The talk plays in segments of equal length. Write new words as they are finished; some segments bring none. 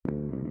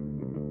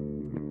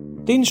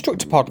The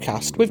Instructor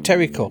Podcast with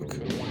Terry Cook,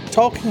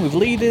 talking with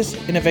leaders,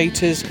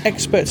 innovators,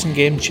 experts and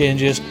game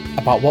changers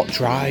about what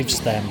drives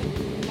them.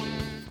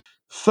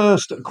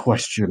 First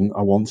question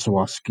I want to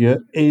ask you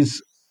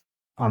is,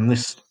 and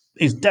this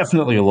is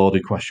definitely a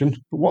loaded question,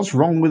 but what's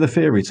wrong with a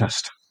theory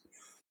test?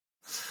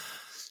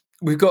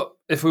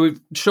 If we were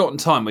short on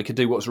time, we could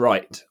do what's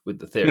right with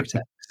the theory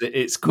test.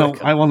 It's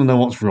quicker. No, I want to know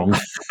what's wrong.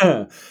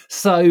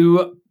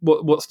 So,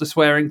 what's the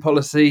swearing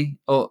policy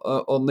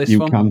on this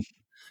one? You can.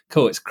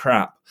 Cool, it's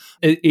crap.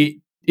 It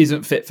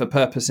isn't fit for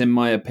purpose, in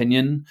my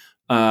opinion.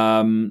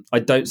 I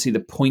don't see the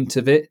point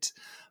of it.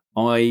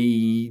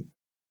 I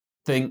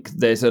think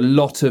there's a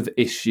lot of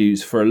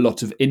issues for a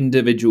lot of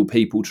individual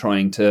people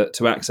trying to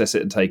access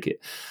it and take it.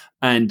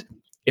 And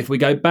if we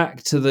go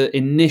back to the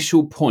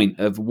initial point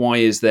of why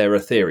is there a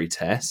theory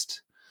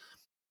test,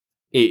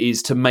 it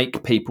is to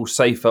make people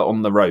safer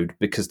on the road,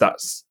 because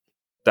that's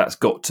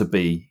got to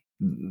be,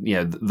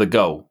 the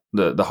goal.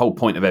 The whole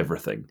point of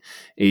everything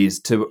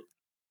is to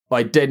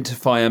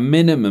identify a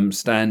minimum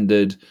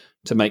standard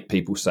to make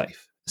people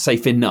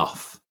safe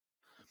enough.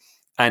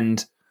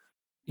 And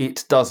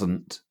it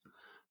doesn't.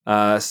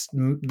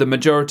 The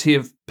majority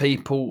of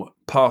people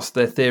pass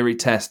their theory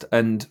test,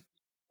 and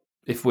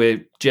if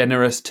we're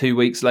generous, 2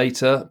 weeks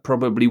later,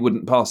 probably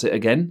wouldn't pass it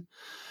again.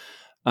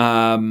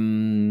 I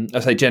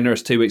say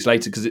generous 2 weeks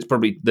later because it's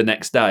probably the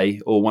next day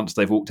or once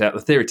they've walked out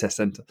the theory test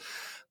centre.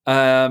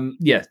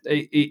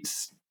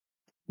 It's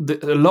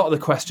a lot of the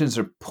questions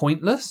are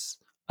pointless.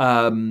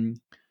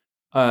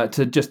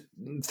 To just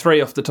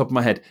three off the top of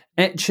my head,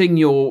 etching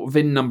your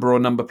VIN number or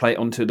number plate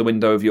onto the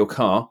window of your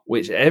car,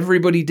 which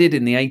everybody did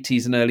in the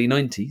 80s and early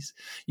 90s.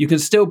 You can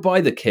still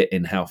buy the kit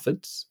in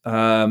Halfords.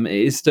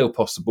 It is still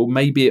possible.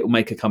 Maybe it will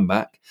make a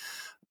comeback,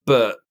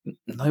 but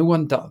no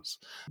one does.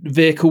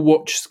 Vehicle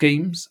watch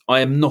schemes. I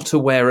am not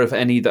aware of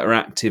any that are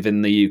active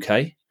in the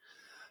UK.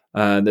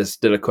 There's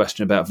still a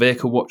question about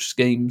vehicle watch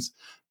schemes.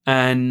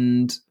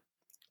 And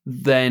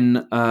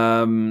then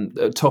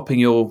topping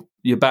your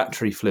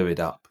battery fluid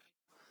up.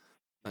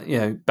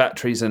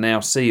 Batteries are now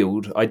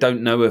sealed. I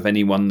don't know of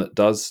anyone that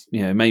does.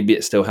 Maybe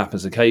it still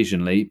happens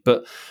occasionally,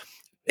 but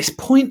it's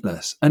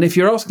pointless. And if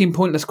you're asking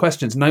pointless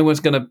questions, no one's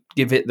going to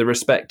give it the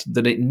respect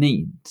that it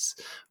needs.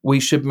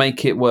 We should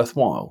make it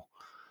worthwhile.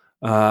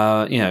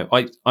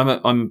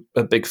 I'm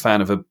a big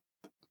fan of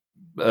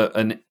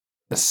a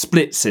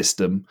split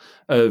system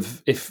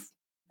of, if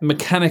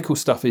mechanical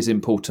stuff is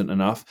important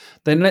enough,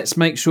 then let's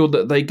make sure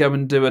that they go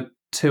and do a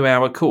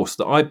 2-hour course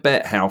that I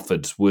bet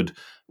Halfords would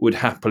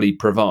happily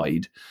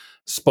provide,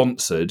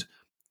 sponsored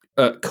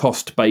at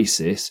cost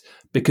basis,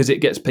 because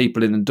it gets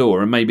people in the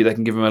door and maybe they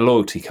can give them a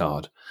loyalty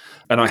card.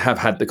 And I have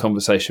had the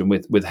conversation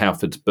with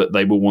Halfords, but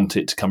they will want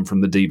it to come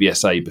from the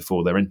DVSA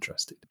before they're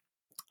interested.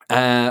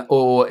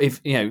 Or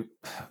if,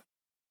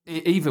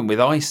 even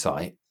with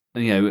eyesight,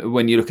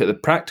 when you look at the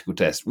practical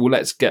test, well,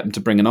 let's get them to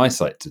bring an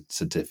eyesight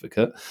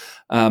certificate.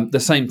 The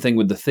same thing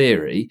with the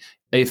theory.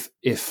 If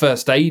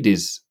first aid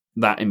is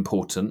that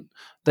important,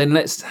 then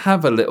let's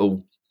have a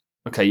little,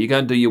 okay, you go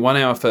and do your 1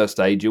 hour first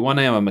aid, your 1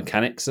 hour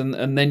mechanics,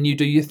 and then you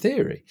do your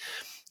theory.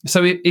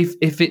 So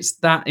if it's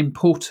that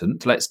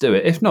important, let's do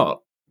it. If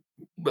not,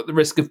 at the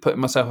risk of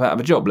putting myself out of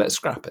a job, let's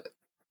scrap it. Do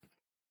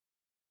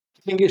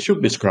you think it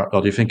should be scrapped,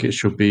 or do you think it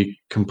should be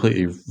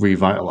completely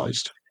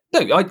revitalised?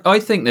 No, I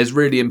think there's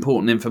really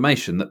important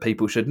information that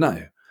people should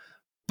know.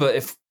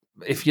 But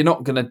if you're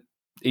not going to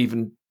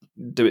even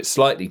do it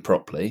slightly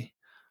properly,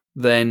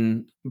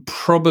 then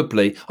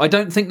probably, I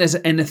don't think there's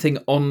anything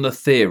on the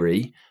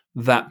theory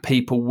that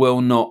people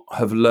will not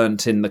have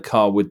learnt in the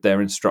car with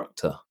their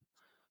instructor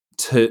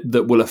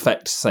that will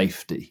affect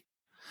safety.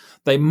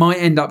 They might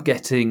end up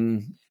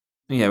getting,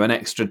 an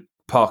extra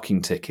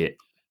parking ticket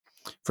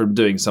from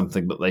doing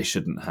something that they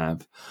shouldn't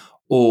have,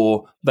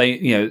 or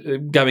they,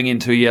 going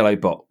into a yellow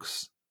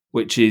box,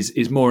 which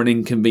is more an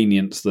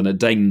inconvenience than a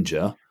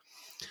danger.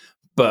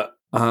 But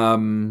I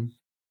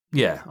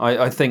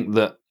think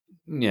that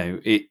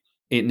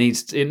it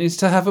needs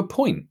to have a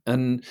point,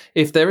 and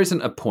if there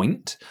isn't a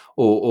point,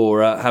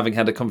 or having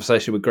had a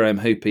conversation with Graham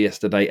Hooper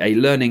yesterday, a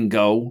learning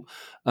goal,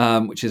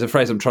 which is a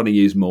phrase I'm trying to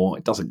use more.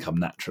 It doesn't come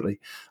naturally.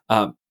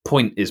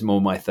 Point is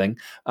more my thing.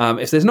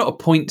 If there's not a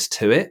point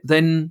to it,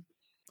 then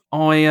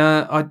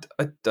I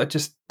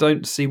just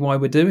don't see why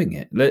we're doing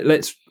it.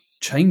 Let's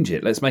change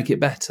it. Let's make it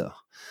better.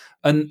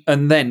 And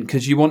then,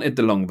 because you wanted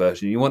the long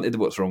version, you wanted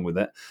what's wrong with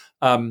it.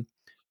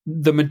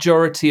 The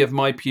majority of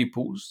my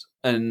pupils,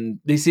 and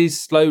this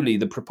is slowly,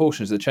 the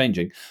proportions are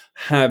changing,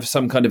 have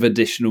some kind of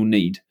additional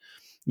need.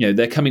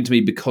 They're coming to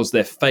me because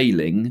they're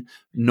failing,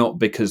 not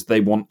because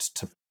they want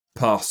to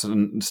pass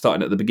and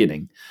starting at the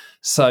beginning.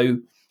 So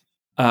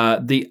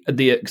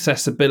the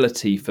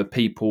accessibility for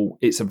people,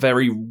 it's a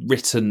very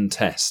written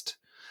test.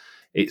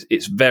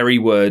 It's very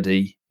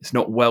wordy. It's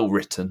not well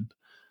written.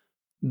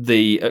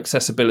 The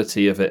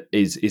accessibility of it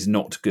is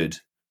not good,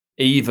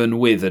 even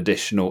with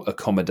additional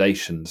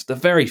accommodations. The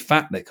very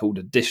fact they're called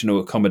additional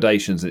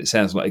accommodations, and it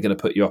sounds like they're going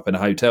to put you up in a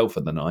hotel for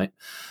the night,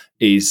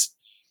 is,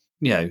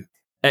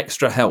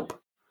 extra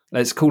help.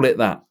 Let's call it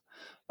that.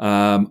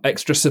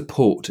 extra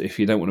support if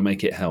you don't want to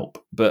make it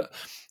help. But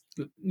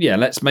yeah,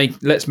 let's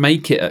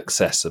make it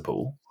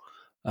accessible,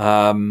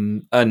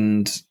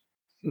 and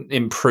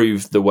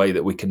improve the way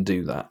that we can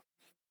do that.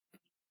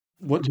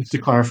 Just to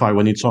clarify,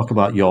 when you talk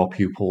about your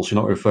pupils, you're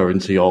not referring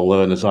to your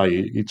learners, are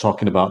you? You're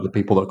talking about the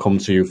people that come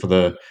to you for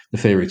the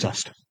theory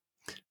test.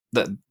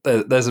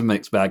 There's a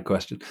mixed bag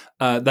question.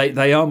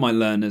 They are my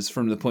learners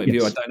from the point of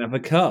view I don't have a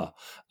car.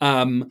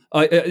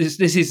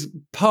 This is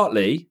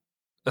partly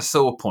a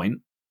sore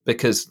point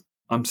because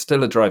I'm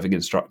still a driving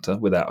instructor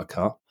without a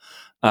car.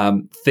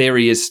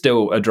 Theory is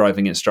still a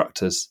driving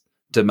instructor's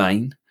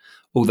domain,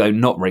 although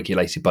not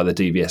regulated by the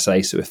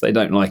DVSA. So if they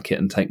don't like it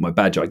and take my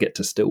badge, I get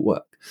to still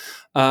work.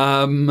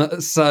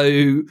 So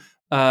you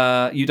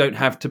don't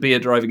have to be a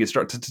driving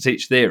instructor to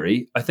teach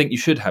theory. I think you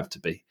should have to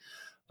be.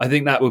 I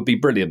think that would be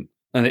brilliant.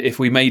 And if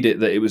we made it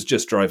that it was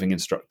just driving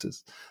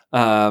instructors,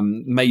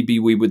 maybe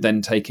we would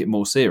then take it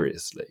more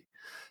seriously.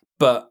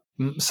 But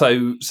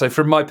so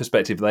from my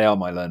perspective, they are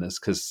my learners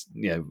because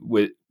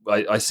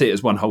I see it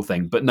as one whole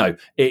thing. But no,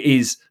 it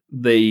is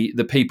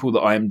the people that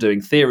I am doing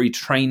theory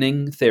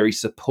training, theory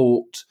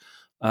support,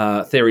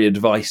 theory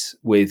advice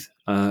with,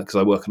 because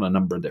I work on a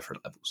number of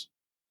different levels.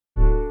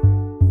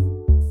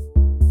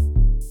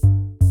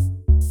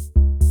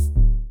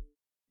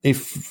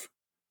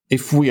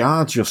 If we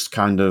are just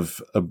kind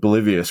of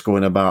oblivious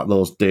going about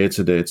those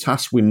day-to-day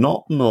tasks, we're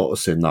not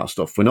noticing that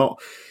stuff. We're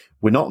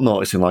not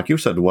noticing, like you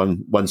said,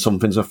 when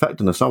something's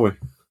affecting us, are we?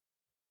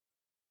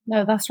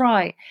 No, that's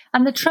right.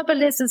 And the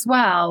trouble is as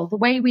well, the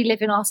way we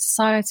live in our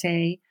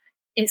society,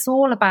 it's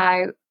all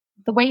about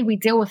the way we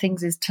deal with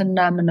things is to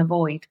numb and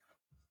avoid.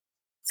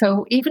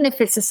 So even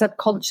if it's a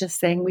subconscious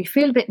thing, we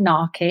feel a bit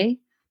narky.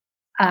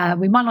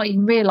 We might not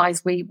even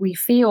realise we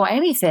feel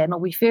anything or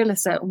we feel a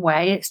certain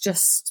way. It's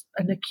just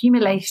an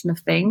accumulation of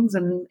things,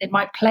 and it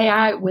might play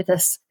out with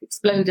us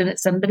exploding at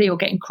somebody or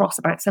getting cross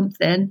about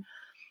something.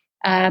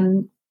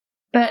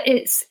 But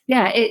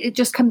it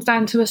just comes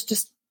down to us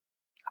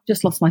I've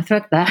just lost my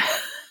thread there.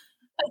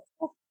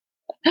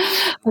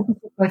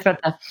 My thread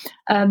there.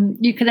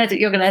 You're going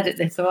to edit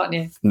this, aren't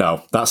you?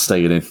 No, that's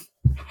staying in.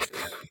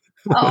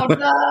 Oh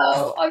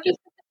no, I just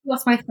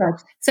lost my thread.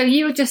 So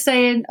you were just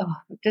saying,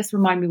 just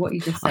remind me what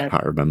you just said. I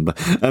can't remember.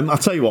 I'll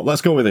tell you what,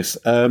 let's go with this.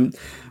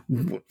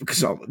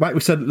 Because like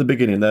we said at the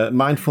beginning,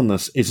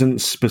 mindfulness isn't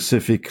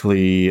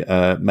specifically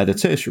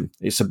meditation.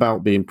 It's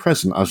about being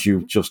present, as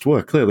you just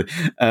were, clearly.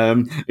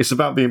 It's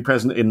about being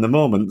present in the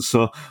moment.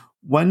 So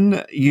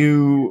when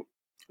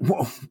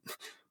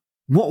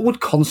what would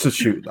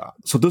constitute that?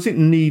 So does it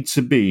need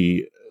to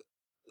be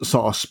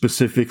sort of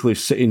specifically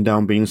sitting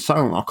down being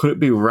silent, or could it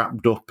be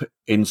wrapped up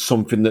in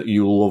something that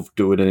you love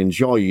doing and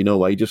enjoy,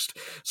 where you just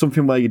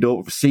something where you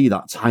don't see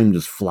that time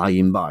just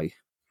flying by?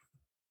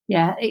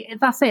 Yeah,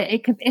 that's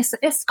it.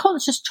 It's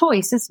conscious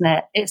choice, isn't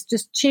it? It's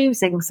just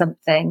choosing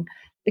something,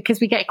 because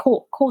we get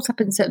caught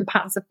up in certain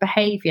patterns of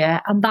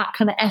behaviour, and that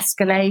kind of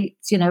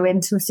escalates,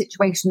 into a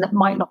situation that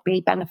might not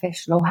be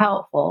beneficial or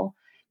helpful.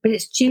 But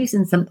it's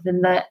choosing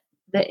something that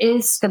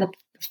is going to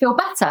feel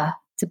better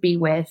to be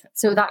with.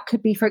 So that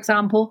could be, for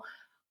example,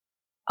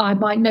 I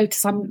might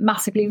notice I'm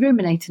massively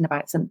ruminating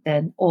about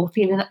something or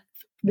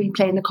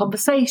replaying a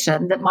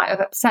conversation that might have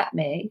upset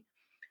me.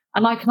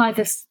 And I can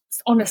either,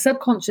 on a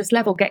subconscious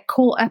level, get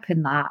caught up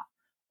in that,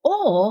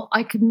 or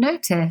I can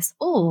notice,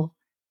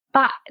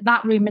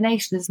 that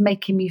rumination is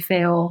making me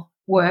feel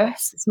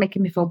worse. It's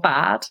making me feel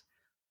bad.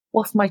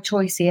 What's my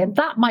choice here? And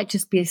that might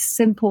just be as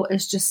simple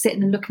as just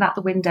sitting and looking out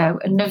the window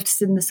and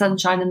noticing the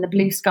sunshine and the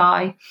blue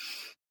sky,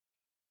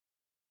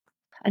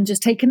 and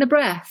just taking a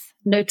breath,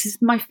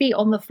 noticing my feet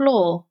on the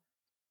floor,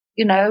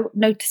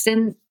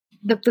 noticing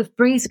the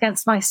breeze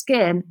against my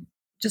skin,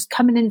 just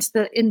coming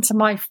into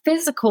my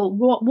physical,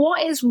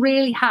 what is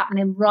really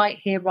happening right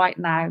here, right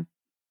now.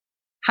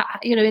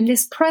 In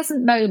this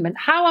present moment,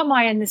 how am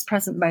I in this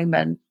present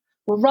moment?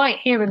 Well, right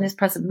here in this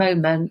present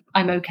moment,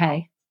 I'm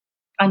okay.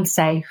 I'm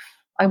safe.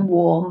 I'm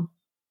warm.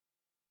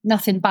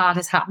 Nothing bad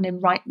is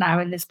happening right now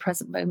in this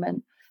present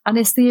moment. And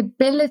it's the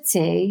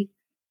ability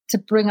to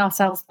bring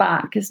ourselves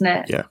back, isn't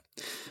it? Yeah.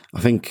 I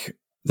think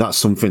that's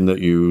something that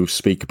you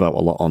speak about a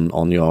lot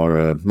on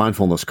your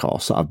mindfulness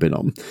course that I've been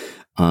on.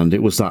 And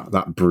it was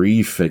that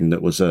breathe thing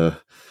that was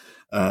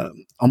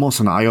almost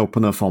an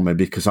eye-opener for me,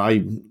 because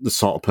I'm the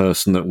sort of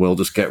person that will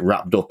just get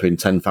wrapped up in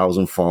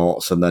 10,000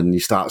 thoughts, and then you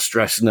start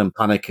stressing and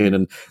panicking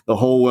and the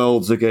whole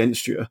world's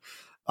against you.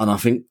 And I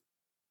think,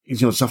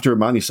 just have to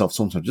remind yourself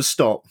sometimes, just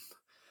stop,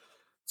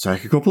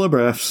 take a couple of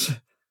breaths,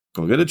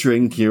 go get a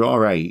drink, you're all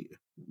right.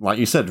 Like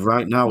you said,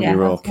 right now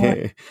you're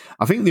okay. Right.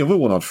 I think the other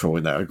one I'd throw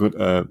in there,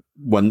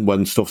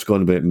 when stuff's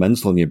going a bit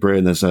mental in your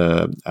brain, there's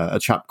a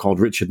chap called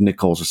Richard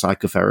Nichols, a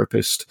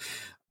psychotherapist,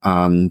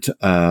 and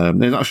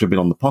he's actually been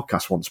on the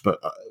podcast once, but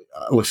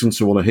I listened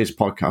to one of his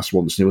podcasts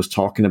once, and he was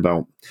talking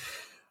about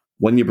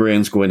when your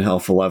brain's going hell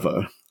for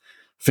leather,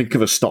 think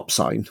of a stop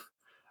sign,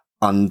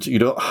 and you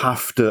don't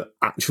have to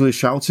actually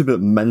shout it,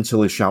 but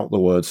mentally shout the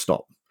word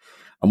stop.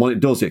 And what it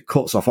does, it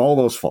cuts off all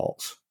those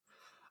thoughts,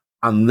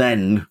 and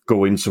then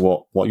go into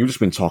what you've just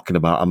been talking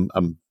about,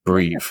 and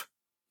breathe.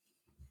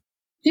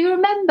 Do you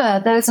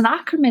remember there's an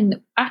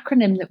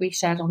acronym that we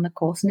shared on the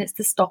course, and it's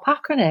the STOP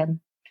acronym?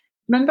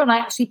 Remember, and I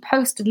actually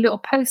posted a little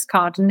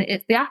postcard, and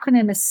the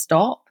acronym is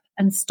STOP,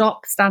 and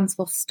STOP stands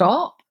for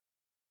stop,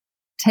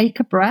 take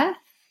a breath,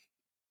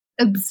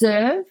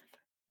 observe,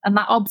 and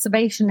that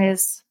observation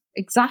is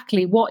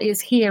exactly what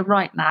is here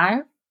right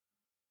now.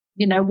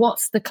 You know,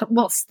 what's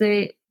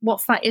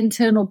that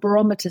internal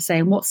barometer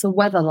saying? What's the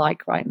weather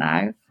like right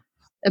now?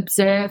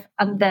 Observe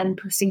and then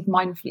proceed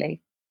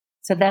mindfully.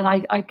 So then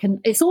I can,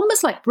 it's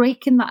almost like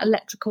breaking that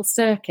electrical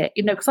circuit,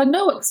 you know, because I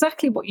know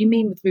exactly what you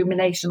mean with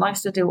rumination. I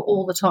used to do it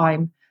all the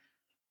time,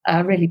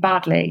 really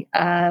badly.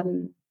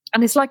 And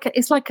it's like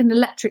an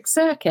electric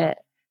circuit.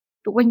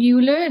 But when you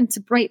learn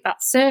to break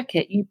that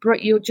circuit,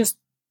 you're just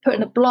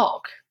putting a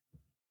block.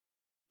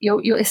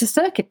 It's a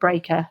circuit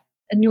breaker,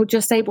 and you're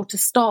just able to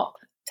stop,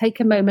 take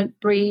a moment,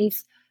 breathe.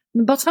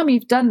 And by the time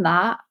you've done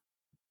that,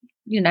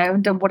 you know,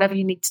 and done whatever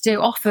you need to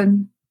do,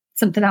 often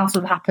something else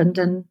will have happened,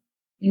 and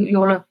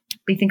you'll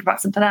be thinking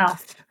about something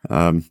else.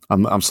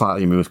 I'm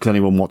slightly moved because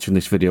anyone watching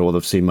this video will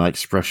have seen my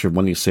expression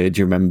when you say, "Do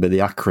you remember the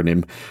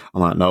acronym?"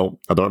 I'm like, no,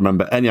 I don't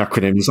remember any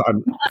acronyms.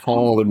 I'm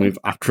falling with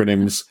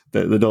acronyms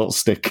that they don't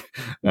stick,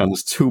 and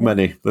there's too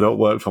many. They don't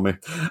work for me.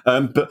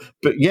 But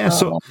yeah,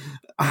 so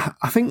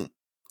I think,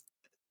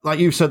 like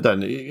you said,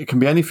 then it can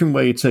be anything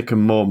where you take a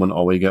moment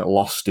or we get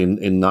lost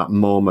in that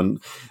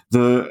moment.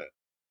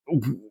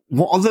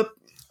 What are the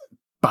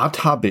bad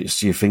habits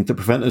do you think that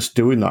prevent us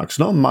doing that? Because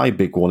not my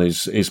big one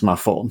is my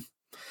phone,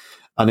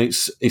 and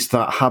it's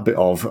that habit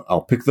of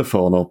I'll pick the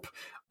phone up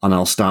and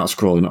I'll start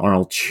scrolling or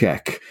I'll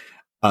check,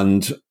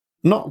 and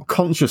not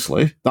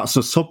consciously, that's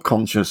a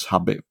subconscious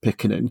habit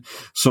picking in.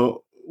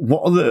 So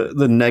what are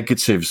the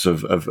negatives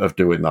of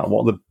doing that?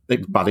 What are the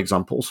big bad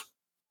examples?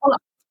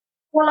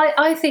 Well,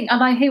 I think,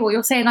 and I hear what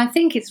you're saying, I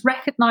think it's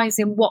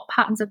recognizing what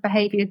patterns of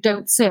behavior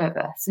don't serve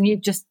us. And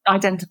you've just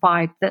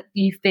identified that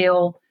you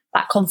feel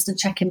that constant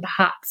check-in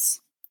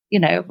perhaps,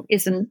 you know,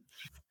 isn't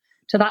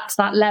to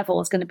that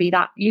level is going to be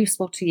that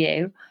useful to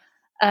you.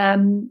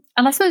 And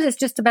I suppose it's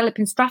just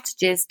developing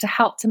strategies to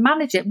help to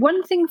manage it.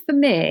 One thing for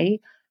me,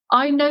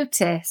 I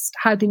noticed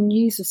how the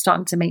news was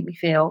starting to make me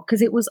feel,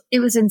 because it was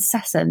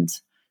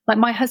incessant. Like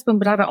my husband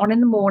would have it on in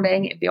the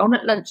morning, it'd be on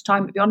at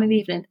lunchtime, it'd be on in the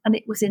evening, and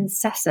it was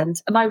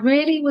incessant. And I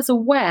really was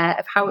aware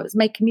of how it was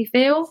making me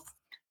feel,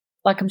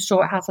 like I'm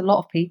sure it has a lot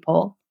of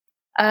people.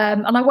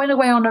 And I went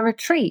away on a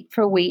retreat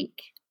for a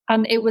week,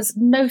 and it was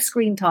no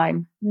screen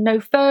time, no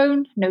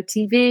phone, no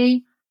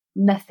TV,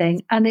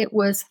 nothing. And it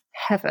was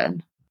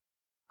heaven,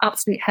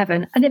 absolute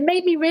heaven. And it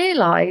made me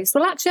realise,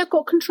 well, actually, I've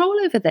got control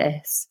over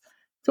this.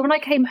 So when I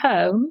came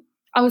home,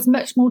 I was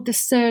much more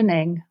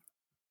discerning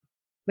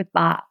with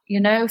that, you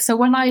know.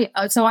 So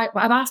I've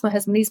asked my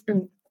husband, he's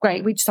been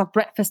great. We just have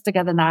breakfast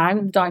together now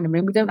in the dining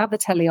room. We don't have the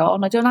telly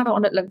on. I don't have it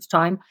on at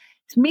lunchtime.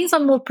 It means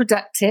I'm more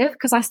productive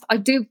because I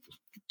do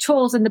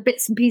chores and the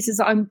bits and pieces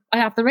that I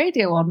have the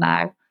radio on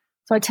now.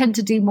 So I tend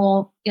to do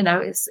more, you know,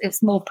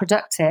 it's more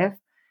productive.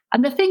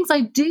 And the things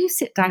I do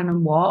sit down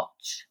and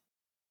watch,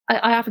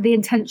 I have the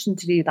intention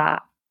to do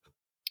that.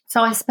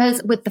 So I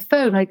suppose with the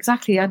phone, I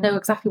know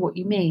exactly what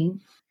you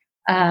mean.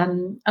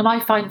 And I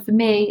find for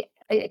me,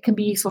 it can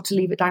be useful to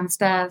leave it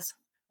downstairs.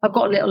 I've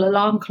got a little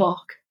alarm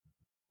clock.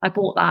 I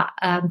bought that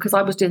because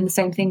I was doing the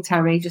same thing,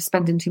 Terry, just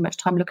spending too much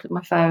time looking at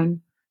my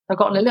phone. I've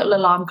got a little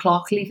alarm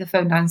clock, leave the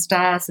phone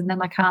downstairs, and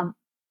then I can't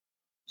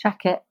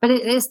check it. But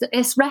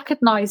it's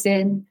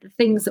recognising the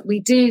things that we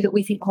do that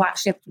we think, oh,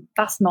 actually,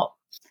 that's not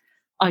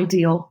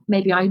ideal.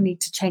 Maybe I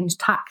need to change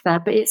tack there.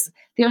 But it's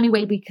the only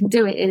way we can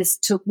do it is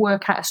to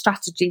work out a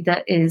strategy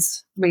that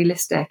is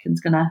realistic and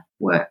is going to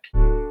work.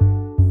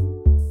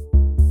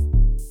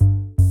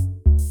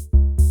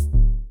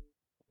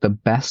 The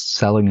best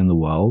selling in the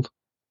world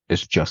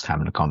is just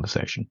having a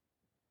conversation,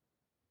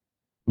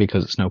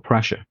 because it's no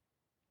pressure.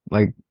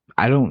 Like,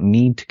 I don't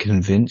need to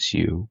convince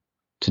you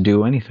to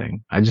do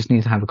anything. I just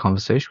need to have a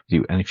conversation with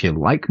you. And if you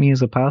like me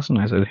as a person,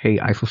 I said, hey,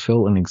 I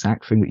fulfill an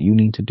exact thing that you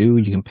need to do.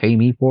 You can pay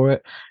me for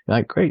it. You're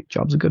like, great,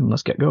 jobs are good.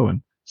 Let's get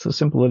going. It's as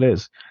simple as it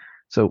is.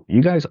 So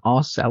you guys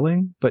are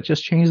selling, but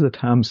just change the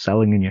term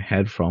selling in your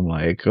head from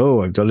like,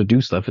 oh, I've got to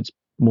do stuff. It's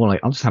more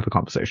like, I'll just have a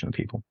conversation with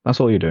people. That's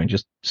all you're doing.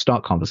 Just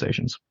start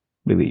conversations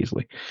really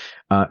easily.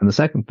 And the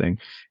second thing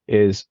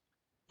is,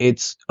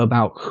 it's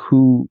about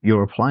who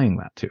you're applying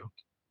that to.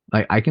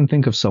 Like, I can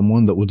think of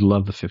someone that would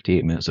love the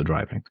 58 minutes of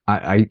driving.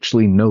 I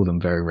actually know them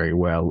very, very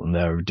well, and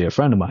they're a dear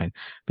friend of mine,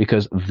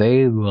 because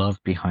they love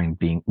being behind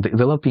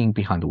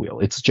the wheel.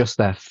 It's just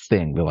their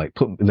thing.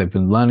 They've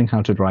been learning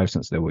how to drive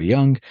since they were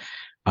young.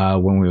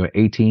 When we were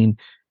 18,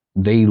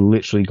 they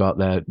literally got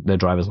their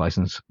driver's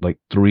license like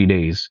 3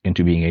 days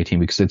into being 18,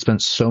 because they'd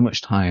spent so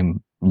much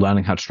time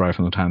learning how to drive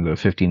from the time they were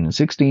 15 and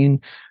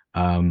 16.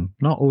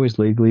 Not always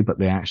legally, but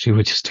they actually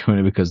were just doing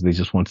it because they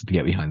just wanted to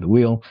get behind the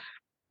wheel.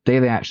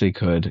 They actually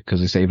could, because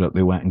they saved up,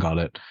 they went and got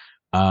it.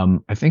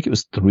 I think it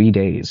was 3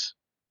 days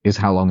is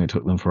how long it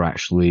took them for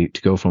actually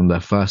to go from their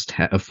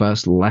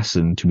first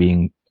lesson to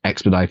being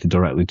expedited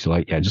directly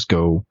to just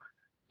go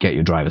get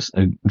your driver's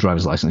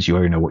license. You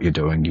already know what you're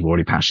doing. You've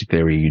already passed your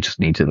theory. You just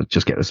need to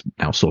just get this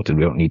now sorted.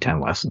 We don't need 10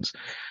 lessons.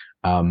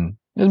 There's a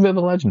bit of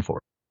a legend for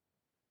it.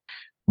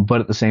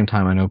 But at the same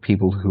time, I know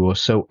people who are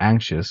so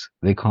anxious,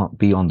 they can't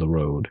be on the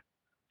road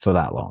for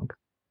that long.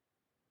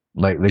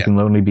 Like, they can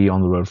only be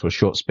on the road for a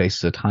short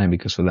space at a time,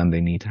 because for them,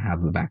 they need to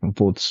have the back and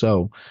forth.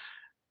 So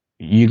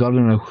you got to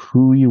know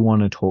who you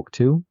want to talk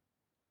to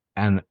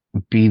and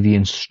be the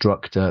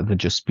instructor that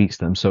just speaks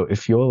to them. So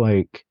if you're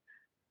like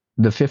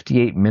the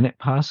 58-minute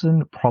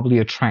person, probably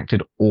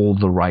attracted all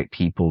the right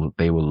people that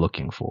they were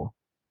looking for.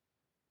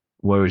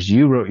 Whereas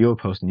you wrote your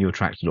post and you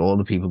attracted all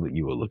the people that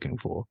you were looking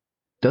for.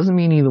 Doesn't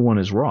mean either one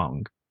is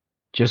wrong.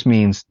 Just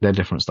means they're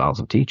different styles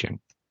of teaching.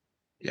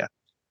 Yeah.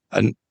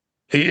 And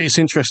it's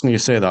interesting you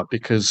say that,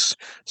 because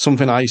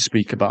something I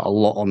speak about a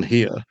lot on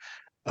here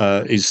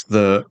is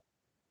that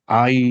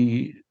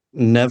I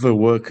never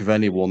work with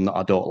anyone that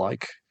I don't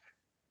like.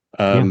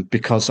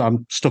 Because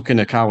I'm stuck in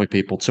a car with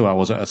people 2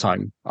 hours at a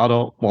time. I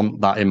don't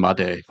want that in my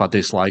day if I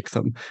dislike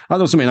them. That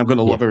doesn't mean I'm going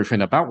to love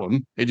everything about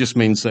them. It just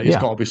means that it's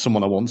got to be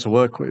someone I want to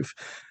work with.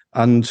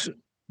 And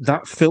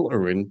that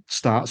filtering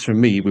starts from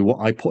me with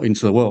what I put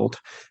into the world.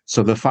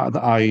 So the fact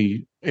that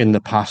I, in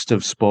the past,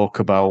 have spoke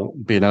about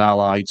being an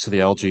ally to the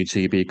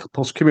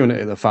LGBT+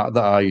 community, the fact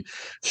that I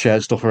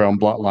shared stuff around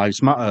Black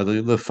Lives Matter,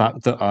 the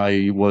fact that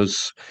I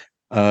was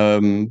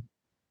following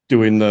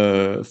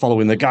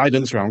the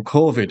guidance around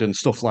COVID and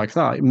stuff like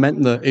that, it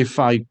meant that if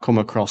I come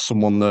across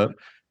someone that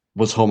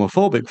was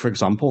homophobic, for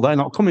example, they're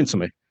not coming to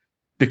me,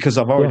 because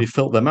I've already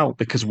filtered them out.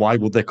 Because why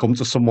would they come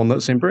to someone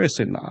that's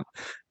embracing that?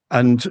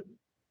 And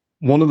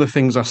one of the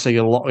things I see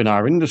a lot in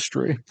our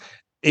industry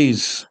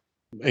is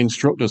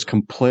instructors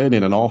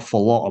complaining an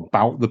awful lot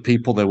about the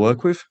people they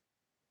work with.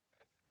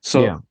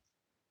 So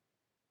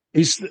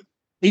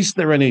is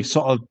there any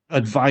sort of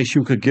advice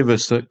you could give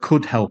us that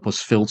could help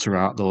us filter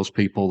out those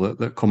people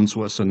that come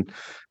to us, and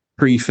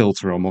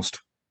pre-filter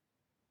almost?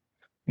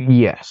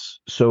 Yes.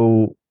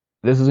 So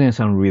this is going to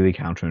sound really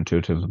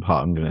counterintuitive to the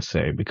part I'm going to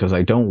say, because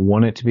I don't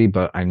want it to be,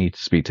 but I need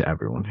to speak to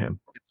everyone here.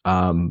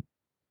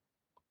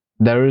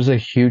 There is a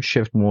huge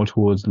shift more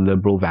towards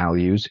liberal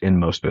values in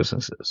most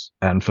businesses.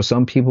 And for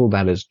some people,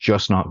 that is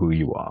just not who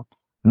you are.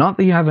 Not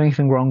that you have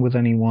anything wrong with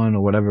anyone or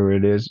whatever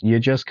it is. You're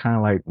just kind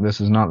of like, this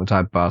is not the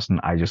type of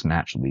person I just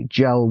naturally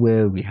gel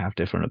with. We have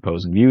different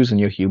opposing views, and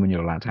you're human.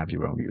 You're allowed to have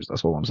your own views.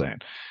 That's all I'm saying.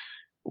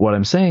 What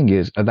I'm saying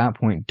is, at that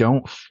point,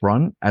 don't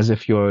front as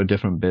if you're a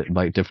different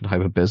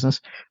type of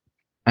business,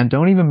 and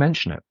don't even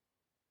mention it.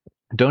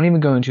 Don't even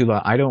go into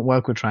like, I don't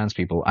work with trans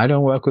people. I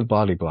don't work with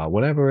blah, blah,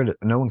 whatever it is.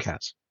 No one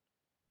cares.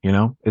 You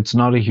know, it's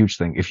not a huge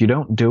thing. If you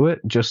don't do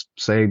it, just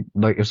say,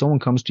 like, if someone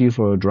comes to you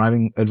for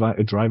driving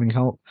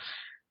help,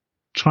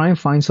 try and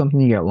find something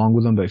you get along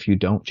with them. But if you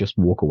don't, just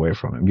walk away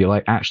from it and be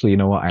like, actually, you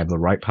know what? I have the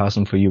right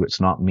person for you. It's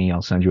not me.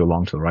 I'll send you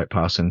along to the right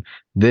person.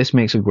 This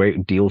makes a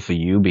great deal for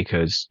you,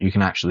 because you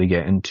can actually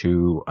get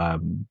into,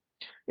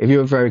 if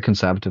you're a very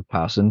conservative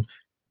person,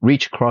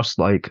 reach across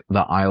like the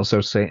aisle, so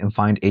to say, and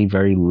find a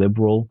very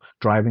liberal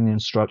driving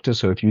instructor.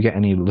 So if you get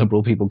any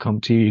liberal people come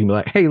to you, you can be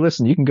like, hey,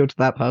 listen, you can go to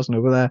that person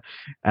over there,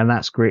 and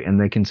that's great. And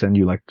they can send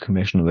you like a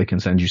commission, or they can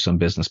send you some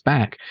business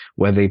back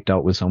where they've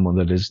dealt with someone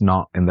that is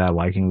not in their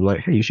liking. Like,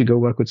 hey, you should go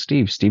work with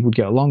Steve. Steve would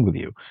get along with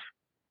you.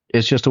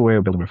 It's just a way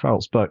of building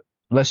referrals. But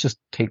let's just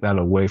take that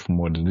away from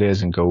what it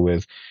is and go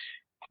with,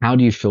 how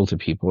do you filter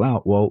people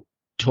out? Well,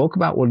 talk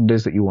about what it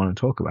is that you want to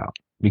talk about.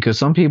 Because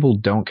some people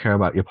don't care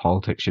about your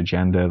politics, your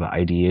gender, the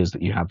ideas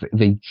that you have.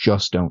 They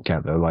just don't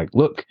care. They're like,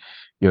 look,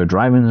 you're a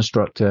driving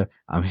instructor.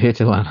 I'm here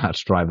to learn how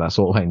to drive. That's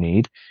all I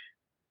need.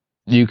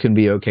 You can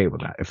be okay with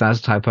that. If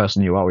that's the type of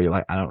person you are, where you're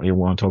like, I don't really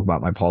want to talk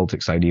about my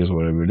politics, ideas, or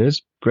whatever it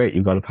is, great.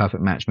 You've got a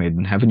perfect match made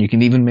in heaven. You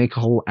can even make a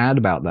whole ad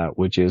about that,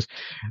 which is,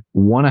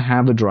 want to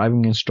have a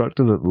driving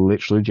instructor that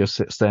literally just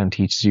sits there and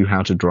teaches you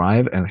how to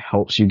drive and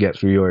helps you get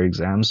through your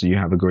exams so you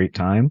have a great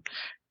time.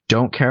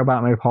 Don't care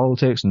about my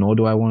politics, nor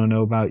do I want to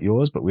know about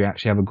yours, but we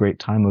actually have a great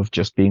time of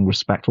just being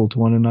respectful to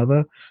one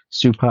another.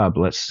 Superb.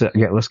 Let's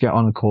get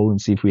on a call and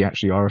see if we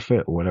actually are a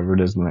fit, or whatever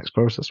it is the next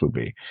process would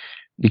be.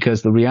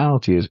 Because the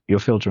reality is, you're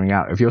filtering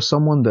out. If you're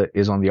someone that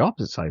is on the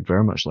opposite side,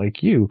 very much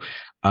like you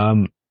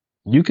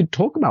could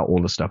talk about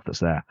all the stuff that's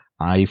there.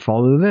 I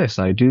follow this,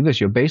 I do this.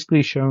 You're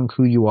basically showing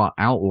who you are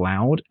out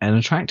loud and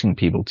attracting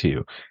people to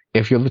you.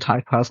 If you're the type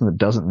of person that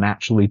doesn't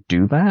naturally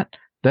do that,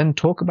 then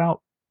talk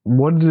about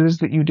what it is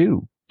that you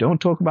do. Don't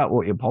talk about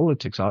what your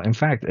politics are. In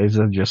fact, as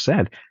I just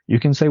said, you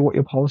can say what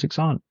your politics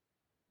aren't.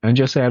 And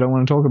just say, I don't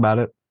want to talk about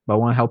it, but I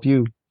want to help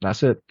you.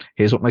 That's it.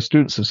 Here's what my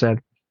students have said.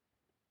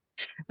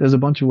 There's a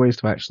bunch of ways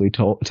to actually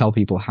tell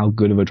people how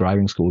good of a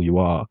driving school you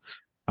are,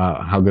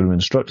 how good of an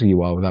instructor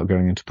you are, without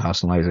going into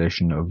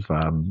personalization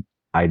of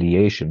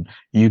ideation.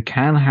 You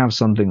can have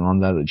something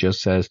on there that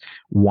just says,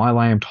 while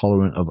I am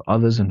tolerant of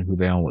others and who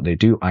they are and what they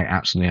do, I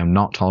absolutely am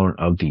not tolerant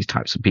of these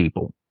types of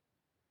people.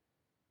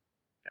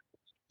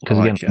 Because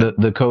again,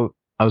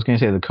 I was going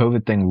to say the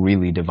COVID thing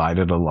really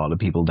divided a lot of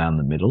people down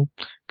the middle,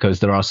 because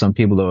there are some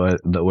people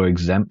that were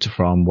exempt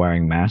from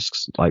wearing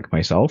masks, like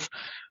myself.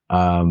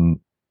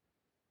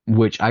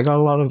 which I got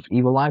a lot of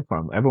evil eye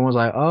from. Everyone was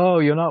like, "Oh,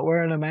 you're not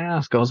wearing a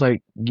mask." I was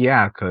like,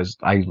 "Yeah, because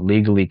I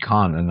legally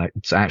can't, and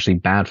it's actually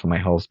bad for my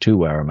health to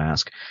wear a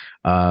mask,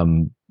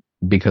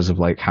 because of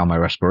like how my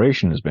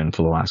respiration has been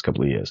for the last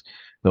couple of years."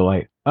 They're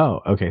like, "Oh,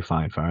 okay,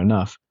 fine, fair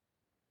enough."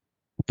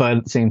 But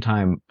at the same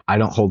time, I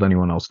don't hold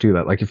anyone else to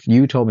that. Like, if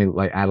you told me,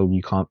 like, Adel,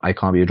 I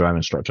can't be a driving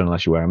instructor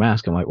unless you wear a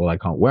mask. I'm like, well, I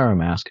can't wear a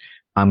mask.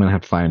 I'm gonna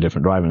have to find a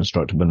different driving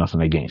instructor, but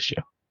nothing against you.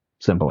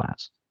 Simple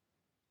as.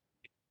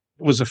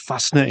 It was a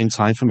fascinating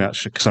time for me,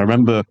 actually, because I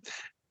remember,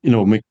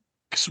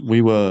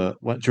 we were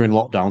during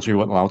lockdowns, we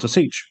weren't allowed to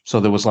teach. So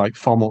there was like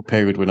 4-month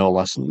period with no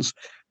lessons.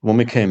 When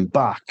we came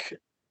back,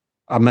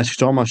 I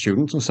messaged all my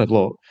students and said,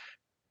 look,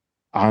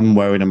 I'm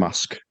wearing a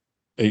mask.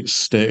 It's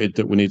stated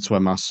that we need to wear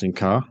masks in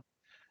car.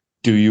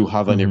 Do you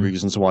have any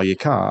reasons why you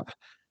can't?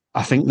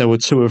 I think there were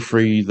 2 or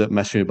 3 that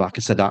messaged me back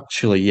and said,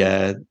 actually,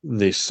 yeah,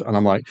 this. And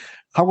I'm like,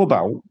 how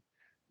about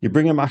you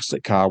bring a mask to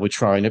the car, we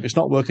try, and if it's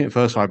not working the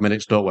first 5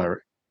 minutes, don't wear it.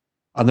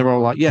 And they're all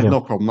like, yeah, no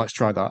problem, let's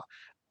try that.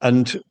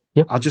 And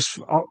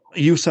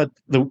you said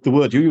the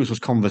word you used was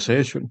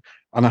conversation.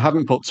 And I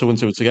hadn't put 2 and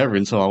 2 together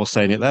until I was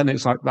saying it then.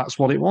 It's like, that's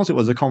what it was. It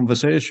was a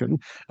conversation.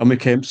 And we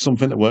came to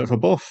something that worked for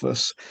both of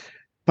us.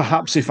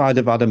 Perhaps if I'd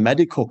have had a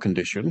medical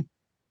condition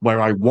where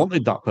I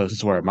wanted that person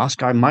to wear a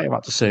mask, I might have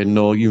had to say,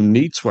 no, you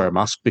need to wear a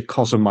mask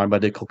because of my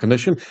medical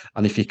condition.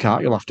 And if you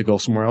can't, you'll have to go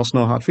somewhere else,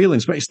 no hard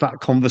feelings. But it's that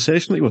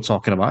conversation that you were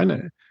talking about,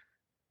 isn't it?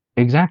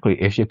 Exactly.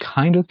 If you're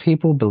kind of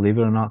people, believe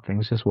it or not,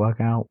 things just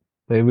work out.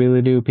 They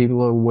really do.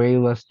 People are way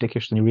less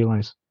dickish than you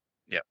realize.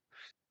 Yeah.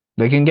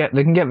 They can get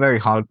very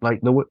hard.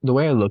 Like the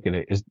way I look at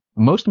it is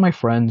most of my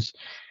friends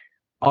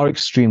are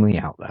extremely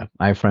out there.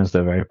 I have friends that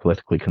are very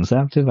politically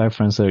conservative. I have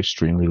friends that are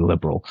extremely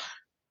liberal.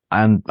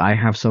 And I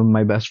have some of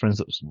my best friends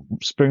that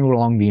spring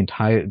along the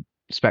entire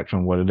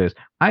spectrum of what it is.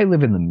 I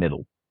live in the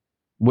middle,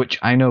 which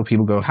I know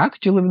people go, how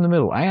could you live in the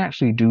middle? I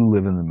actually do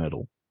live in the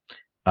middle.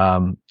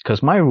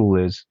 Because my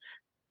rule is,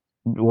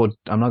 well,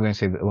 I'm not going to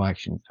say that, well,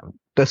 actually,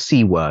 the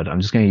C word. I'm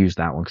just going to use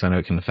that one because I know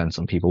it can offend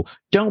some people.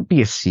 Don't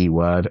be a C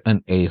word,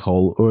 an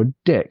a-hole, or a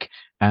dick.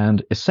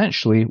 And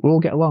essentially, we'll all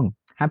get along.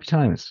 Happy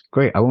times.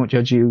 Great. I won't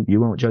judge you. You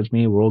won't judge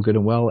me. We're all good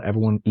and well.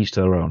 Everyone each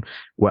to their own.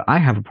 Where I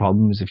have a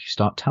problem is if you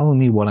start telling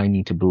me what I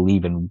need to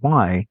believe and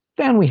why,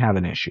 then we have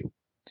an issue.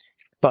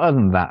 But other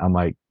than that, I'm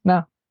like,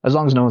 nah, as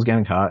long as no one's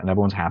getting hurt and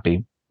everyone's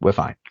happy, we're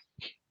fine.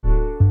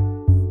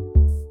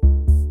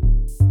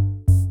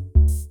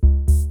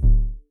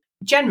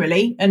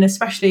 Generally, and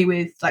especially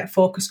with like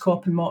Focus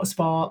Corp and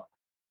motorsport,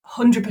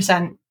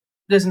 100%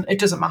 it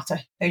doesn't matter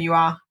who you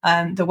are.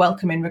 They're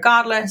welcoming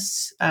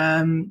regardless.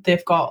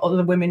 They've got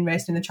other women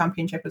racing in the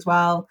championship as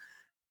well.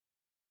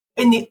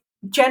 In the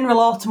general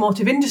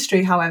automotive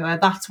industry, however,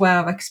 that's where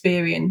I've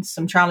experienced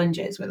some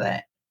challenges with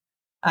it.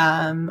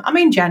 I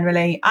mean,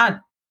 generally, I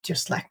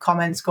just let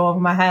comments go over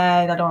my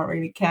head. I don't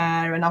really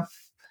care. And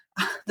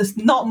there's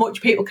not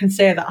much people can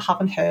say that I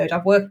haven't heard.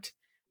 I've worked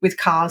with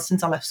cars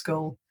since I left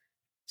school.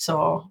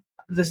 So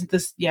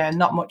there's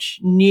not much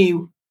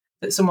new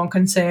that someone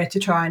can say to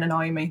try and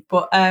annoy me.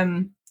 But,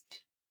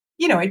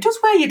 it does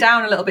wear you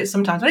down a little bit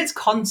sometimes. When it's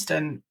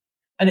constant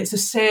and it's the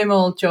same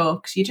old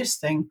jokes, you just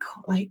think,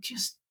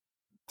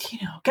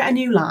 get a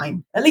new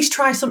line. At least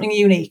try something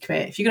unique,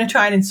 mate. If you're going to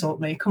try and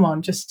insult me, come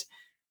on, just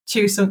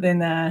choose something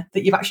there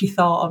that you've actually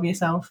thought of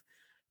yourself.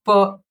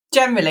 But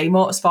generally,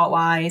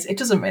 motorsport-wise, it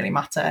doesn't really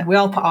matter. We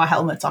all put our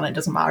helmets on. It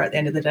doesn't matter at the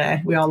end of the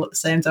day. We all look the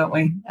same, don't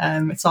we?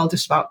 It's all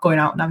just about going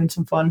out and having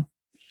some fun.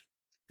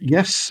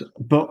 Yes,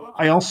 but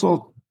I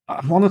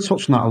want to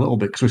touch on that a little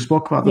bit because we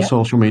spoke about the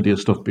social media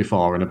stuff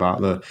before and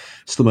about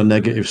some of the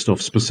negative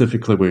stuff,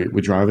 specifically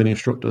with driving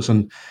instructors.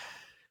 And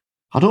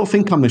I don't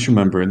think I'm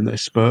misremembering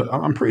this, but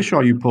I'm pretty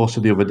sure you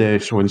posted the other day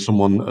showing some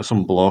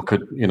bloke,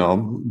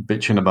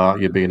 bitching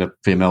about you being a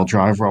female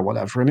driver or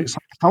whatever. And it's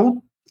like,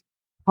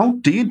 how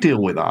do you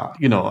deal with that?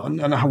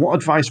 And what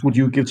advice would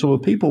you give to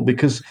other people?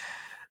 Because,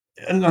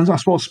 and I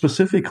suppose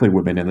specifically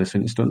women in this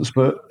instance,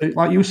 but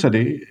like you said,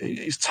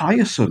 it's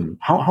tiresome.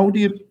 How do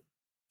you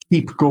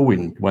keep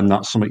going when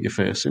that's something you're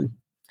facing?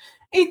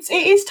 It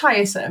is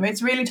tiresome.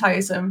 It's really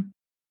tiresome.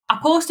 I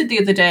posted the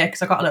other day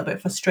because I got a little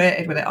bit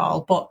frustrated with it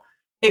all, but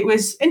it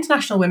was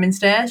International Women's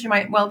Day, as you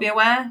might well be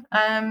aware.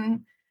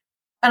 And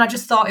I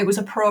just thought it was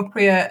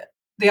appropriate.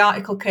 The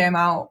article came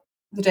out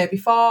the day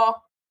before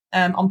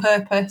on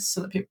purpose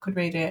so that people could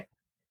read it.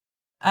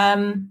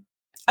 And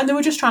they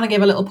were just trying to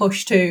give a little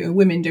push to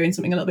women doing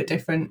something a little bit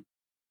different.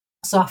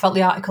 So I felt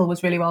the article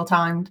was really well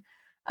timed.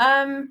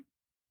 And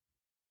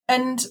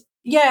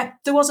yeah,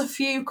 there was a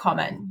few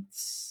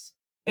comments.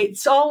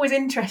 It's always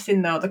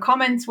interesting, though. The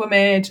comments were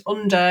made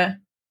under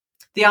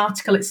the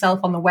article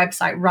itself on the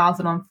website rather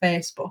than on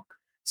Facebook.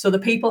 So the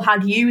people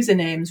had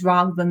usernames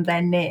rather than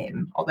their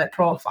name or their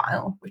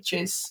profile, which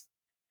is,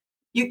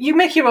 you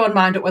make your own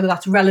mind up whether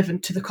that's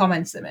relevant to the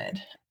comments they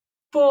made.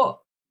 But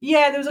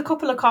yeah, there was a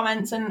couple of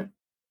comments and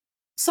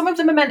some of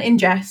them are meant in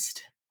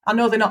jest. I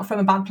know they're not from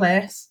a bad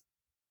place,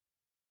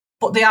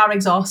 but they are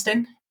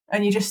exhausting.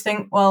 And you just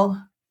think,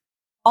 well,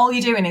 all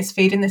you're doing is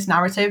feeding this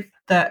narrative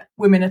that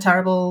women are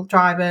terrible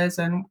drivers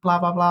and blah,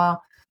 blah, blah.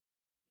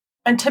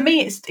 And to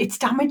me, it's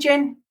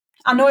damaging.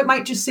 I know it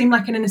might just seem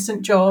like an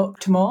innocent joke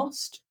to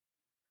most.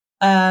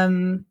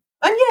 And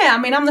yeah, I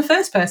mean, I'm the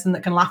first person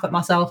that can laugh at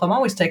myself. I'm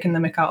always taking the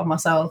mick out of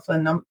myself,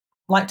 and I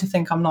like to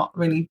think I'm not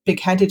really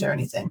big-headed or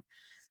anything.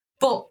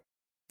 But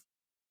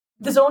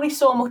there's only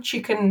so much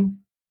you can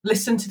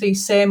listen to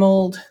these same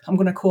old, I'm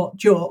going to quote,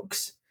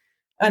 jokes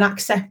and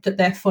accept that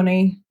they're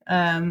funny.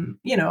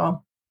 You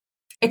know,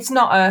 it's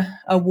not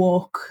a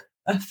woke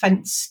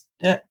offense,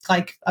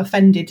 like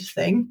offended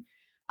thing.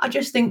 I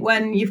just think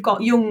when you've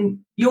got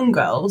young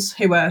girls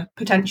who are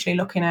potentially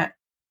looking at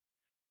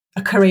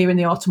a career in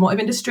the automotive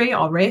industry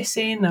or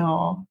racing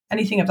or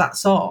anything of that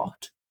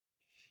sort,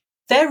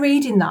 they're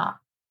reading that.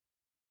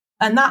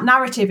 And that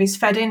narrative is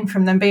fed in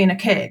from them being a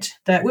kid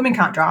that women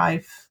can't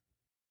drive,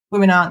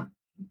 women aren't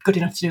good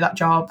enough to do that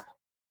job,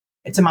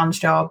 it's a man's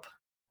job.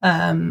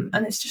 And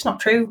it's just not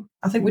true.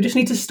 I think we just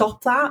need to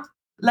stop that.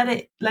 Let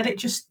it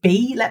just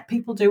be. Let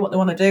people do what they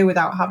want to do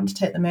without having to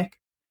take the mick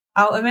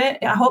out of it.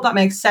 I hope that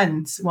makes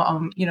sense.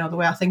 The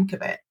way I think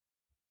of it.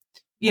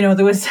 You know,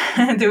 there was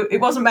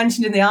it wasn't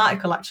mentioned in the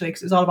article actually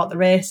because it was all about the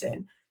racing.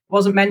 It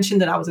wasn't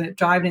mentioned that I was a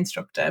driving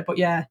instructor, but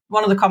yeah,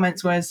 one of the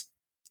comments was,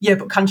 "Yeah,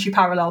 but can she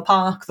parallel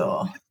park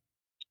though?"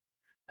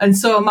 And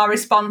so my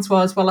response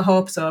was, "Well, I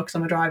hope so because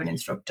I'm a driving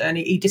instructor." And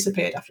he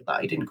disappeared after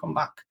that. He didn't come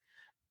back.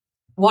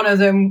 One of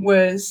them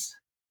was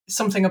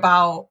something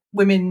about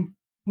women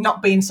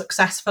not being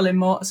successful in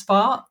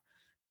motorsport.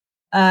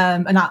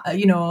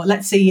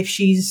 Let's see if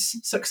she's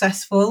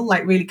successful,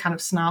 like really kind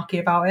of snarky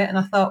about it. And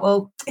I thought,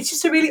 well, it's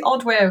just a really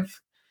odd way of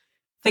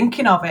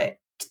thinking of it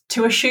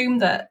to assume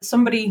that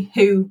somebody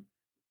who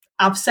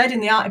I've said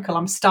in the article,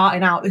 I'm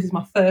starting out, this is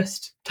my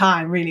first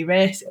time really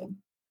racing,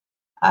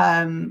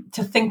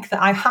 to think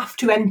that I have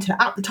to enter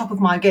at the top of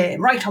my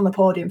game, right on the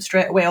podium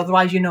straight away,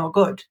 otherwise you're no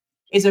good,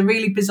 is a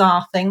really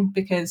bizarre thing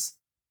because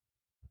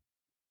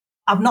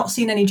I've not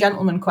seen any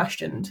gentlemen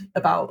questioned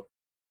about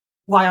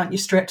why aren't you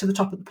straight to the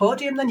top of the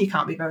podium then? You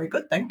can't be very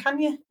good then, can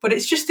you? But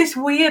it's just this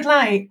weird,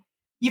 like,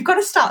 you've got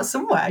to start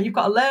somewhere. You've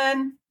got to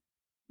learn.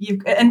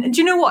 And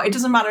do you know what? It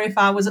doesn't matter if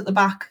I was at the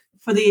back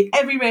for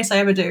every race I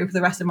ever do for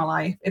the rest of my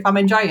life. If I'm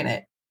enjoying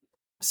it,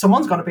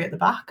 someone's got to be at the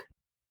back.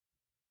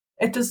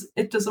 It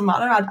doesn't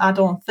matter, I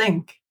don't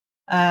think.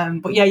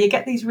 But yeah, you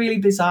get these really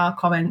bizarre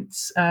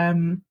comments.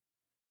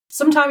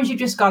 Sometimes you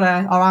just got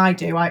to, or I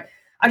do, I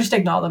just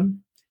ignore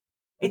them.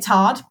 It's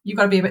hard. You've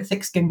got to be a bit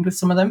thick-skinned with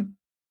some of them.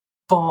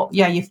 But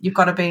yeah, you've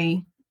got to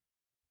be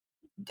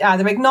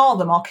either ignore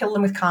them or kill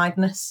them with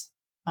kindness,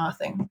 I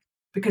think.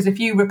 Because if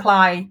you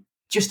reply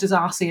just as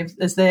arsey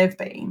as they've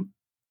been,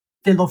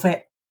 they love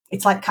it.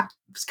 It's like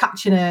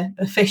catching a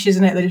fish,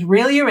 isn't it? They just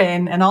reel you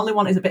in and all they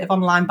want is a bit of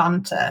online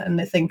banter and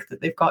they think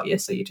that they've got you,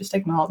 so you just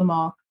ignore them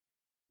or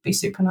be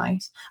super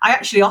nice. I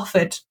actually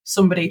offered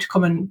somebody to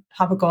come and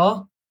have a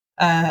go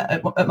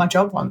at my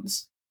job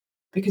once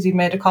because he'd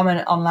made a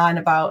comment online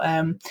about,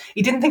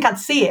 he didn't think I'd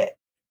see it,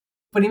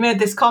 but he made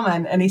this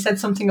comment and he said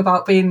something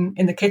about being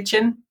in the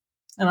kitchen.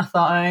 And I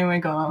thought, oh, here we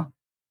go.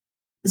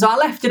 So I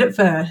left it at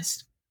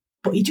first,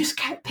 but he just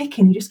kept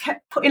picking. He just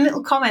kept putting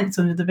little comments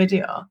under the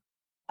video.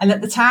 And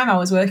at the time I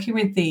was working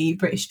with the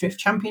British Drift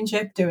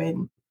Championship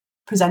doing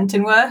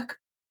presenting work.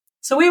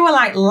 So we were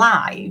like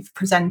live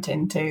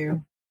presenting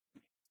to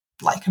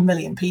like 1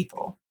 million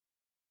people.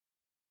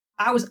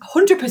 I was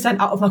 100%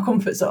 out of my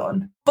comfort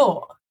zone,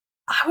 but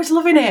I was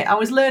loving it. I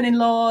was learning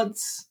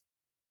loads.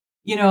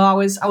 You know, I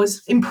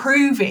was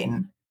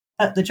improving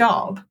at the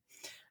job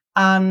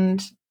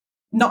and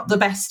not the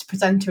best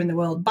presenter in the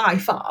world by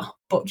far,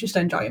 but just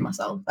enjoying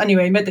myself.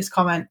 Anyway, he made this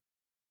comment.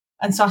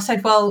 And so I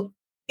said, well,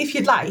 if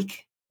you'd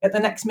like, at the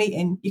next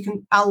meeting,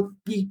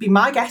 you be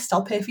my guest,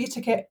 I'll pay for your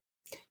ticket.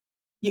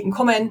 You can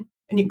come in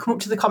and you can come up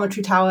to the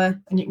commentary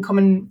tower and you can come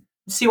and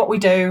see what we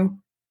do.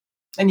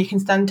 And you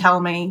can then tell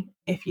me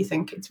if you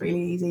think it's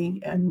really easy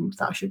and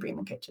that I should be in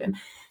the kitchen.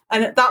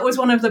 And that was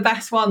one of the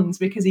best ones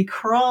because he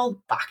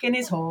crawled back in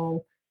his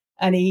hole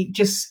and he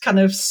just kind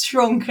of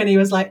shrunk and he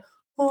was like,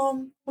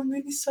 oh, I'm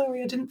really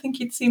sorry. I didn't think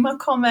you'd see my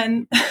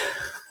comment.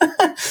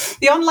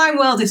 The online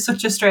world is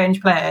such a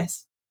strange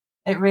place.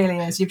 It really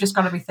is. You've just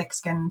got to be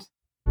thick-skinned.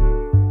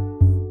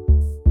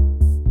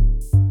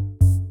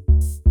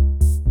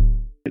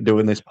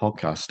 Doing this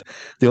podcast,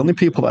 the only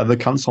people that ever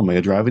cancel me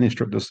are driving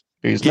instructors.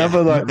 It's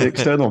never like the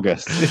external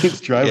guests. It's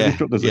driving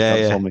instructors that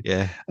cancel me.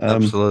 Yeah,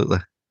 absolutely.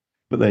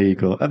 But there you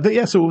go. But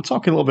yeah, so we're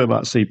talking a little bit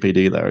about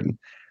CPD there, and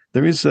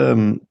there is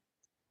a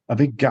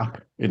big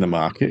gap in the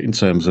market in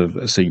terms of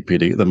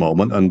CPD at the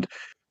moment, and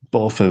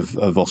both of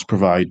us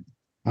provide,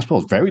 I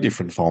suppose, very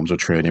different forms of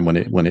training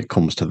when it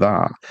comes to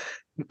that.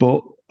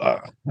 But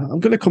I'm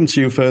going to come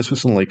to you first,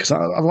 personally, because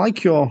I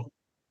like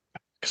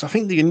because I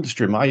think the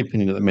industry, in my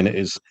opinion, at the minute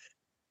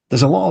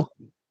there's a lot of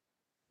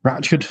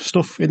fractured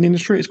stuff in the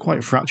industry. It's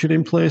quite fractured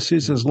in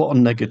places. There's a lot of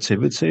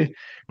negativity.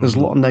 There's a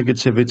lot of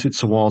negativity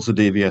towards the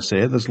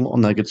DVSA. There's a lot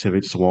of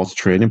negativity towards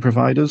training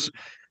providers.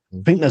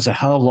 I think there's a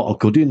hell of a lot of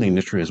good in the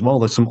industry as well.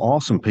 There's some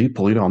awesome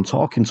people. You know, I'm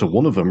talking to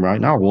one of them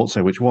right now. I won't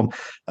say which one.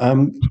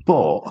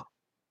 But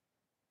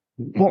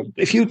Well,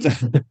 if you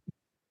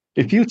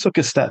if you took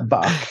a step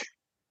back,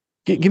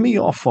 give me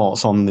your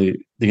thoughts on the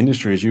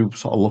industry as you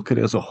sort of look at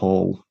it as a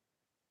whole.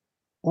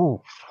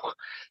 Oh,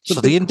 It's a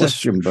so the big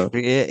industry, question,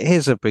 but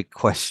here's a big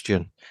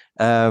question.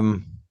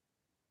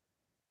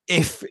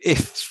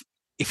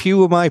 If you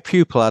were my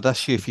pupil, I'd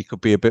ask you if you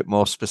could be a bit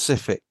more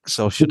specific.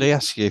 So should I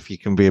ask you if you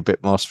can be a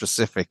bit more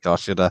specific, or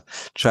should I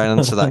try and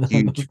answer that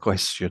huge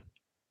question?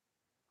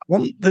 I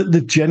want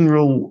the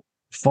general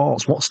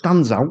thoughts. What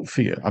stands out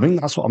for you? I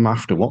think that's what I'm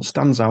after. What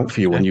stands out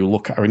for you when you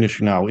look at our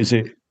industry now? Is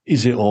it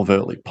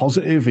overtly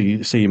positive? Are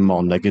you seeing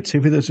more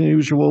negativity than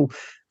usual?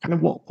 Kind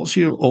of what's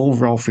your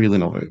overall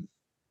feeling of it?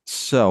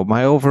 So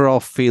my overall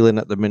feeling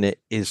at the minute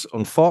is,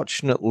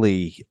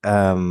 unfortunately,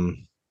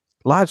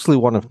 largely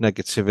one of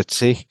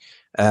negativity.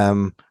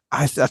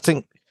 I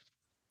think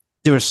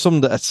there are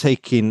some that are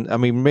taking. I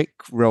mean, Mick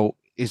wrote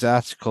his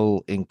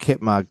article in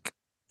Kitmag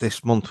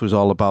this month was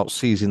all about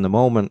seizing the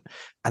moment,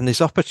 and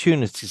there's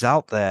opportunities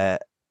out there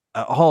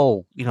at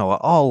all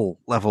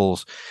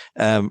levels,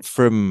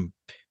 from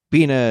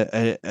being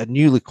a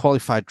newly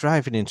qualified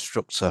driving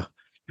instructor.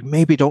 You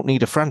maybe don't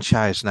need a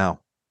franchise now.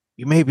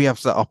 You maybe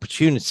have that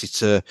opportunity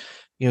to,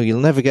 you'll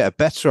never get a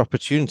better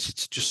opportunity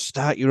to just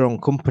start your own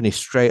company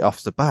straight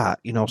off the bat.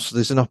 So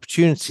there's an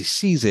opportunity,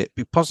 seize it,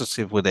 be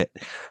positive with it.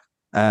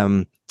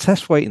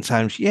 Test waiting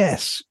times,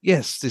 yes,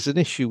 there's an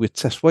issue with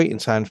test waiting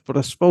times, but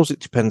I suppose it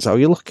depends how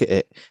you look at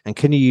it, and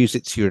can you use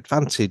it to your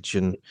advantage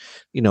and,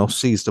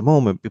 seize the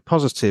moment, be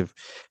positive.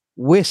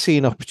 We're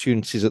seeing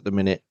opportunities at the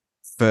minute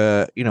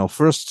for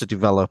us to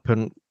develop,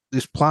 and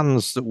there's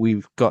plans that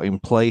we've got in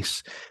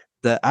place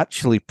that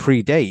actually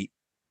predate,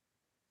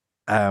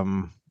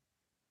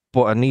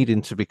 but are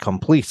needing to be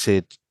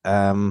completed.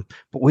 But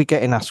we're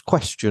getting asked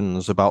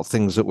questions about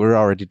things that we're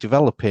already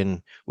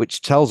developing,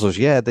 which tells us,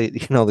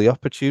 the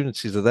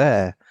opportunities are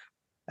there.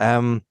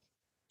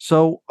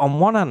 So on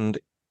one hand,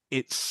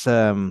 it's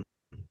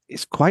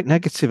quite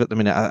negative at the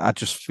minute. I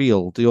just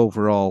feel the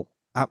overall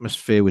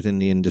atmosphere within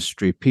the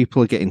industry.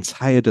 People are getting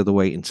tired of the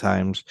waiting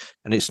times,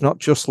 and it's not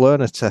just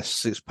learner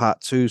tests; it's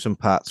part 2s and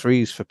part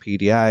 3s for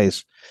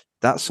PDIs.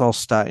 That's all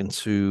starting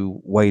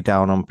to weigh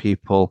down on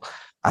people.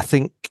 I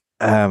think,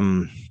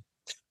 and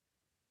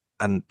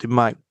it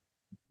might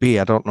be,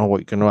 I don't know what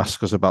you're going to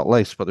ask us about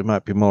later, but there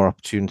might be more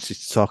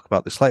opportunities to talk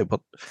about this later.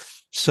 But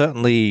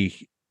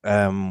certainly,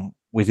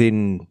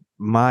 within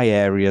my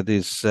area,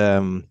 there's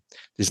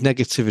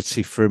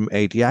negativity from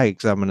ADI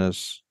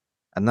examiners,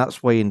 and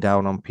that's weighing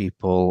down on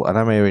people. And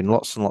I'm hearing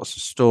lots and lots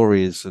of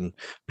stories and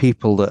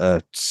people that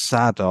are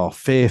sad or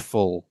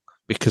fearful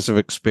because of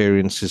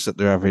experiences that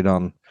they're having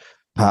on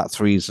part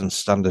 3s and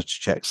standards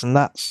checks, and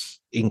that's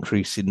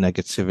increasing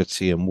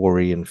negativity and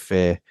worry and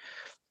fear.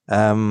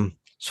 So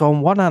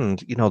on one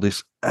hand,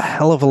 there's a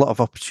hell of a lot of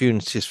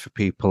opportunities for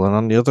people, and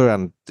on the other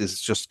hand, there's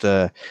just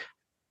a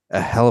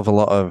hell of a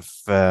lot of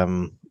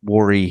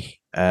worry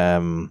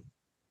and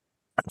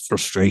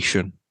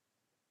frustration.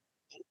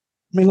 I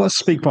mean, let's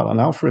speak about that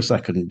now for a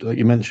second.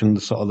 You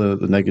mentioned sort of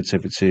the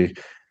negativity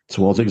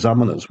towards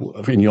examiners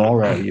in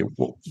your area.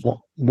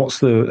 What's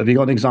the? Have you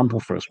got an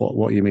example for us?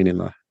 What are you meaning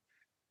there?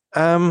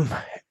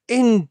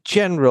 In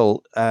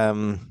general,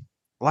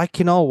 like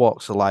in all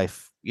walks of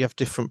life, you have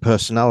different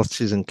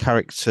personalities and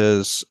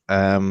characters.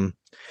 But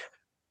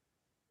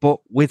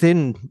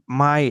within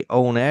my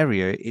own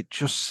area, it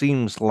just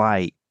seems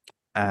like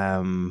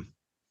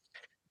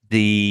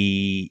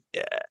the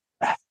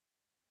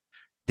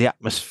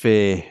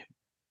atmosphere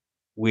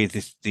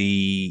with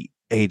the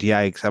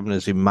ADI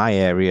examiners in my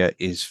area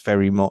is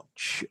very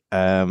much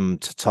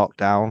to talk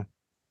down,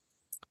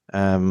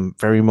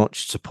 very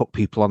much to put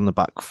people on the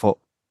back foot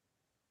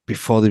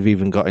before they've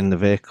even got in the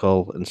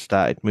vehicle and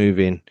started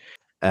moving,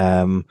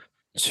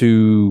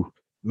 to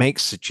make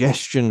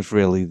suggestions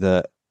really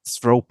that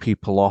throw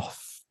people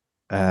off.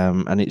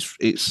 And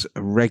it's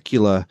a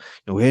regular,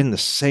 we're hearing the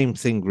same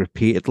thing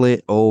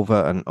repeatedly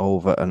over and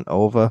over and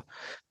over.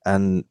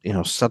 And,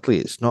 sadly,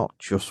 it's not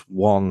just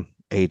one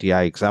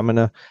ADI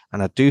examiner.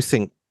 And I do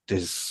think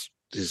there's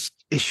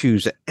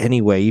issues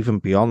anyway, even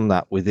beyond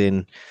that,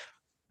 within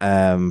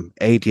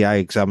ADI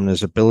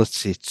examiners'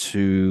 ability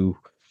to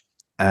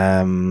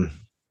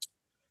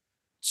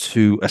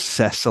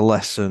assess a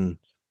lesson,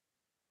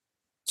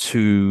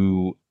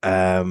 to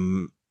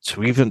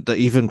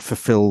even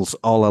fulfills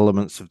all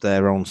elements of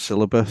their own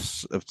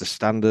syllabus of the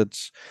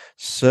standards.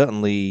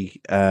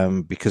 Certainly,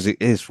 because it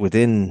is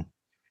within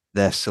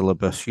their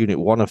syllabus. Unit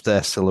 1 of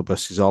their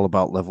syllabus is all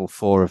about level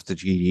 4 of the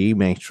GDE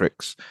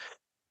matrix.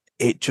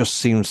 It just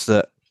seems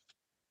that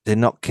they're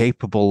not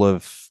capable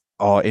of,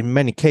 or in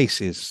many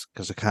cases,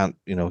 because I can't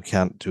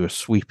do a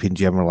sweeping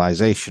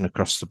generalization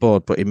across the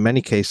board, but in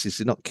many cases,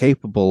 they're not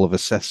capable of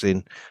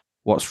assessing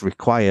what's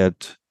required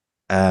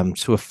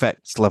to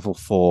affect level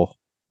 4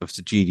 of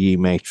the GDE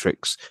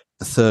matrix,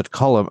 the third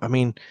column. I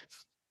mean,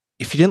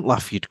 if you didn't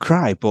laugh, you'd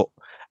cry. But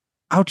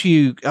how do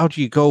you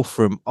go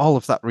from all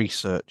of that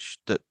research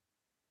that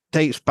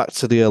dates back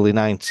to the early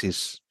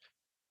 90s?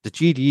 The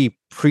GDE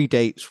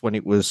predates when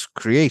it was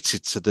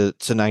created to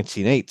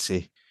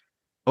 1980.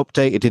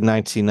 updated in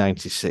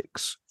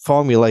 1996,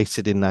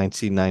 formulated in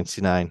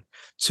 1999.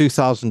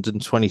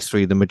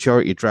 2023, the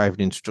majority of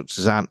driving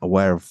instructors aren't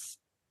aware of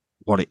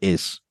what it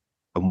is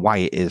and why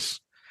it is.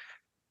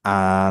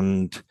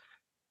 And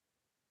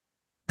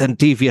then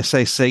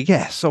DVSA say,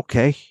 yes,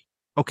 okay,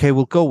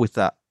 we'll go with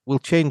that. We'll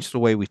change the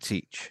way we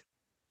teach.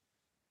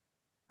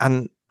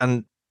 And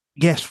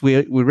yes,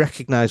 we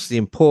recognize the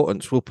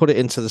importance. We'll put it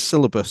into the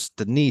syllabus,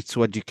 the need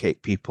to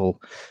educate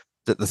people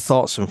that the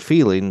thoughts and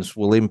feelings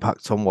will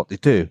impact on what they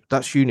do.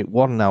 That's unit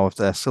 1 now of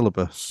their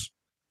syllabus.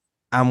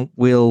 And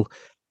we'll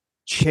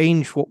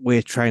change what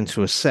we're trying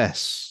to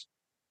assess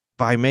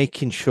by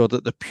making sure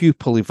that the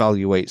pupil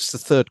evaluates the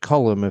third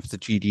column of the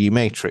GDE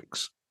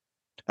matrix.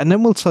 And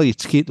then we'll tell you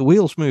to keep the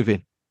wheels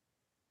moving.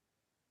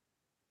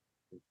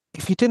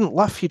 If you didn't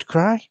laugh, you'd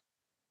cry.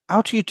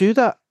 How do you do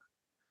that?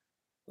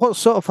 What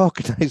sort of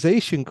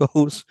organization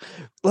goes,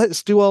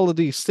 let's do all of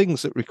these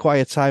things that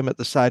require time at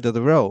the side of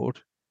the road,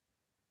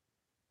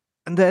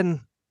 and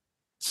then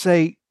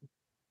say,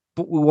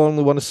 but we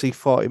only want to see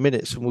 40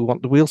 minutes and we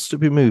want the wheels to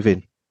be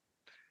moving?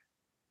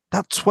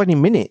 That 20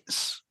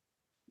 minutes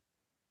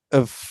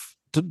of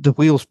the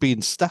wheels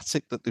being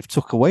static that they've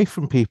took away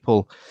from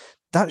people,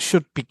 that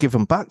should be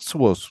given back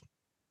to us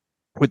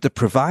with the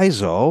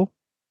proviso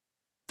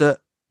that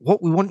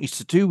what we want you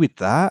to do with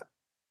that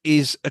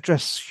is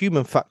address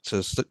human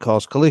factors that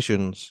cause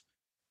collisions,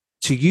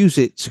 to use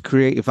it to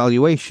create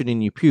evaluation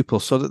in your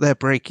pupils so that they're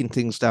breaking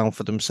things down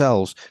for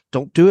themselves.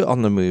 Don't do it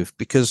on the move,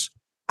 because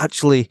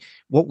actually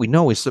what we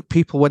know is that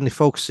people, when they're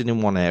focusing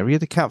in one area,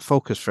 they can't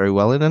focus very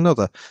well in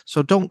another.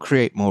 So don't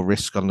create more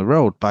risk on the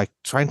road by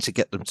trying to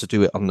get them to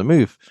do it on the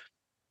move.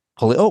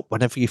 Pull it up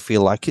whenever you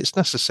feel like it's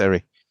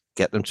necessary.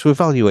 Get them to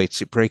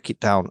evaluate it, break it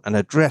down, and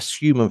address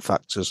human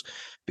factors,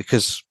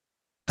 because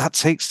that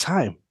takes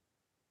time.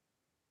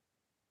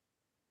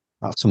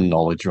 That's some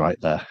knowledge right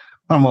there.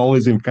 I'm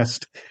always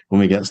impressed when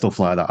we get stuff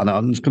like that. And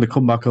I'm just going to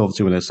come back over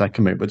to you in a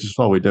second, mate, but just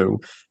before we do,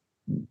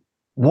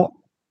 what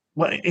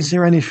is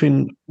there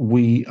anything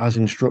we as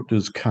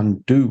instructors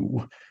can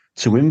do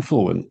to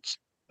influence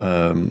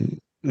the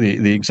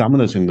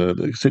examiners in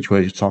the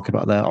situation you're talking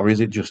about there? Or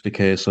is it just a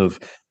case of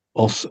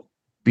us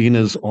being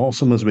as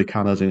awesome as we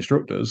can as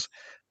instructors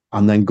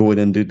and then going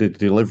and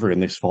delivering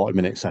this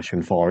 40-minute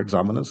session for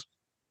examiners?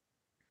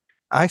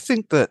 I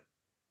think that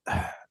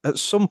at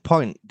some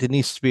point there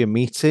needs to be a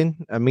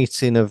meeting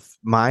of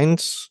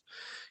minds.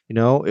 You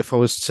know, if I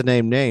was to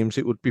name names,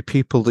 it would be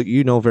people that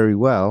you know very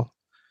well,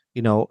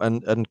 you know,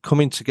 and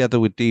coming together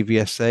with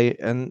DVSA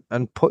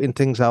and putting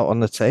things out on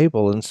the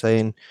table and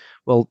saying,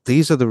 well,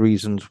 these are the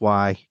reasons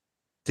why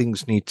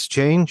things need to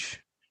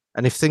change.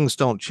 And if things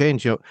don't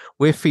change, you know,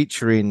 we're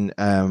featuring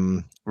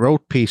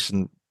Road Peace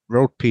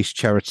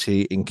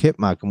charity in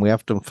KitMag, and we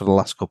have done for the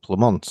last couple of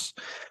months.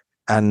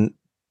 And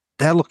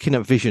they're looking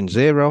at Vision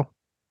Zero.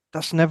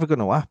 That's never going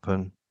to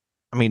happen.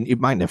 I mean, it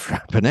might never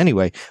happen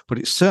anyway, but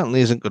it certainly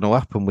isn't going to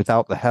happen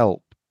without the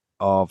help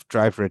of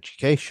driver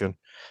education.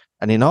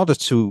 And in order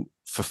to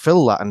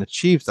fulfill that and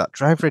achieve that,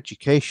 driver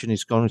education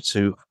is going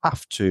to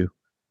have to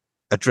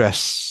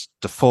address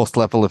the 4th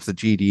level of the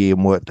GDE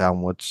and work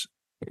downwards,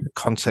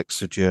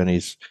 context of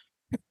journeys.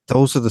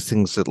 Those are the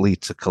things that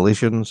lead to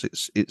collisions.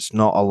 It's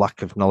not a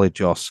lack of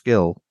knowledge or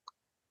skill.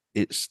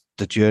 It's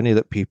the journey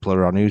that people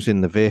are on, who's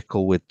in the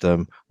vehicle with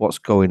them, what's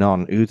going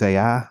on, who they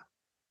are,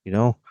 you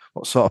know,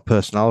 what sort of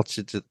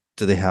personality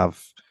do they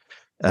have?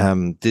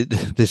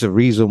 There's a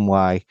reason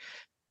why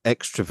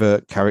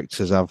extrovert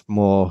characters have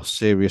more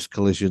serious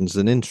collisions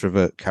than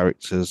introvert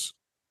characters.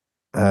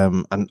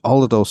 And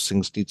all of those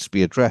things need to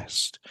be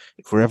addressed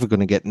if we're ever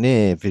going to get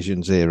near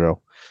Vision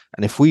Zero.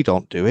 And if we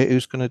don't do it,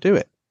 who's going to do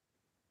it?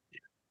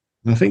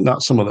 I think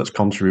that's someone that's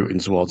contributing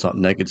towards that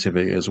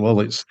negativity as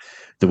well. It's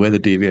the way the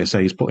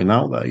DVSA is putting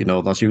out there. You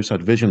know, as you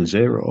said, Vision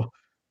Zero.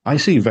 I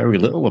see very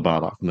little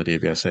about that from the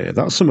DVSA.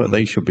 That's something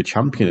they should be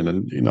championing.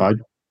 And, you know, I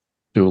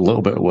do a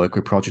little bit of work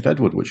with Project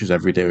Edward, which is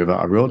every day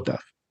without a road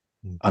death.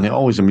 And it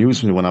always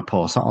amuses me when I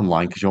post that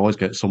online, because you always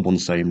get someone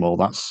saying, well,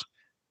 that's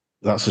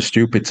a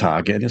stupid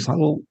target. And it's like,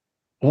 well,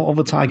 what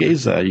other target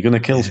is there? You're going to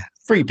kill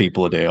 3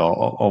 people a day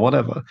or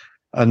whatever.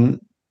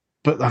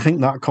 But I think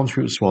that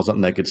contributes towards that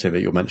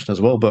negativity you mentioned as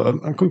well. But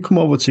I could come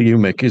over to you,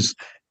 Mick. Is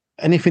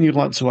anything you'd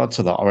like to add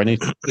to that, or any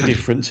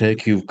different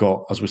take you've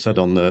got, as we said,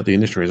 on the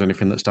industry? Is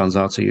anything that stands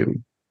out to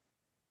you?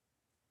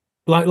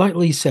 Like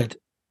Lee said,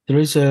 there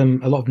is a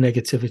lot of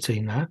negativity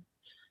in that.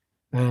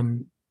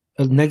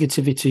 A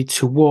negativity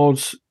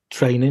towards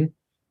training,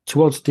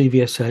 towards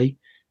DVSA,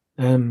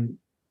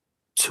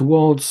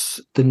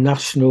 towards the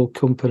national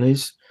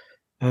companies.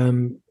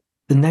 The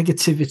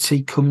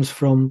negativity comes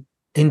from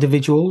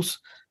individuals.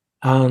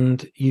 And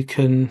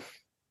the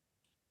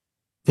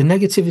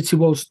negativity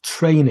towards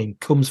training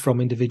comes from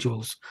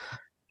individuals,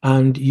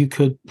 and you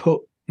could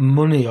put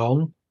money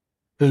on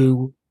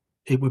who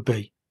it would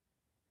be.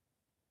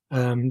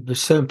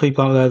 There's certain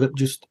people out there that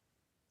just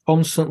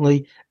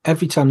constantly,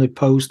 every time they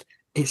post,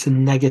 it's a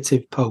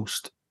negative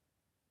post.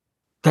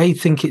 they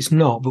think it's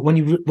not, but when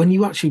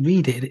you actually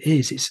read it, it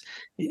is.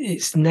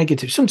 It's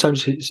negative.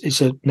 Sometimes it's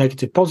a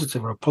negative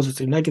positive or a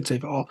positive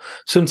negative, or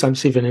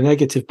sometimes even a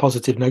negative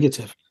positive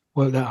negative.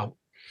 Work that out.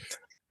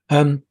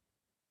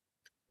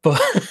 But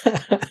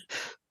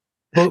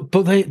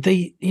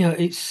they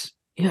it's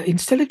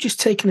instead of just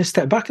taking a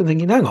step back and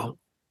thinking, hang on,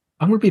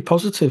 I'm going to be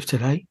positive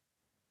today,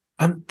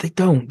 and they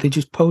don't. They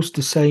just post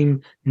the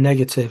same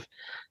negative.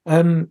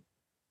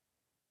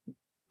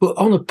 But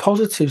on a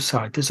positive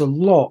side, there's a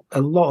lot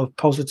of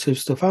positive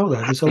stuff out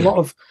there. There's a lot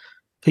of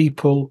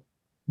people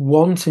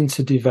wanting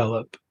to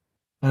develop,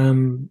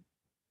 whether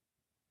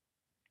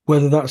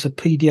that's a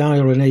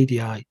PDI or an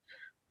ADI.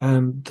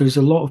 There's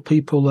a lot of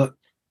people that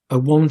are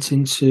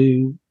wanting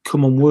to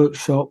come on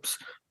workshops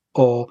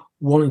or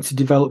wanting to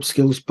develop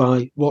skills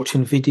by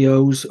watching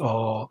videos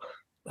or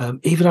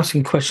even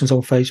asking questions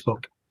on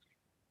Facebook.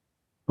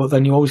 But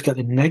then you always get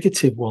the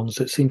negative ones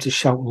that seem to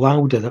shout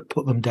louder, that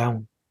put them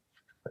down.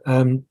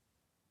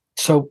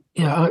 So,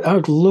 I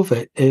would love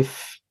it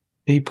if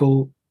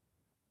people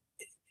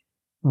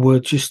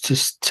were just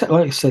to,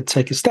 like I said,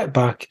 take a step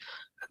back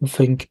and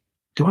think,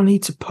 do I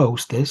need to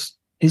post this?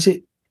 Is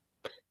it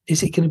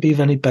going to be of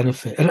any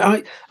benefit? And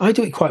I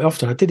do it quite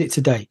often. I did it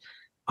today.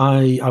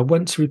 I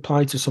went to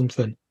reply to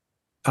something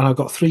and I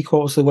got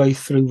 3/4 of the way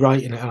through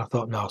writing it and I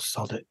thought, no,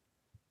 sod it.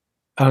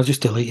 And I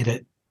just deleted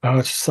it. And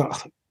I just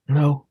thought,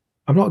 no,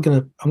 I'm not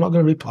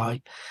gonna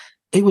reply.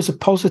 It was a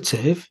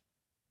positive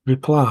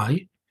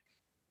reply,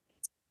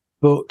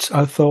 but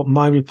I thought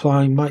my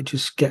reply might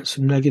just get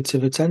some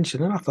negative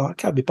attention, and I thought I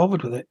can't be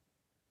bothered with it,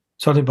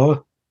 so I didn't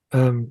bother.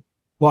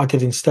 What I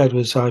did instead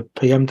was I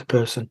PM'd the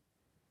person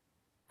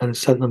and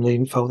sent them the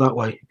info that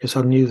way, because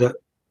I knew that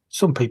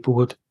some people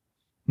would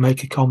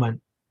make a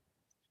comment.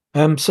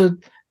 So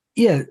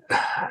yeah,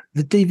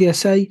 the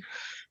DVSA,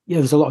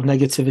 there's a lot of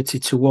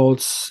negativity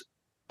towards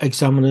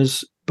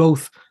examiners,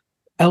 both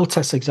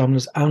LTES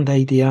examiners and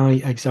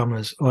ADI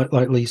examiners,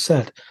 like Lee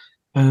said.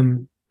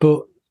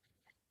 But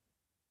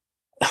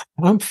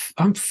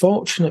I'm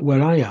fortunate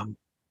where I am,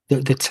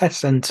 the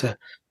test centre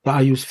that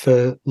I use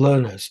for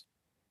learners,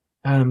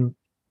 that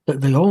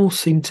they all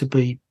seem to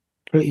be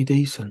pretty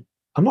decent.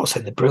 I'm not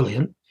saying they're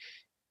brilliant.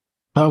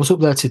 I was up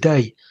there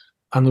today,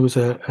 and there was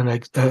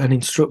an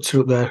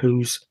instructor up there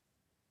he's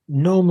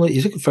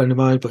a good friend of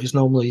mine, but he's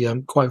normally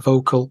quite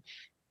vocal,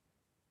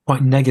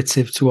 quite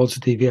negative towards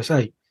the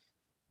DVSA.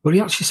 But he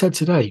actually said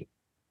today,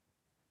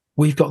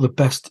 we've got the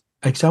best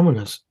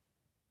examiners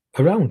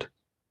around.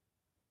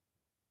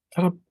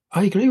 And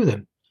I agree with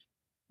him.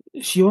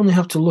 So you only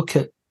have to look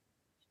at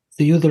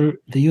the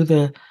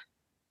other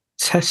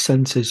test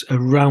centres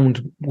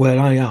around where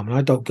I am, and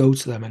I don't go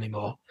to them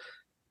anymore.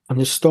 And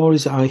the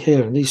stories that I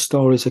hear, and these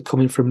stories are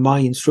coming from my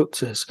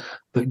instructors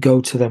that go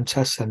to them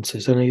test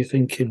centres, and you're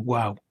thinking,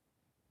 wow,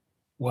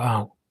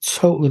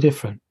 totally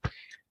different.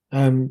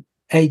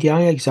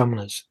 ADI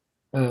examiners,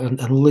 and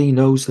Lee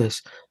knows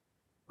this,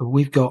 but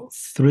we've got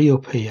 3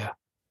 up here,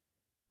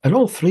 and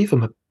all 3 of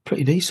them are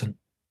pretty decent.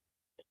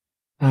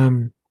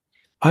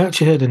 I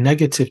actually heard a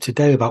negative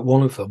today about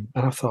one of them,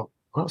 and I thought,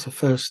 well, that's the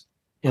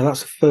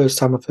first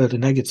time I've heard a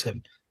negative.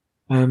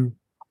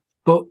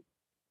 But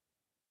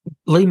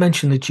Lee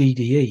mentioned the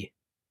GDE.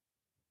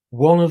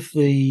 One of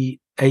the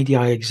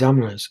ADI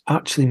examiners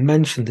actually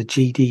mentioned the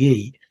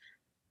GDE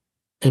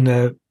in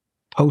a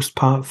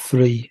post-part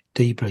 3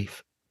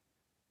 debrief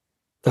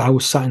that I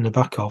was sat in the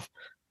back of.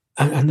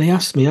 And they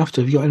asked me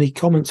after, have you got any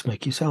comments to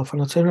make yourself?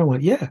 And I turned around and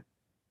went, yeah,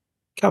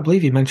 can't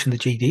believe you mentioned the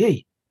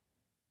GDE,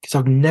 because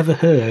I've never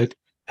heard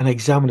an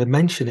examiner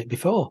mention it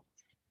before.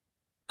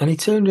 And he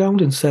turned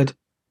around and said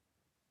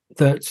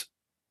that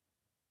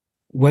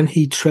when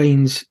he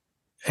trains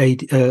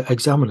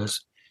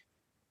examiners,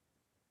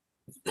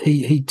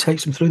 he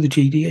takes them through the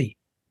GDE.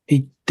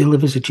 He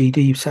delivers a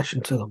GDE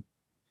session to them.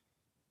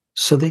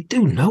 So they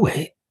do know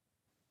it,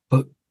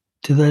 but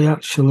do they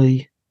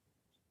actually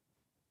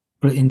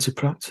put it into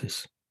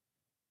practice?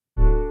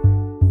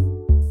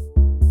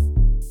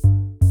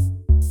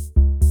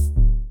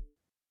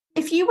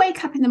 If you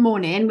wake up in the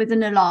morning with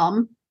an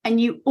alarm and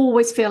you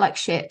always feel like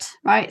shit,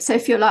 right? So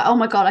if you're like, oh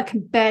my God, I can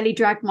barely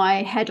drag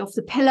my head off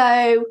the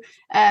pillow,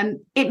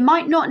 it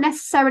might not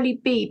necessarily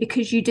be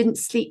because you didn't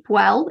sleep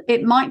well.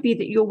 It might be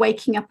that you're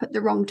waking up at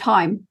the wrong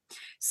time.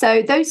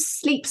 So those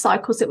sleep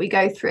cycles that we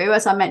go through,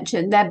 as I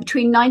mentioned, they're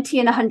between 90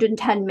 and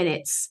 110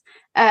 minutes.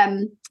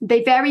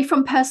 They vary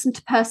from person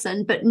to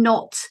person, but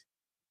not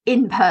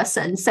in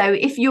person. So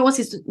if yours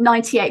is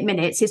 98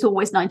 minutes, it's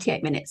always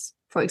 98 minutes,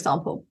 for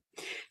example.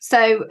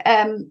 So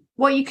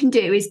what you can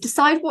do is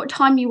decide what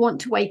time you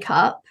want to wake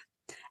up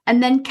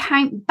and then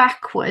count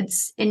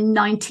backwards in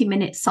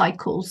 90-minute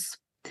cycles.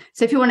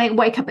 So if you want to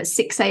wake up at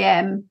 6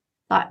 a.m.,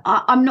 like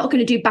I'm not going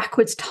to do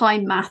backwards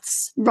time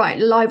maths right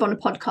live on a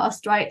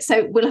podcast, right?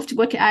 So we'll have to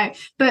work it out.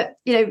 But,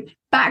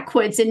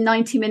 backwards in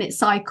 90-minute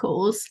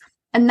cycles,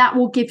 and that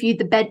will give you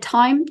the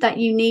bedtime that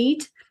you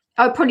need.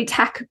 I would probably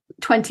tack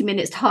 20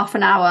 minutes to half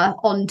an hour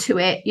onto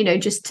it,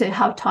 just to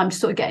have time to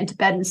sort of get into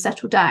bed and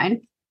settle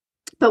down.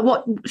 But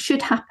what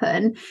should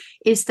happen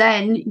is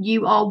then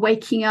you are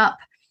waking up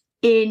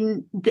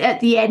at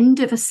the end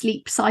of a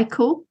sleep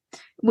cycle,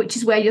 which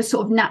is where you're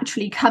sort of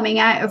naturally coming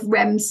out of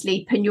REM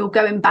sleep and you're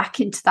going back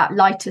into that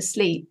lighter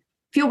sleep.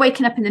 If you're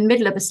waking up in the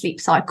middle of a sleep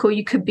cycle,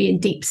 you could be in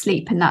deep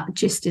sleep, and that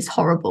just is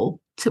horrible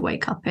to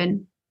wake up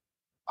in.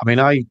 I mean,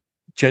 I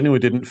genuinely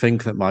didn't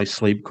think that my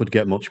sleep could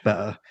get much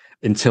better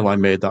until I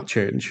made that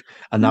change.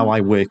 And now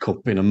I wake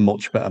up in a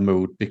much better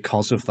mood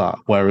because of that.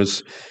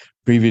 Whereas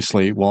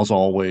previously it was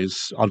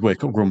always, I'd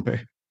wake up grumpy,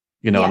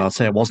 and I'd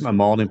say I wasn't a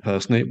morning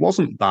person. It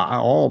wasn't that at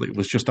all. It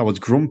was just I was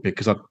grumpy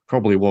because I'd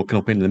probably woken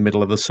up in the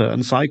middle of a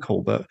certain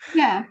cycle. But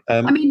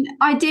I mean,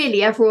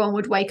 ideally everyone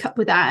would wake up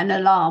without an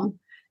alarm.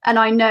 And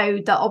I know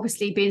that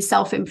obviously being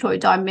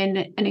self-employed, I'm in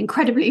an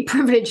incredibly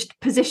privileged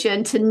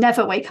position to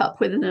never wake up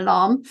with an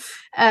alarm.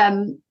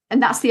 And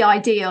that's the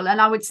ideal.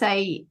 And I would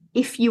say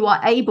if you are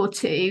able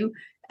to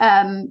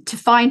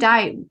find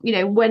out,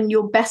 when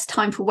your best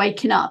time for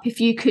waking up, if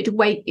you could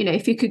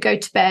if you could go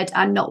to bed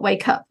and not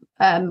wake up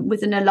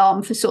with an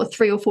alarm for sort of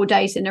 3 or 4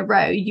 days in a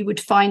row, you would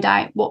find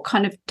out what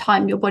kind of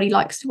time your body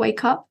likes to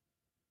wake up.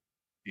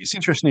 It's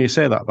interesting you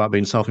say that about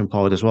being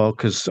self-employed as well,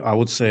 because I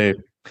would say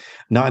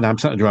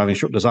 99% of driving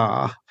instructors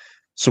are.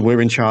 So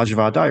we're in charge of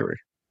our diary.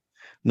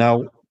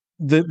 Now,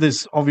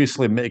 there's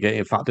obviously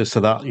mitigating factors to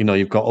that.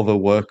 You've got other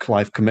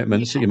work-life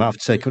commitments that you might have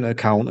to take into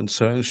account, and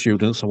certain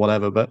students or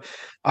whatever. But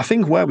I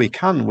think where we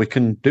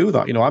can do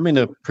that. I'm in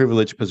a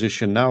privileged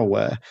position now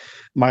where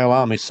my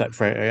alarm is set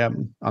for 8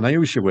 a.m. and I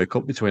usually wake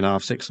up between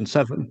 6:30 and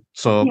 7.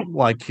 So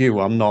like you,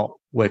 I'm not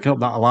waking up.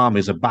 That alarm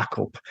is a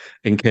backup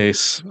in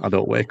case I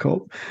don't wake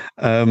up.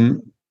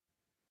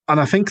 And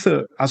I think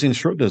that as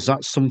instructors,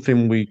 that's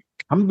something we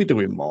can be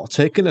doing more,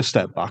 taking a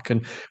step back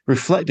and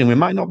reflecting. We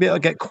might not be able to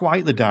get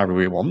quite the diary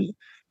we want,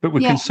 but we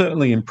can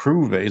certainly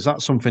improve it. Is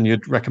that something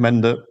you'd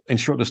recommend that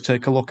instructors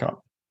take a look at?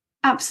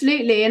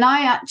 Absolutely. And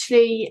I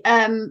actually,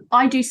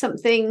 I do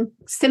something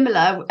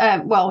similar.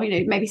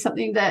 Maybe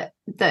something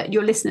that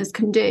your listeners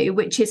can do,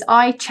 which is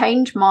I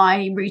change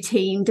my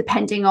routine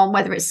depending on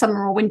whether it's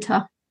summer or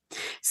winter.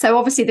 So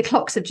obviously the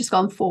clocks have just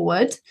gone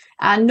forward,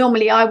 and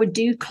normally I would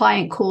do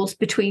client calls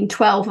between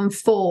 12 and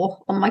 4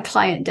 on my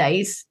client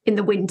days in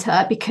the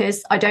winter,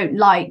 because I don't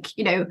like,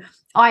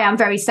 I am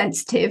very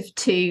sensitive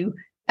to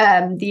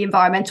the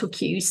environmental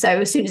cues. So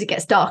as soon as it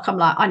gets dark, I'm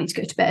like, I need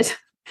to go to bed,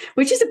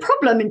 which is a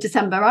problem in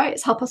December, right?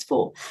 It's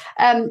 4:30.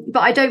 But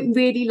I don't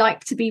really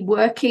like to be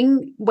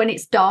working when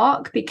it's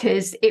dark,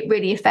 because it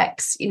really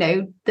affects,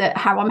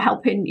 how I'm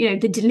helping,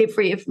 the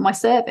delivery of my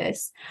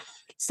service.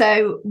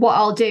 So what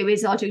I'll do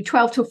is I'll do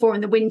 12 till 4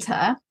 in the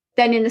winter.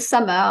 Then in the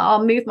summer,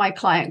 I'll move my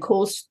client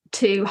calls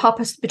to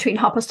between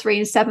 3:30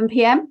 and 7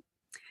 p.m.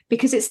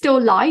 because it's still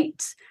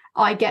light.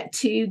 I get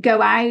to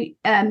go out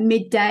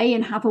midday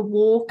and have a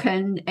walk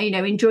and,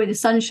 enjoy the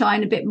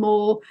sunshine a bit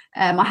more.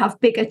 I have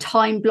bigger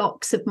time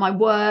blocks of my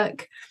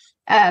work.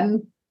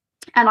 And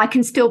I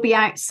can still be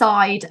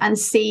outside and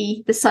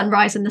see the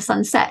sunrise and the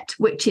sunset,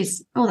 which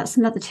is, that's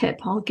another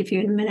tip I'll give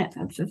you in a minute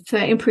for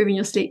improving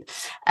your sleep.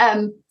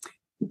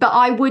 But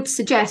I would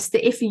suggest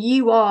that if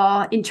you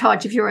are in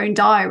charge of your own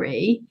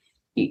diary,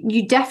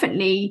 you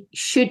definitely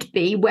should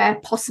be, where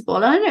possible.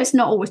 And I know it's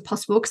not always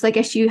possible, because I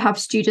guess you have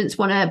students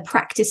want to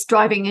practice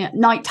driving at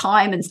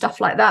nighttime and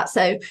stuff like that.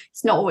 So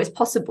it's not always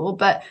possible.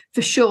 But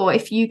for sure,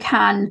 if you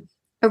can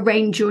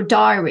arrange your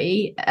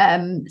diary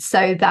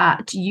so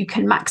that you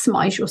can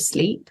maximize your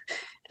sleep,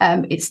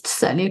 it's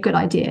certainly a good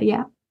idea.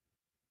 Yeah.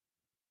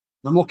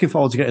 I'm looking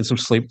forward to getting some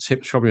sleep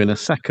tips from you in a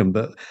second.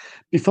 But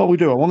before we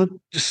do, I want to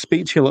just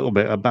speak to you a little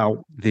bit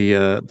about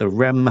the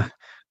REM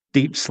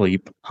deep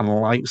sleep and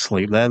light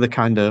sleep. They're the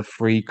kind of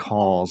 3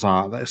 cores,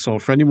 aren't they? So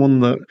for anyone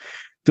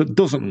that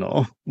doesn't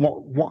know,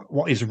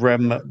 what is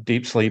REM,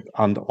 deep sleep,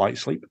 and light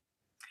sleep?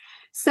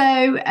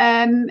 So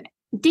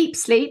deep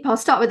sleep, I'll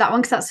start with that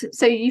one, because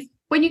that's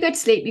when you go to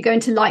sleep, you go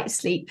into light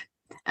sleep.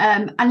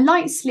 And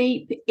light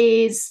sleep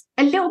is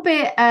a little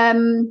bit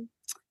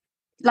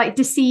like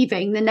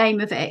deceiving, the name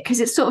of it, because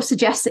it sort of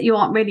suggests that you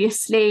aren't really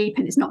asleep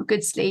and it's not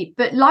good sleep.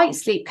 But light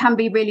sleep can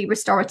be really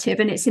restorative,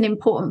 and it's an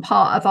important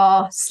part of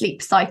our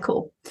sleep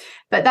cycle.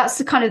 But that's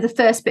the kind of the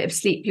first bit of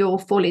sleep you'll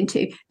fall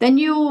into. Then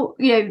you'll,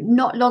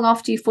 not long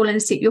after you've fallen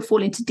asleep, you'll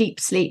fall into deep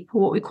sleep,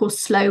 or what we call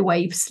slow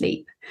wave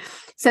sleep.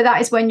 So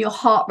that is when your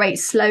heart rate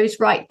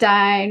slows right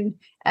down,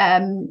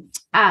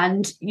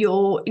 and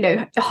your,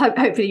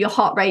 hopefully your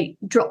heart rate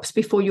drops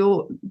before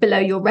you're below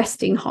your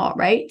resting heart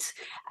rate,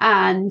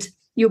 and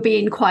you'll be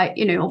in quite,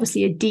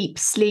 obviously a deep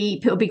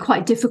sleep. It'll be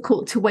quite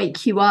difficult to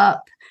wake you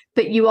up,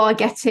 but you are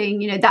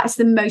getting, that's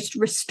the most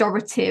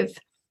restorative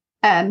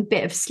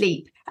bit of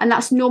sleep. And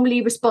that's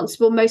normally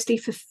responsible mostly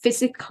for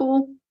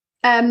physical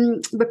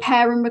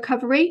repair and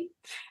recovery.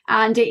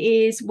 And it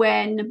is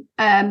when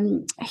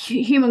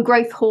human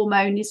growth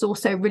hormone is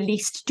also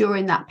released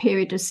during that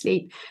period of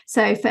sleep.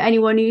 So for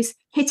anyone who's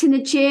hitting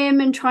the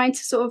gym and trying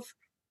to sort of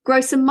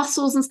grow some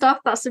muscles and stuff,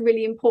 that's a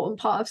really important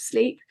part of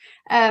sleep.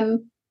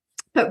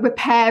 But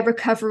repair,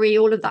 recovery,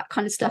 all of that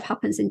kind of stuff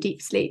happens in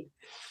deep sleep.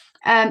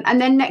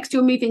 And then next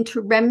you'll move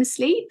into REM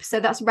sleep. So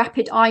that's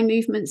rapid eye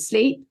movement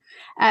sleep.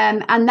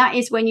 And that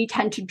is when you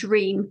tend to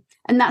dream.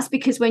 And that's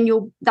because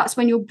that's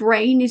when your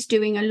brain is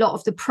doing a lot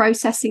of the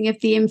processing of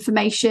the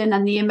information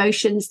and the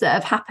emotions that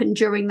have happened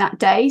during that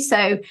day.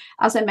 So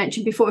as I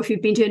mentioned before, if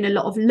you've been doing a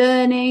lot of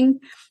learning,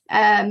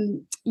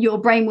 your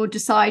brain will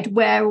decide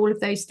where all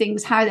of those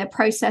things, how they're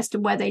processed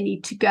and where they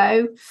need to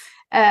go.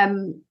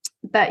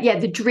 But yeah,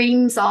 the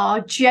dreams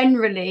are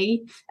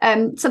generally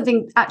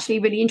something actually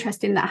really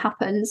interesting that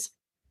happens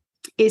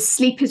is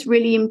sleep is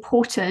really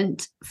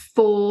important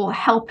for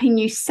helping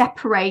you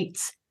separate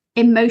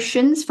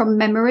emotions from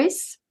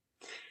memories.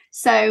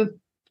 So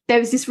there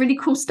was this really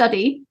cool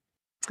study.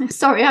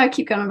 Sorry, I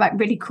keep going about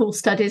really cool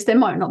studies. They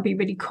might not be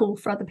really cool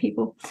for other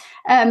people.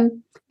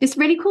 This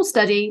really cool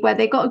study where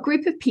they got a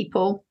group of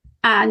people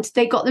and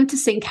they got them to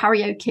sing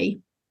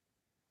karaoke.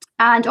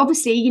 And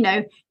obviously, you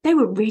know, they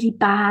were really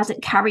bad at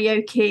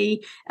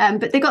karaoke,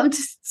 but they got them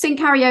to sing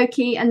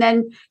karaoke, and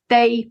then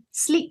they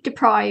sleep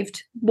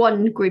deprived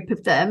one group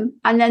of them,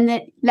 and then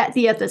they let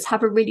the others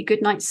have a really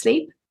good night's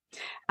sleep.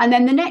 And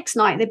then the next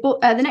night,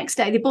 the next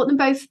day, they brought them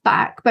both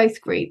back,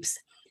 both groups,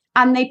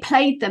 and they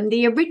played them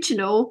the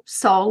original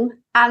song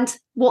and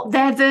what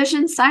their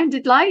version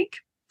sounded like.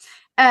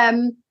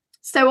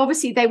 So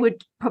obviously, they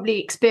would probably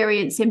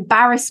experience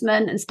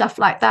embarrassment and stuff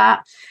like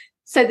that.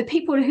 So the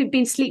people who'd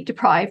been sleep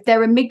deprived,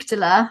 their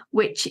amygdala,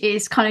 which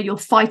is kind of your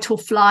fight or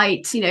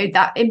flight, you know,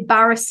 that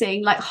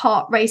embarrassing, like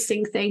heart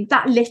racing thing,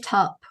 that lit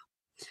up.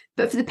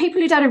 But for the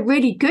people who'd had a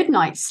really good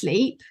night's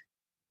sleep,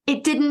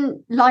 it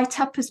didn't light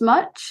up as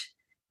much.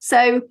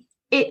 So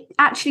it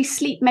actually,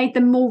 sleep made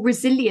them more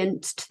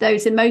resilient to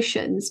those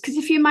emotions. Because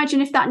if you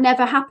imagine if that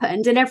never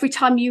happened, and every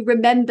time you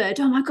remembered,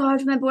 oh my God,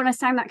 remember when I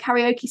sang that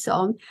karaoke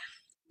song?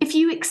 If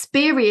you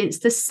experience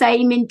the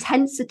same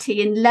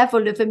intensity and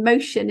level of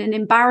emotion and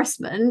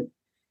embarrassment,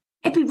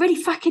 it'd be really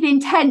fucking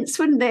intense,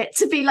 wouldn't it?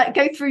 To be like,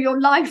 go through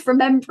your life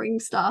remembering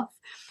stuff.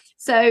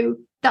 So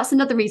that's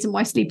another reason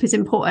why sleep is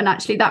important,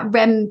 actually, that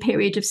REM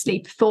period of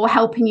sleep, for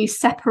helping you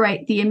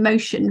separate the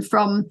emotion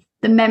from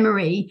the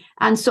memory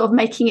and sort of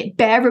making it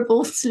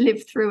bearable to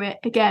live through it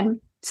again.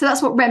 So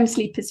that's what REM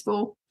sleep is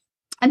for.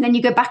 And then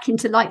you go back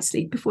into light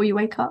sleep before you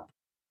wake up.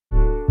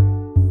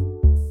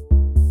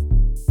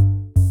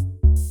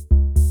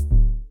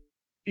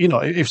 You know,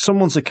 if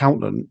someone's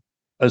accountant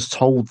has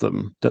told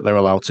them that they're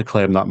allowed to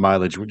claim that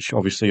mileage, which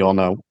obviously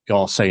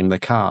you're saying they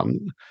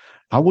can't,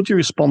 how would you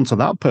respond to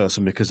that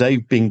person? Because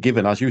they've been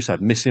given, as you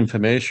said,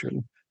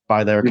 misinformation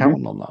by their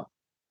accountant on that.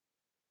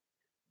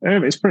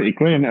 It's pretty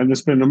clear, and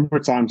there's been a number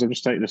of times I've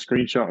just taken a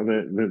screenshot of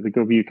the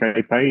Gov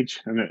UK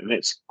page, and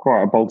it's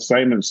quite a bold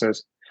statement. It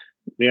says,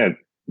 yeah,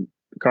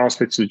 cars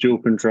fitted with dual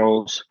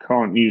controls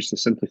can't use the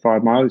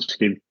simplified mileage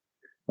scheme.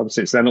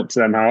 Obviously, it's then up to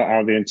them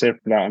how they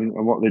interpret that and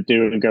what they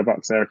do, and go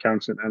back to their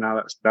accountant and how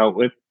that's dealt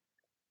with.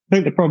 I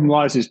think the problem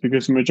lies is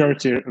because the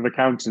majority of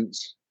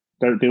accountants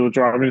don't deal with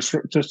driving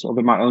instructors, or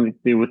they might only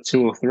deal with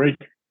 2 or 3.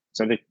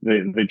 So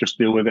they just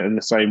deal with it in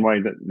the same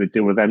way that they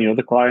deal with any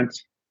other client.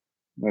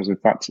 Whereas in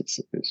fact, it's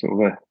sort of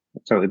a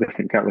totally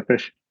different kettle of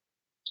fish.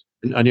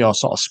 And you're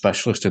sort of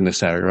specialist in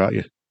this area, aren't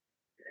you?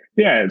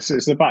 Yeah, it's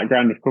the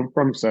background I've come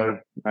from. So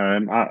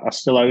I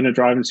still own a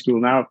driving school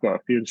now. I've got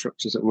a few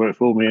instructors that work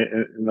for me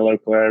in the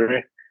local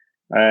area.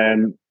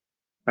 And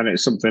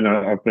it's something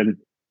I've been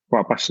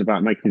quite passionate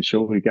about, making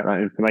sure we get that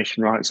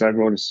information right so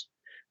everyone's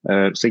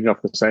singing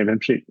off the same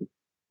hymn sheet.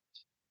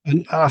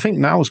 And I think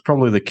now is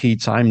probably the key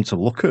time to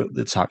look at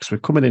the tax. We're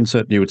coming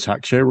into new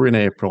tax year. We're in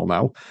April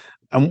now.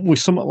 And with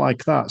something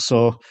like that,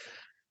 so,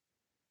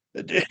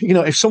 you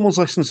know, if someone's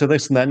listening to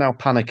this and they're now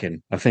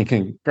panicking and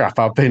thinking, crap,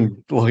 I've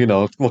been, you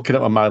know, looking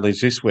at my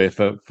mileage this way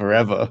for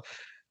forever,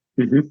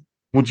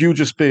 would you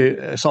just be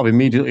sort of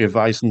immediately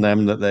advising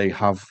them that they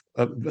have,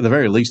 at the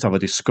very least, have a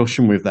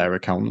discussion with their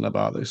accountant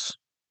about this?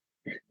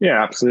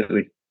 Yeah,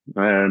 absolutely.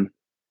 I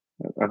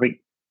think,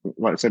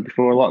 like I said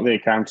before, a lot of the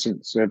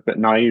accountants are a bit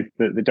naive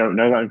that they don't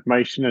know that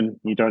information, and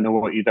you don't know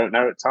what you don't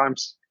know at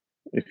times.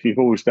 If you've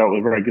always dealt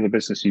with regular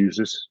business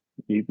users,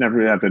 you've never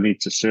really had the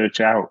need to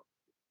search out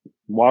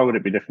why would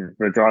it be different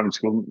for a driving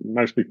school.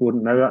 Most people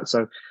wouldn't know that.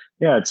 So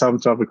yeah, it's time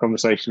to have a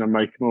conversation and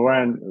make them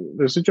aware. And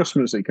there's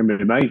adjustments that can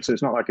be made. So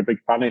it's not like a big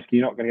panic.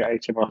 You're not going to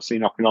get HMRC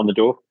knocking on the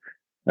door.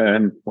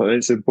 But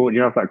it's important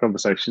you have that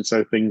conversation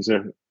so things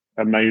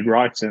are made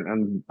right,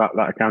 and that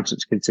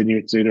accountants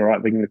continue to do the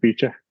right thing in the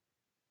future.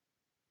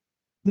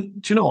 Do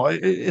you know,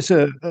 it's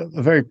a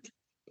very,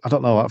 I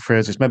don't know what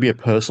phrase, it's maybe a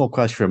personal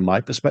question from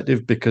my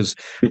perspective, because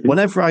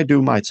whenever I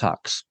do my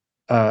tax,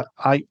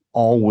 I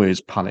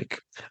always panic.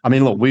 I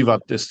mean, look, we've had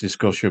this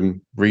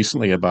discussion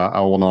recently about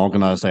how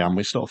unorganised I am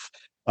with stuff,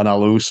 and I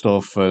lose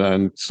stuff,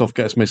 and stuff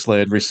gets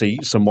mislaid,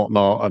 receipts and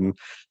whatnot, and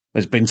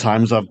there's been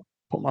times I've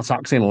put my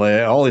tax in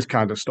late, all this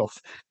kind of stuff.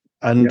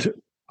 And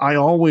I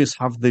always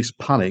have this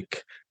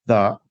panic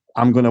that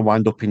I'm going to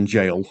wind up in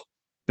jail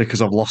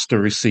because I've lost a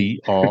receipt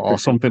or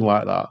something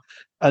like that.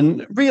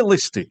 And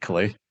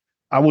realistically,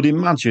 I would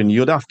imagine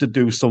you'd have to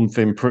do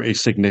something pretty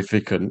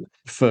significant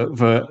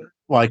for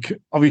like,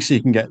 obviously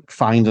you can get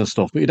fined and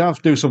stuff, but you'd have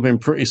to do something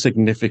pretty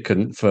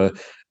significant for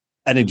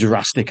any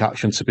drastic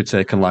action to be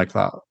taken like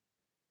that.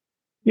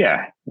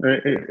 Yeah,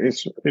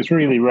 it's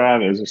really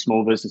rare as a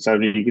small business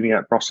owner you're going to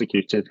get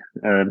prosecuted.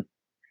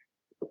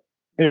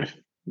 If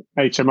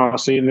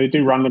HMRC, and they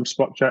do random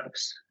spot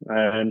checks,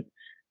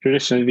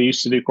 traditionally they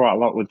used to do quite a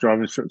lot with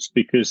driving instructors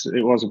because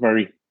it was a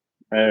very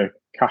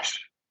cash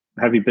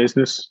heavy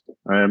business.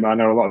 I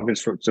know a lot of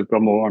instructors have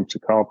gone more onto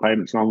card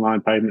payments and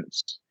online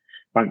payments,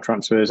 bank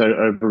transfers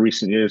over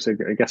recent years. I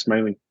guess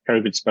mainly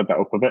COVID sped that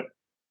up a bit.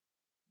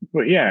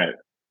 But yeah,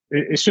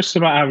 it's just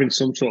about having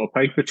some sort of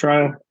paper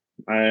trail.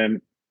 And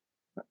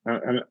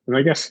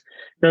I guess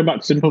going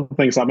back to simple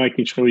things like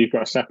making sure you've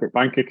got a separate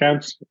bank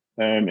account.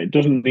 It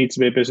doesn't need to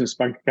be a business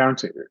bank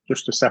account,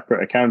 just a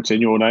separate account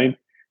in your name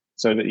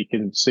so that you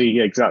can see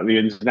exactly the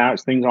ins and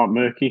outs. Things aren't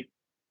murky.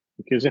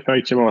 Because if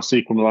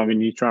HMRC come along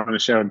and you're trying to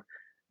show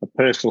a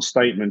personal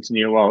statement and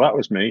you're, well, that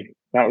was me,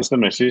 that was the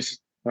missus,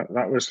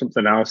 that was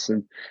something else,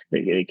 and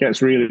it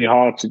gets really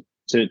hard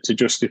to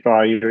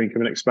justify your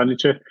income and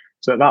expenditure.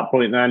 So at that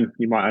point, then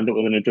you might end up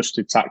with an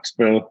adjusted tax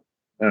bill,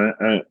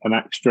 an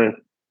extra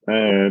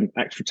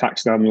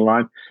tax down the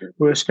line.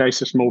 Worst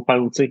case, a small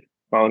penalty.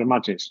 But I would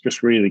imagine it's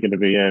just really going to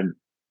be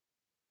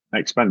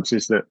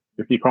expenses that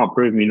if you can't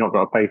prove them, you're not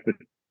got to pay for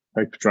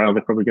paper trail.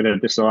 They're probably going to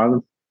disallow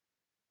them.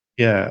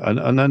 Yeah,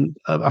 and then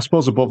I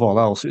suppose above all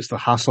else, it's the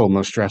hassle and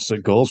the stress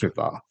that goes with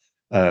that.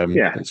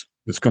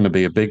 It's going to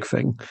be a big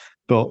thing.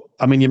 But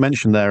I mean, you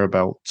mentioned there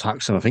about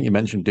tax, and I think you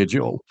mentioned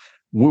digital.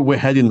 We're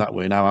heading that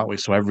way now, aren't we?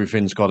 So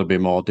everything's got to be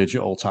more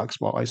digital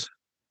tax-wise.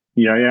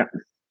 Yeah.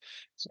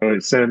 So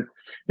it's a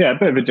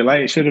bit of a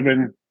delay. It should have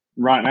been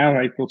right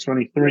now. April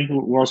 23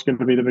 was going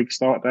to be the big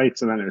start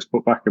date, and then it was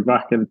put back and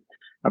back. And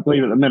I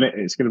believe at the minute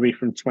it's going to be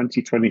from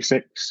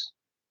 2026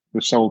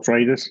 with sole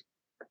traders.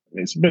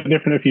 It's a bit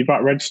different if you're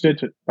VAT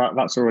registered.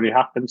 That's already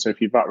happened. So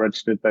if you're VAT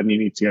registered, then you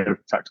need to go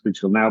for tax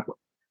digital now. But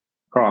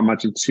I can't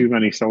imagine too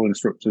many sole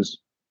instructors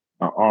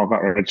are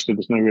VAT registered.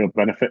 There's no real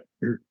benefit.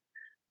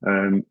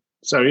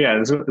 So yeah,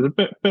 there's a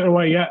bit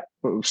away yet,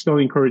 but we're still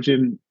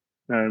encouraging,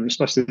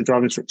 especially the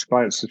driving instructor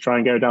clients, to try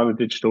and go down the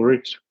digital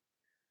route.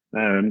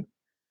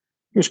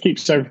 Just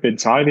keeps everything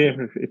tidy.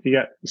 If you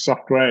get the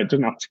software, it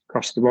doesn't have to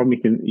cost the bomb.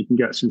 You can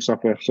get some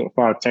software for sort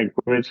of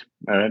 £5-10.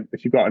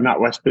 If you've got a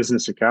NatWest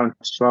business account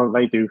as well,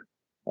 they do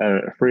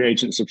a free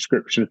agent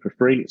subscription for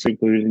free. It's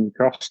included in the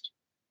cost.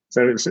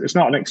 So it's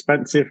not an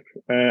expensive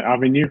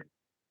avenue.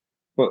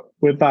 But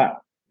with that,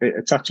 it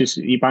attaches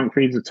your bank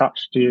feeds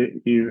attached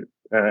to your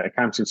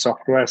accounting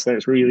software. So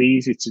it's really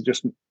easy to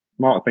just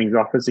mark things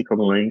off as they come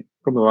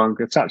along,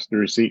 attach the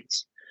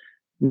receipts,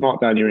 mark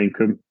down your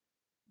income.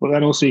 But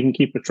then also you can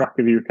keep a track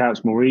of your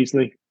accounts more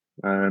easily.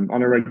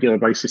 On a regular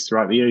basis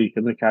throughout the year, you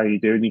can look how you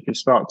do and you can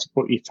start to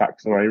put your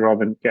tax away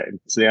rather than getting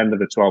to the end of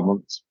the 12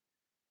 months.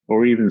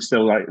 Or even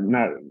still like,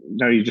 no,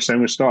 you're just saying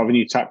we're starting a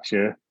new tax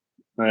year.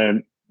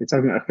 It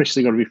hasn't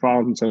officially got to be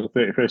filed until the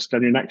 31st of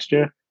January next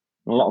year.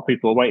 And a lot of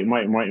people are waiting.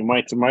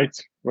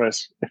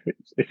 Whereas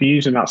if you're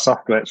using that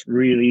software, it's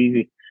really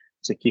easy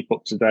to keep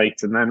up to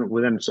date. And then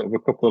within sort of a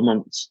couple of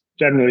months,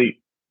 generally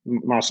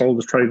my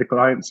sole trader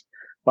clients,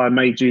 by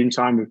May, June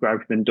time, we've got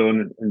everything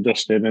done and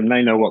dusted, and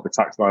they know what the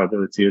tax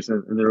liability is,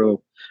 and they're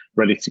all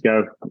ready to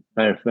go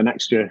for the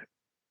next year.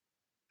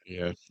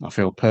 Yeah, I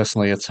feel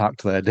personally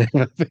attacked there, Dave.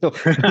 I feel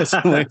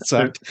personally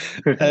attacked.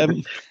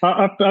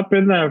 I've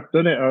been there, I've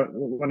done it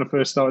when I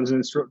first started as an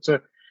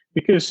instructor,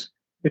 because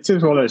it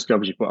is one of those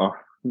jobs you put off.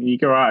 You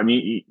go out and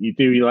you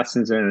do your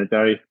lessons in a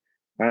day.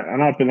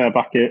 And I've been there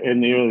back in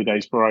the early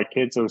days before I had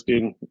kids. I was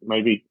doing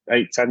maybe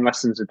 8-10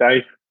 lessons a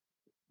day.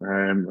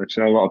 Which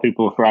a lot of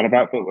people have forgot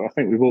about, but I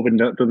think we've all been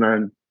done there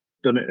and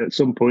done it at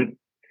some point.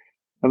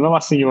 And the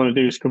last thing you want to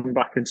do is come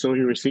back and sort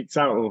your receipts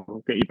out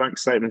or get your bank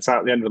statements out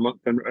at the end of the month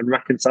and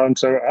reconcile them.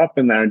 So I've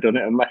been there and done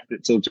it and left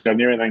it till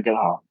January and then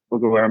go,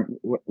 look at where I'm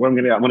going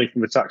to get that money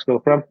from the tax bill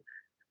from.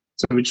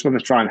 So we just want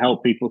to try and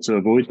help people to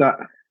avoid that.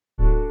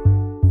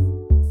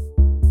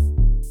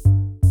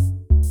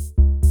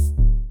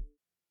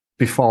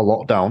 Before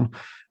lockdown,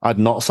 I'd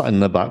not sat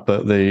in the back,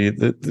 but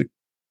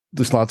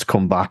this lad's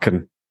come back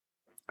and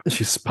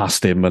she's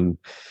passed him and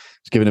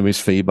giving him his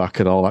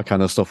feedback and all that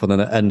kind of stuff. And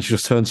then she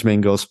just turns to me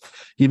and goes,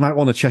 "You might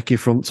want to check your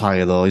front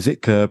tyre though. Is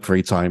it curb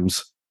 3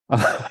 times?"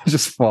 And I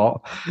just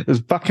thought, it was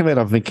back of it,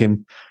 I'm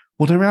thinking,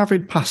 would I rather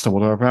he'd passed her?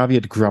 Would I rather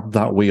he'd grabbed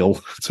that wheel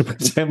to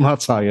protect my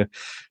tyre?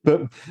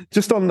 But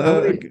just on,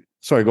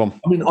 sorry, go on.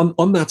 I mean,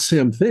 on that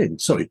same thing,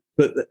 sorry,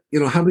 but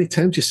how many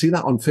times you see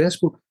that on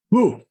Facebook?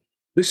 Whoa,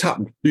 this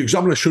happened. The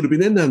examiner should have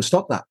been in there and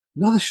stopped that.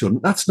 No, they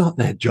shouldn't. That's not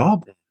their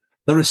job.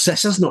 They're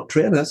assessors, not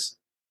trainers.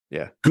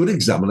 Yeah, good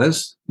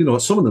examiners,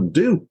 some of them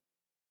do,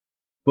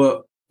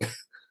 but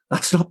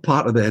that's not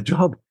part of their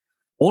job.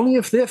 Only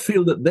if they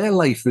feel that their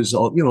life is,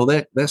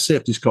 their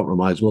safety is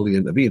compromised, will they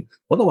intervene.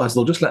 Otherwise,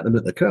 they'll just let them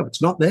hit the curb.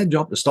 It's not their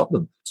job to stop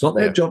them. It's not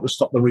their job to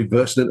stop them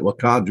reversing into a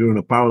car during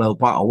a parallel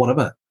path or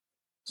whatever.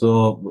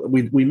 So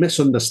we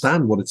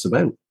misunderstand what it's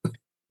about.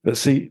 But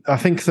see, I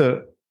think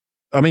that,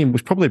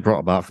 we've probably brought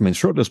about from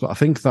instructors, but I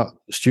think that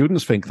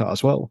students think that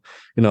as well.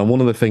 One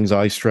of the things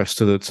I stress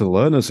to the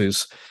learners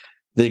is,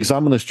 the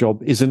examiner's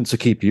job isn't to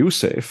keep you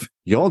safe.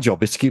 Your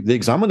job is to keep the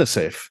examiner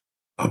safe.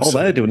 all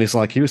they're doing is,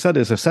 like you said,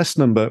 is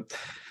assessing them. But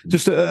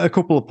just a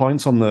couple of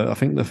points on I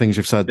think the things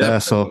you've said there.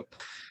 So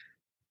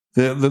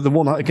the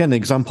one, again, the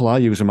example I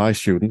use with my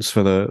students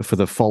for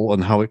the fault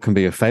and how it can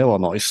be a fail or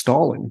not is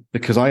stalling,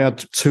 because I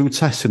had 2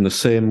 tests in the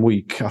same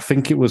week. I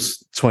think it was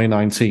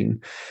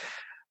 2019.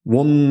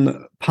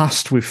 One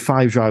passed with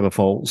 5 driver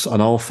faults,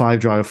 and all 5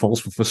 driver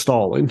faults were for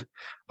stalling,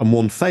 and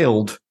one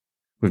failed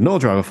with no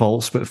driver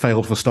faults but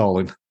failed for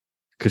stalling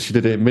because she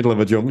did it in the middle of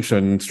a junction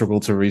and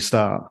struggled to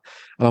restart.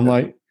 And I'm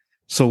like,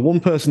 so one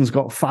person's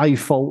got 5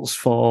 faults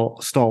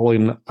for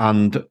stalling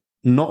and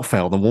not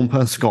failed, and one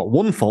person's got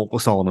 1 fault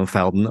for stalling and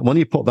failed. And when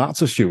you put that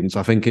to students,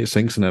 I think it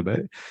sinks in a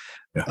bit.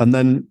 Yeah. And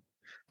then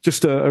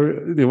just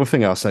the other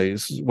thing I say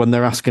is, when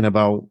they're asking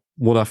about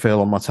would I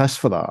fail on my test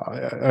for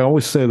that, I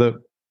always say that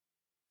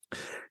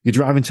your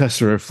driving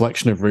tests are a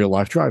reflection of real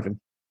life driving.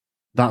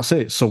 That's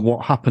it. So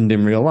what happened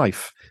in real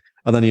life?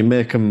 And then you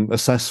make them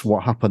assess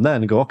what happened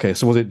then and go, okay,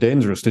 so was it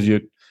dangerous? Did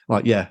you,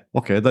 like, yeah,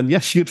 okay, then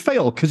yes, you'd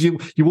fail because you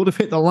would have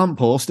hit the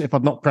lamppost if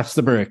I'd not pressed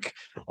the brake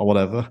or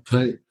whatever.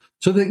 Right.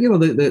 So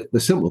the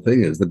simple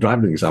thing is, the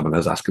driving examiner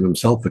is asking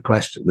himself the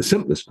question. The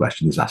simplest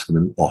question he's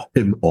asking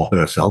him or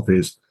herself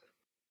is,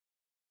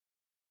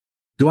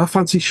 do I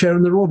fancy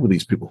sharing the road with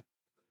these people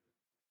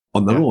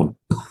on their own?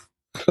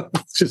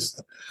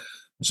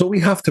 So we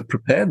have to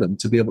prepare them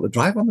to be able to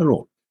drive on their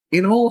own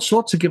in all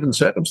sorts of given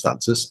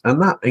circumstances,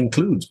 and that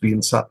includes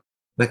being sat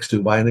next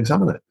to by an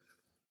examiner.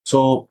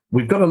 So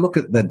we've got to look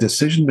at their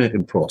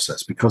decision-making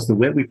process, because the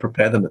way we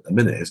prepare them at the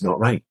minute is not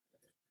right.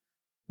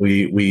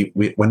 We're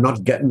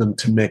not getting them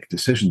to make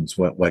decisions.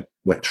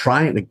 We're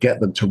trying to get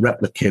them to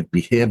replicate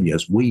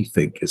behaviours we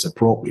think is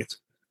appropriate.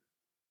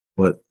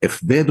 But if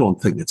they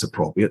don't think it's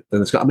appropriate,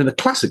 then it's got, I mean, the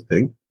classic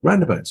thing,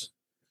 roundabouts.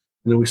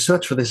 We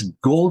search for this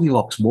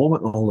Goldilocks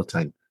moment all the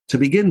time. To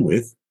begin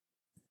with,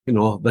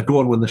 they're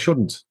going when they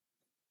shouldn't.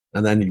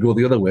 And then you go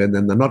the other way, and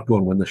then they're not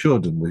going when they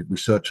should. And we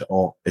search,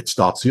 or it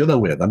starts the other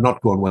way. They're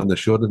not going when they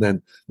should, and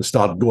then they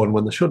start going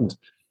when they shouldn't.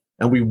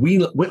 And we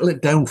whittle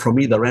it down from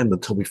either end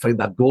until we find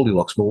that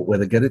Goldilocks moment where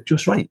they get it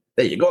just right.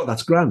 There you go,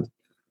 that's grand.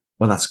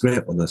 Well, that's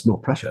great when there's no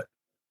pressure.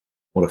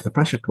 What if the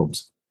pressure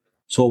comes?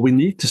 So we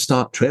need to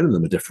start training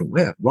them a different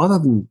way. Rather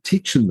than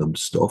teaching them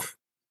stuff,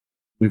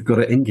 we've got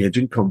to engage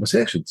in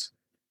conversations.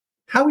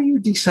 How are you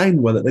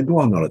deciding whether to go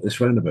or not at this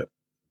roundabout?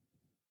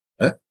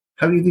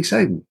 How are you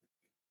deciding?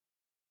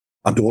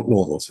 I don't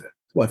know, they'll say.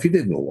 Well, if you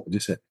did know, what would you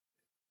say?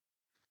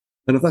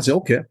 And if that's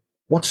okay,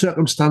 what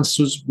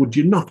circumstances would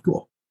you not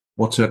go?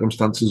 What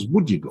circumstances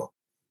would you go?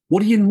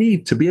 What do you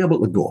need to be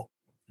able to go?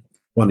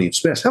 Well, I need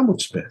space. How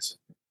much space?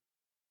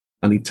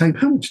 I need time.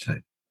 How much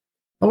time?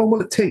 How long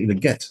will it take you to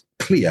get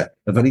clear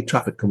of any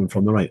traffic coming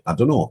from the right? I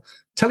don't know.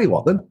 Tell you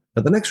what, then,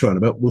 at the next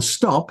roundabout, we'll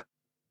stop.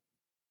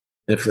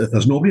 If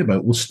there's nobody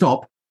about, we'll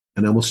stop,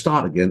 and then we'll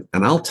start again,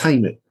 and I'll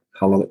time it,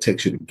 how long it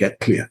takes you to get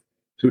clear.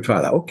 So we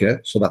try that. Okay,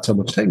 so that's how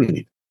much time you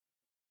need.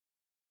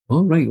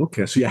 All right,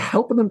 okay. So you're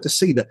helping them to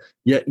see that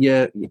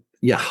you're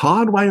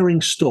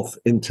hardwiring stuff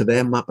into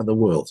their map of the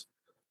world,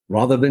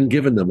 rather than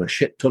giving them a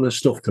shit ton of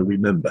stuff to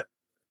remember.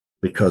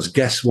 Because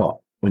guess what?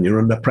 When you're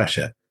under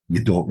pressure,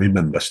 you don't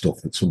remember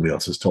stuff that somebody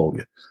else has told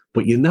you.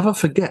 But you never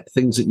forget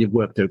things that you've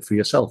worked out for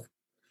yourself.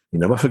 You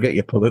never forget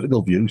your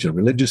political views, your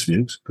religious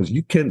views, because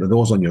you came to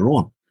those on your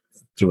own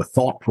through a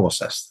thought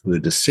process, through a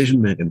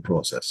decision-making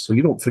process. So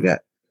you don't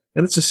forget.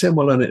 And it's the same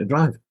with learning to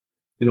drive.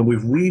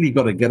 We've really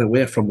got to get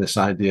away from this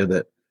idea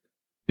that,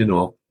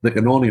 they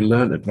can only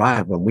learn to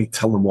drive when we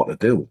tell them what to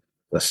do.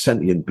 They're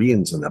sentient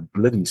beings and they're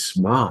bloody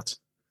smart.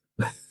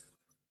 Have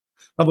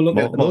a look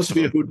at those of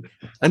you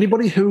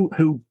anybody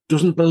who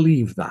doesn't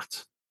believe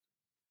that.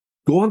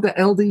 Go on to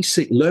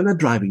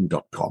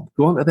ldclearnerdriving.com.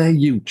 Go onto their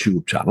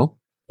YouTube channel.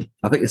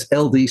 I think it's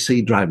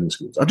LDC Driving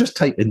Schools. I'll just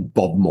type in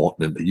Bob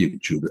Morton into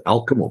YouTube.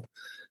 I'll come up.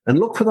 And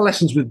look for the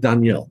lessons with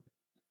Danielle.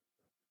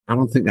 I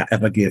don't think I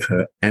ever gave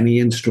her any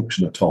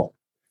instruction at all.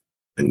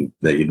 And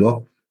there you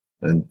go.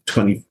 And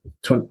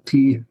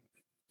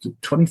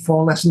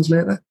 24 lessons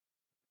later,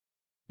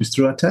 she's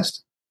through her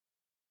test.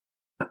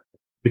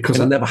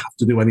 Because I never have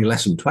to do any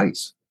lesson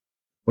twice.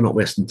 We're not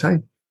wasting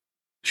time.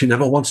 She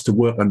never wants to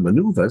work on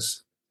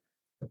manoeuvres.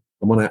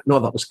 And no,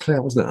 that was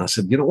Claire, wasn't it? I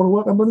said, you don't want to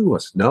work on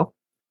manoeuvres? No.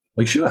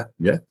 Are you sure?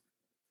 Yeah.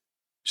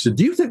 She said,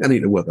 do you think I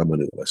need to work on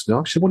manoeuvres?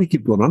 No. She said, what do you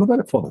keep going on about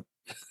it for them?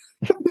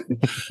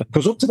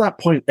 Because up to that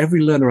point,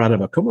 every learner I'd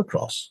ever come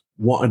across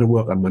wanted to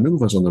work on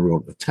manoeuvres on the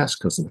road to test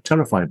because they were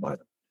terrified by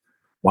them.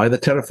 Why are they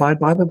terrified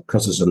by them?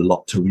 Because there's a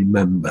lot to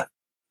remember.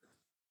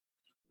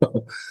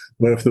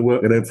 Where if they're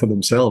working out for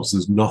themselves,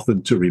 there's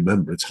nothing to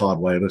remember. It's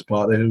hardwired as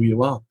part of who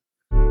you are.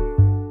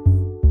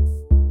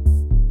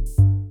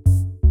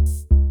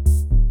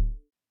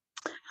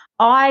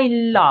 I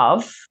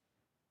love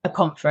a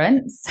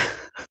conference.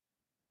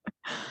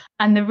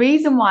 And the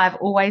reason why I've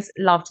always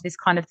loved this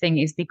kind of thing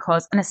is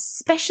because, and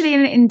especially in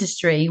an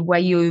industry where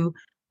you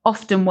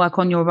often work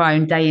on your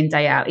own day in,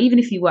 day out, even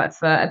if you work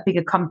for a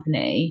bigger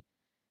company,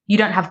 you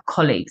don't have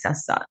colleagues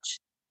as such.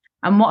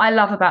 And what I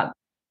love about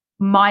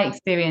my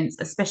experience,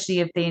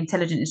 especially of the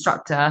intelligent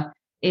instructor,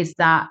 is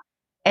that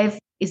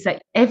is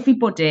that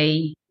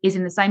everybody is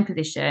in the same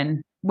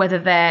position, whether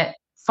they're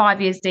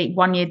 5 years deep,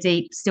 1 year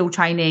deep, still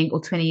training, or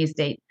 20 years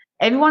deep.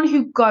 Everyone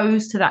who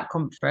goes to that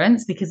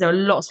conference, because there are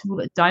lots of people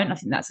that don't, I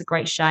think that's a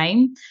great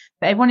shame,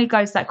 but everyone who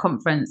goes to that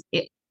conference,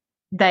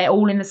 they're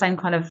all in the same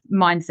kind of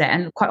mindset,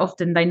 and quite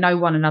often they know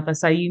one another.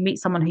 So you meet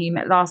someone who you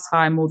met last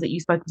time or that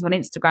you've spoken to on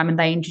Instagram, and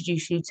they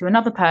introduce you to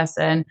another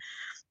person.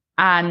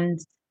 And,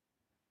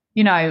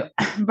 you know,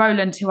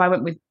 Roland, who I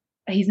went with,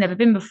 he's never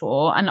been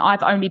before, and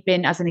I've only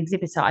been as an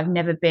exhibitor. I've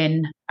never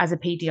been as a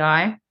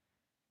PDI.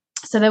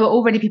 So there were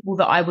already people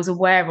that I was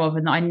aware of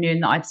and that I knew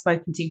and that I'd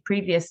spoken to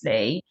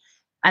previously.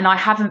 And I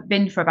haven't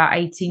been for about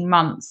 18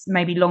 months,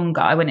 maybe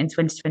longer. I went in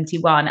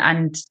 2021,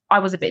 and I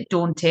was a bit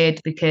daunted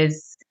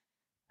because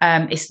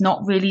it's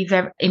not really,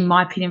 in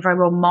my opinion, very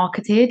well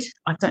marketed.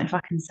 I don't know if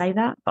I can say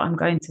that, but I'm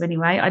going to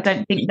anyway. I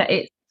don't think that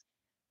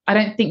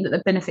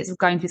the benefits of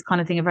going to this kind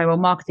of thing are very well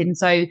marketed. And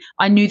so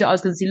I knew that I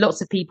was going to see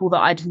lots of people that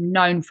I'd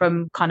known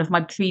from kind of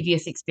my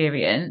previous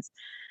experience.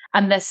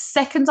 And the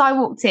second I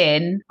walked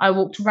in, I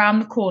walked around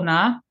the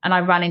corner and I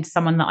ran into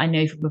someone that I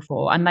knew from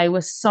before. And they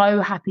were so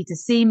happy to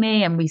see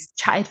me, and we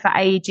chatted for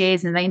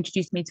ages, and they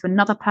introduced me to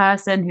another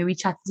person who we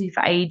chatted to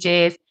for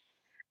ages.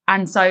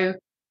 And so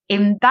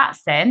in that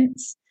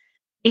sense,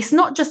 it's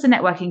not just the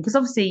networking, because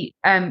obviously,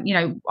 you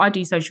know, I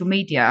do social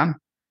media.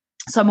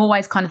 So I'm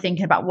always kind of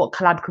thinking about what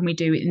collab can we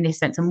do in this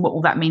sense, and what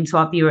will that mean to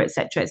our viewer, et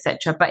cetera, et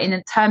cetera. But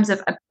in terms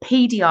of a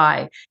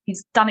PDI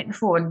who's done it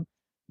before and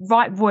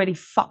royally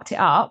fucked it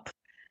up,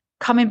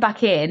 coming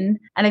back in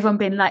and everyone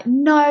being like,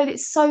 no,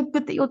 it's so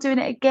good that you're doing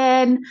it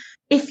again.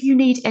 If you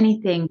need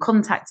anything,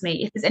 contact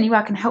me. If there's any way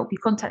I can help you,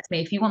 contact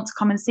me. If you want to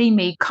come see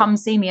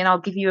me and I'll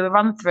give you a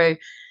run through.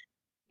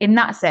 In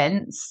that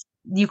sense,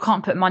 you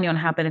can't put money on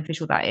how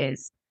beneficial that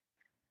is.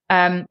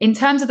 In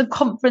terms of the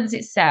conference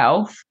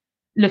itself,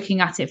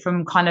 looking at it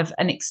from kind of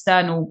an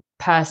external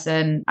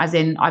person, as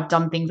in I've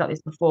done things like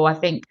this before, I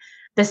think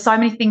there's so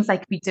many things they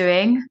could be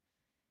doing,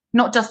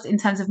 not just in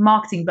terms of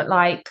marketing, but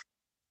like,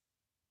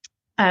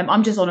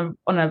 I'm just on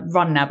a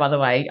run now, by the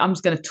way. I'm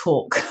just going to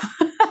talk.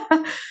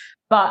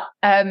 But,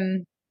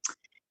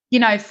 you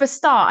know, for a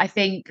start, I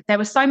think there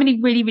were so many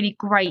really, really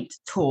great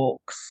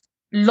talks.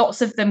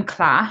 Lots of them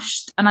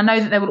clashed. And I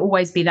know that there will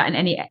always be that in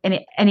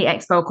any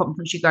expo or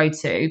conference you go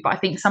to. But I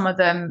think some of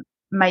them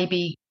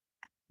maybe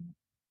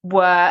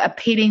were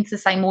appealing to the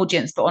same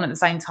audience, but on at the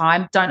same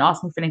time. Don't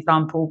ask me for an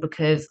example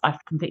because I've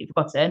completely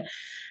forgotten.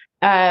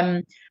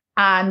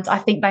 And I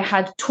think they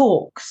had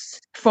talks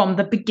from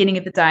the beginning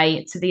of the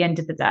day to the end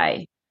of the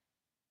day.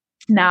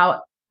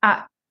 Now,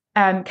 at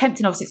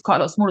Kempton, obviously, it's quite a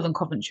lot smaller than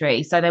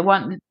Coventry, so there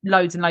weren't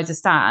loads and loads of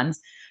stands,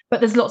 but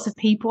there's lots of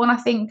people. And I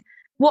think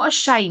what a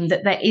shame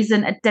that there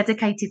isn't a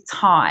dedicated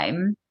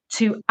time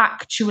to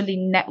actually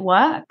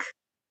network.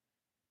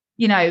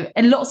 You know,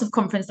 in lots of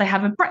conferences, they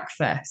have a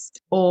breakfast,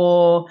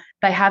 or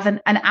they have an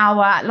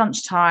hour at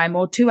lunchtime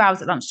or 2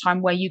 hours at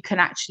lunchtime where you can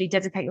actually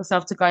dedicate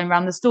yourself to going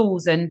around the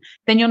stalls. And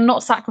then you're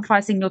not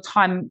sacrificing your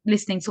time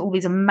listening to all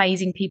these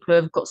amazing people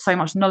who have got so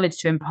much knowledge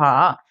to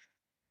impart.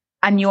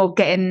 And you're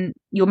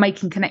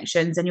making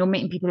connections, and you're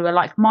meeting people who are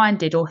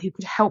like-minded or who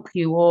could help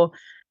you, or,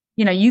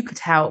 you know, you could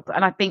help.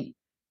 And I think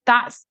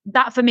that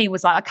for me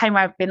was like, I came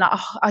around being like,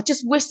 oh, I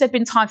just wish there'd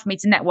been time for me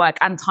to network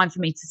and time for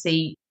me to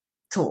see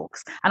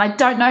talks. And I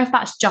don't know if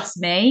that's just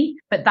me,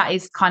 but that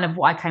is kind of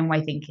what I came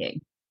away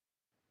thinking.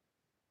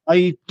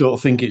 I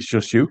don't think it's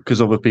just you, because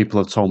other people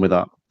have told me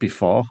that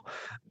before.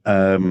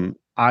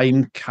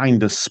 I'm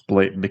kind of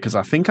split, because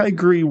I think I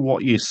agree with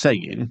what you're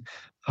saying.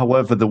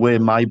 However, the way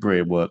my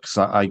brain works,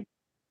 I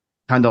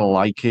kind of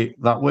like it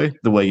that way,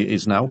 the way it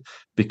is now,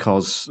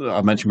 because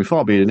I mentioned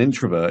before, being an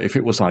introvert, if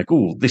it was like,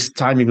 oh, this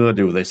time you're going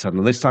to do this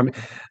and this time,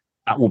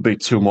 that will be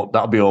too much.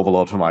 That'll be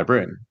overload for my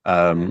brain.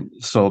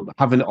 So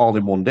having it all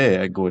in one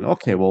day and going,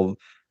 okay, well,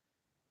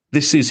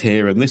 this is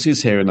here and this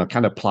is here, and I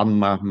kind of plan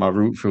my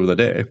route through the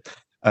day.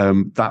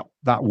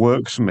 That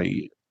works for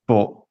me.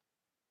 But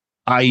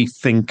I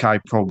think I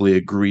probably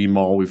agree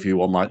more with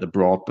you on like the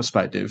broad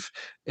perspective,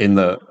 in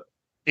that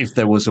if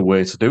there was a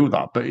way to do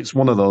that. But it's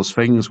one of those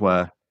things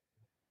where,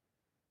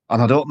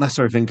 and I don't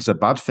necessarily think it's a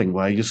bad thing,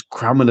 where you're just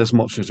cramming as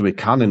much as we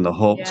can in the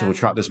hope to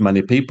attract as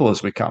many people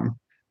as we can.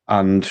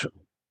 And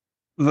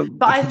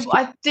but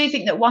I do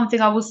think that one thing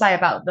I will say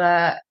about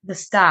the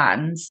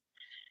stands,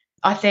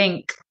 I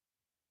think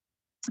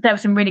there were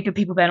some really good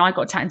people there, and I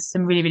got chatting to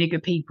some really, really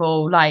good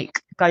people, like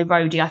Go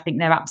Roadie. I think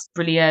their app's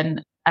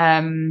brilliant.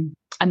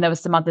 And there were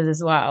some others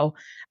as well.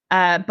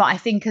 But I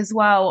think as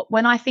well,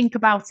 when I think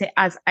about it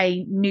as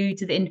a new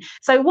to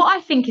so what I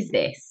think is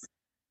this.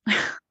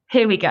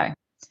 Here we go.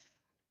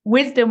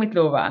 Wisdom with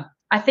Laura.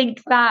 I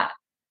think that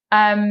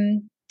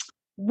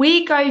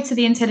we go to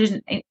the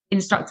Intelligent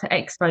Instructor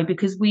Expo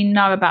because we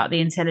know about the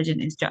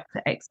Intelligent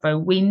Instructor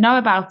Expo. We know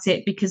about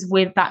it because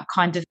we're that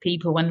kind of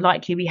people, and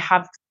likely we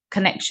have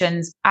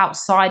connections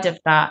outside of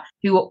that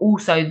who are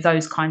also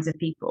those kinds of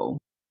people.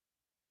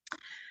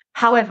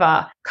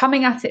 However,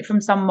 coming at it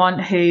from someone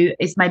who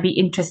is maybe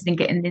interested in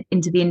getting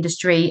into the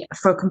industry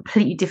for a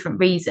completely different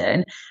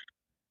reason,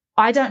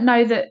 I don't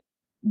know that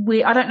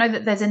I don't know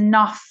that there's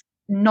enough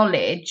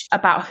knowledge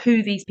about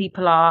who these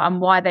people are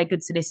and why they're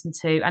good to listen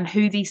to and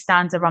who these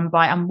stands are run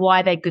by and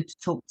why they're good to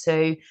talk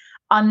to,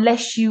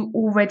 unless you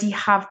already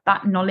have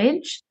that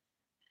knowledge.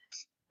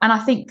 And I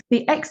think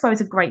the expo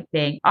is a great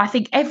thing. I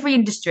think every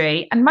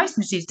industry, and most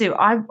industries do.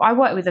 I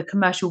work with a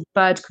commercial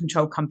bird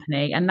control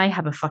company and they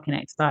have a fucking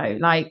expo.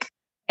 Like,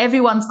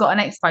 everyone's got an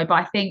expo, but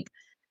I think,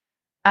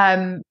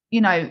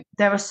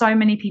 there are so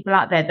many people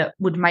out there that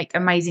would make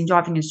amazing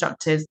driving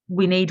instructors.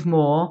 We need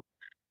more.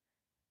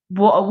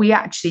 What are we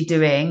actually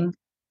doing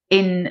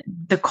in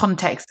the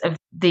context of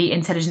the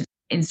Intelligent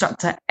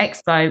Instructor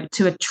Expo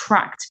to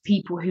attract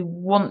people who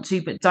want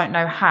to but don't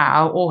know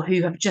how, or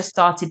who have just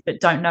started but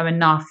don't know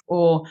enough,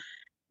 or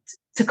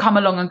to come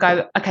along and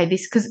go, okay,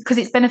 this, because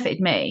it's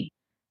benefited me.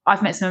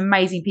 I've met some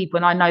amazing people,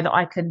 and I know that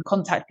I can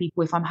contact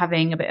people if I'm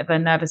having a bit of a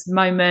nervous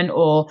moment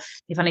or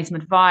if I need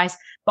some advice.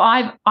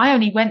 But I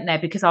only went there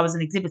because I was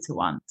an exhibitor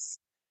once.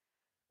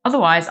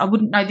 Otherwise, I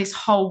wouldn't know this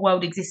whole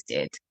world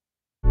existed.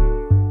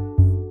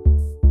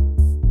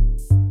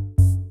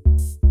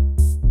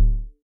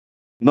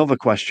 Another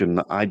question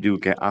that I do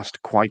get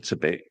asked quite a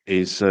bit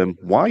is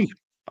why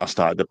I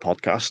started the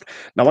podcast.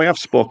 Now, I have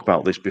spoke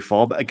about this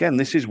before, but again,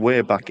 this is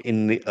way back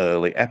in the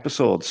early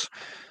episodes.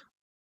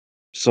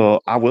 So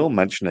I will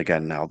mention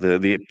again now,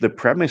 the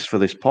premise for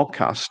this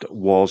podcast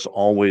was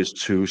always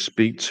to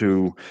speak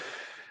to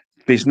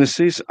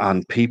businesses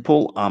and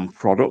people and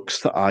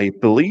products that I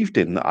believed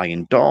in, that I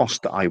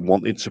endorsed, that I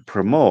wanted to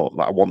promote,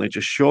 that I wanted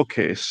to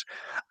showcase,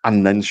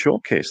 and then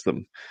showcase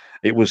them.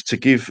 It was to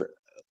give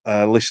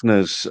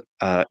listeners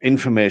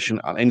information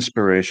and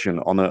inspiration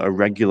on a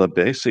regular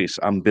basis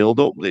and build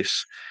up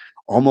this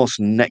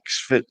almost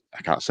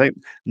Netflix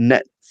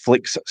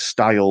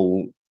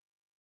style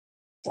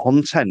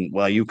content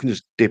where you can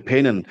just dip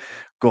in and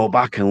go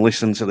back and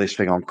listen to this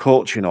thing on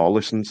coaching, or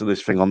listen to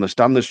this thing on the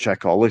standards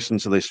check, or listen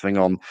to this thing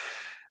on,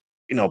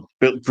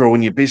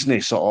 growing your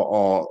business,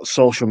 or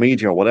social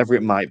media, or whatever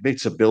it might be,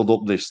 to build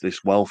up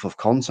this wealth of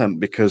content,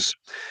 because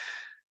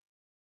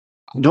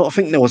I don't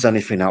think there was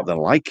anything out there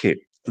like it.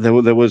 There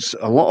was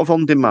a lot of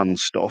on-demand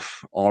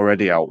stuff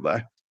already out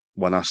there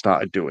when I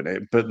started doing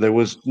it, but there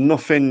was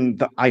nothing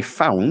that I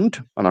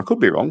found, and I could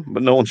be wrong,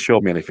 but no one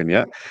showed me anything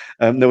yet.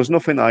 There was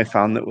nothing I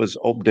found that was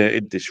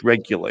updated this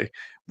regularly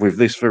with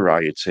this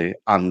variety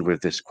and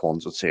with this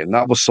quantity. And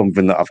that was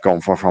something that I've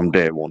gone for from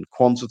day one: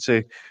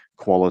 quantity,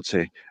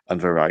 quality, and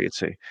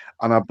variety.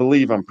 And I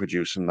believe I'm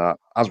producing that.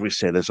 As we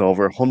say, there's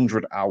over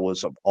 100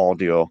 hours of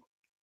audio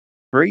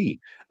free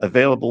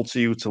available to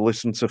you to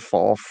listen to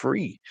for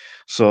free.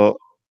 So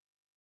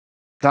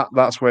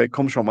that's where it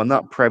comes from, and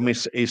that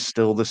premise is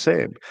still the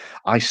same.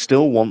 I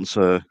still want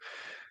to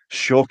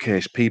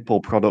showcase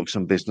people, products,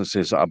 and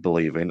businesses that I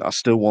believe in. I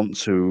still want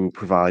to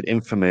provide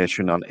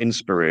information and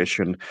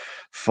inspiration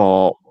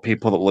for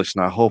people that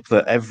listen. I hope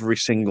that every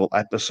single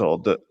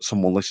episode that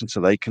someone listens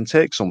to, they can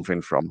take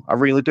something from. I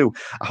really do.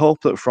 I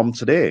hope that from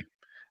today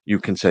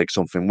you can take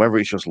something, whether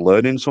it's just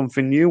learning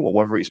something new or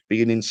whether it's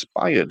being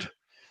inspired.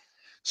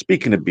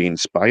 Speaking of being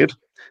inspired,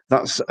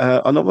 that's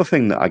another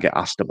thing that I get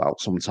asked about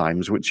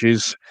sometimes, which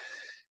is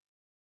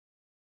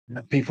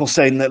people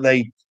saying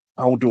that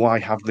how do I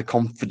have the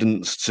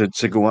confidence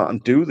to go out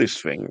and do this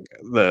thing,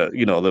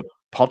 the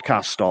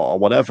podcast or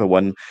whatever,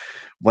 when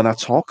I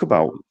talk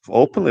about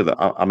openly that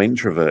I'm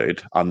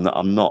introverted and that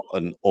I'm not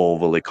an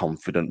overly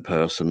confident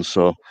person.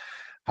 So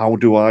how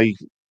do I,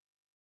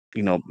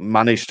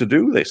 manage to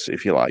do this,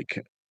 if you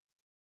like?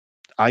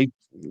 I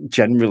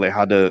generally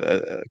had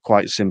a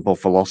quite simple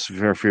philosophy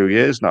for a few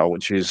years now,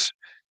 which is,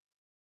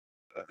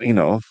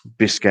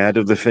 be scared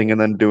of the thing and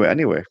then do it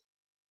anyway.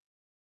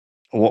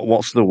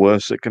 What's the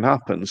worst that can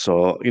happen?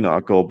 So, I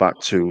go back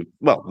to,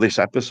 this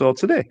episode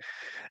today.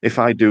 If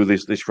I do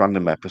this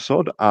random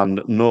episode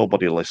and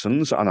nobody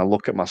listens, and I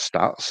look at my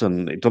stats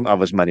and it doesn't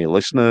have as many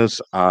listeners,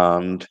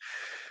 and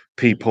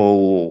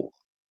people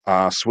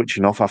are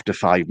switching off after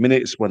 5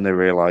 minutes when they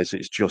realize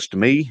it's just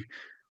me,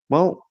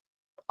 well,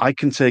 I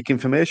can take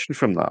information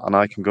from that and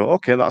I can go,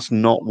 okay, that's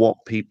not what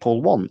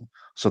people want.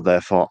 So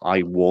therefore,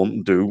 I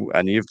won't do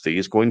any of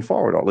these going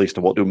forward, or at least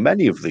I won't do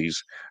many of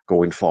these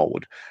going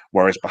forward.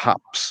 Whereas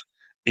perhaps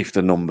if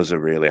the numbers are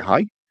really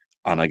high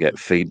and I get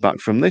feedback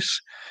from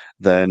this,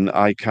 then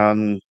I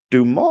can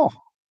do more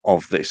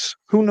of this.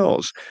 Who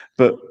knows?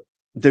 But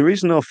there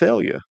is no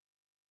failure.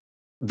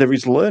 There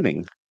is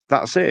learning.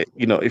 That's it.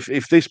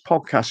 If this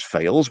podcast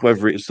fails,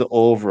 whether it's the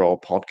overall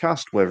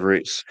podcast, whether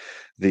it's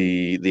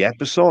the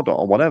episode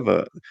or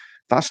whatever,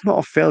 that's not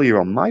a failure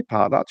on my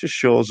part. That just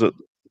shows that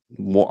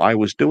what I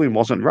was doing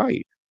wasn't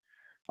right.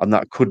 And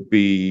that could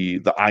be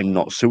that I'm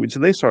not suited to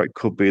this, or it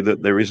could be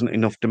that there isn't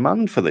enough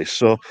demand for this.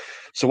 So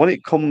when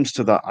it comes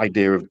to that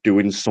idea of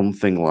doing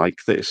something like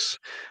this,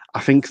 I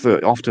think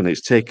that often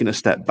it's taking a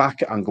step back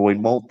and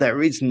going, well,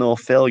 there is no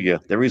failure.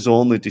 There is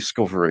only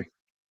discovery.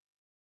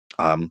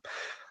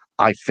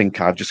 I think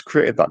I've just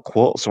created that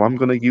quote, so I'm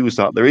going to use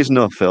that. There is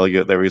no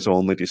failure, there is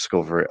only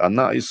discovery. And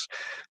that is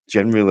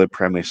generally the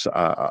premise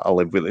I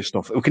live with this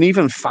stuff. We can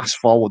even fast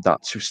forward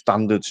that to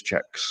standards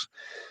checks.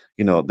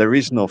 There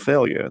is no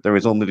failure. There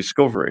is only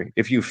discovery.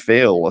 If you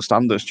fail a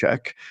standards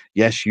check,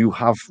 yes, you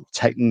have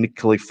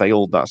technically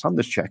failed that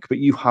standards check, but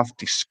you have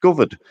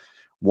discovered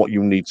what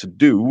you need to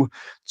do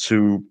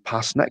to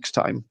pass next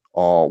time,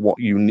 or what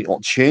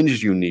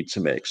changes you need to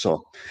make.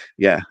 So,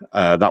 yeah,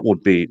 that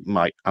would be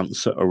my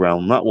answer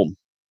around that one.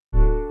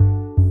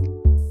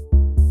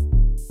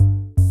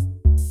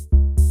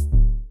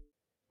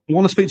 I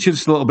want to speak to you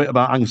just a little bit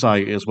about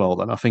anxiety as well.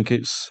 Then I think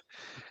it's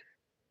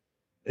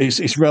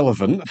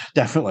relevant,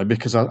 definitely,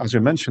 because as we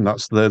mentioned,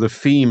 that's the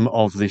theme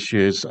of this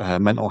year's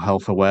Mental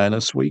Health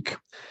Awareness Week.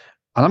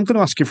 And I'm going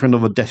to ask you for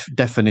another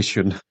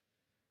definition.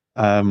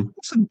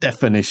 What's a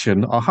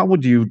definition, or how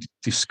would you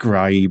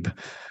describe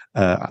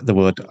the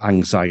word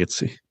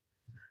anxiety?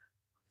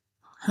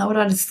 How would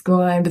I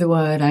describe the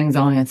word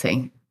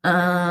anxiety?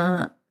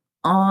 I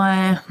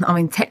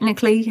mean,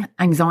 technically,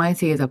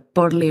 anxiety is a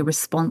bodily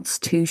response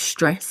to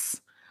stress.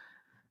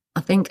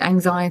 I think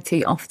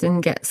anxiety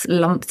often gets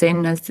lumped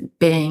in as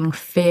being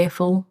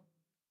fearful.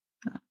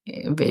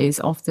 It is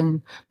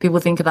often, people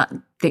think of that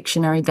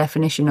dictionary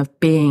definition of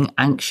being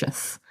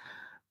anxious,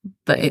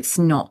 but it's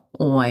not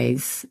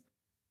always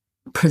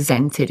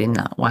presented in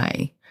that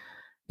way.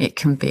 It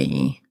can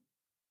be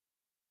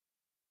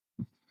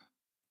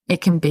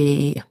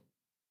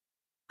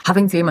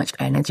having too much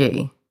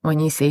energy. When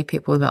you see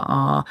people that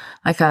are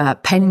like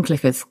pen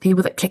clickers,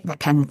 people that click their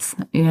pens,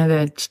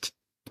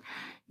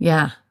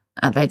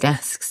 at their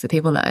desks, the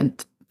people that are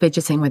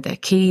fidgeting with their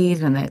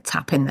keys and they're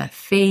tapping their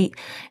feet.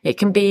 It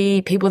can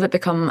be people that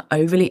become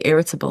overly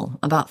irritable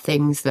about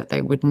things that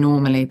they would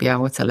normally be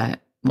able to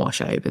let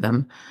wash over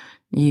them.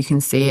 You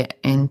can see it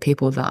in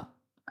people that,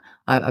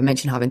 I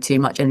mentioned having too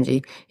much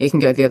energy. It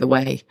can go the other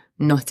way,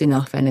 not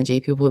enough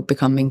energy. People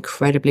become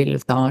incredibly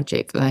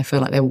lethargic. They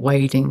feel like they're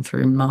wading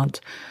through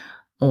mud.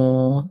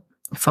 Or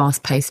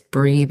fast-paced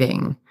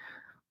breathing,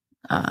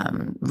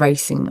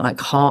 racing, like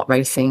heart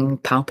racing,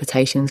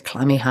 palpitations,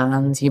 clammy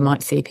hands. You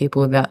might see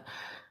people that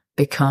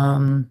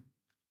become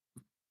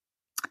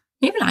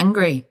even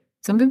angry.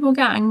 Some people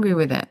get angry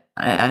with it.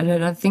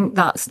 I think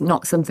that's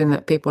not something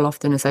that people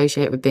often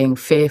associate with being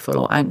fearful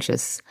or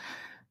anxious.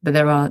 But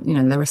there are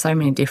so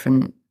many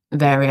different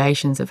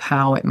variations of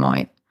how it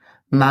might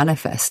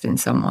manifest in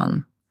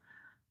someone.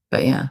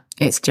 But yeah,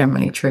 it's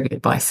generally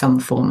triggered by some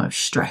form of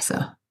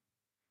stressor.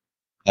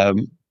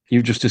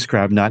 You just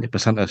described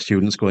 90% of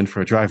students going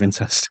for a driving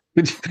test,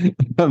 which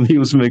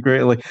amused me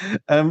greatly.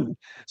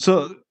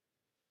 So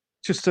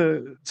just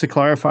to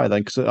clarify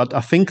then, because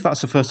I think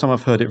that's the first time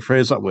I've heard it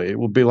phrased that way, it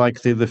would be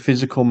like the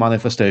physical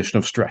manifestation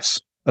of stress,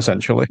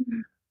 essentially.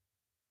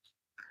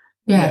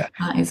 Yeah,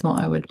 that is what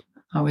I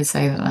would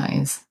say that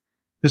is.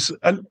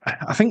 And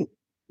I think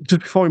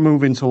just before we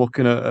move into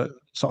looking at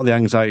sort of the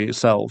anxiety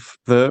itself,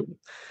 do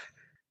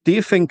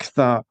you think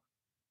that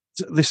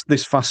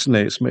this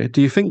fascinates me?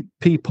 Do you think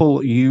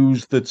people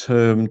use the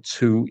term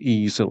too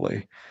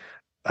easily?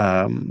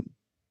 And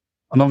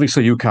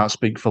obviously you can't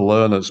speak for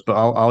learners, but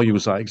I'll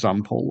use that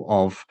example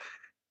of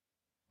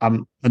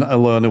a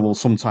learner will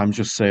sometimes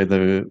just say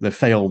they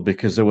failed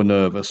because they were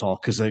nervous or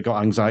because they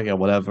got anxiety or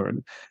whatever.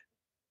 And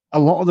a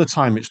lot of the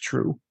time it's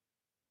true.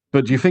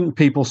 But do you think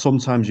people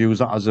sometimes use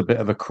that as a bit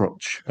of a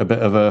crutch, a bit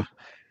of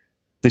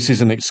this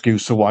is an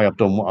excuse for why I've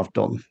done what I've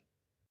done?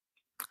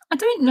 I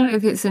don't know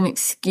if it's an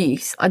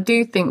excuse. I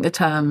do think the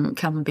term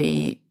can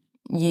be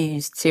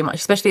used too much,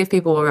 especially if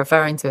people are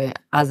referring to it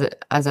as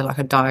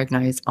a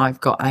diagnosed, I've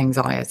got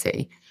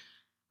anxiety,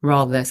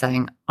 rather than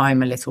saying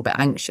I'm a little bit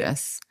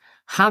anxious.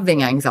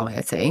 Having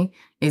anxiety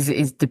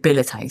is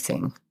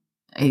debilitating.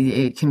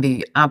 It can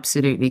be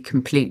absolutely,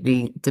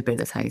 completely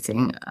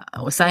debilitating.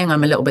 Or saying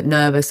I'm a little bit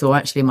nervous, or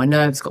actually my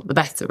nerves got the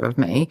better of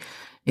me,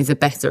 is a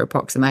better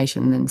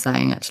approximation than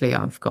saying actually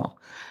I've got.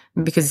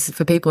 Because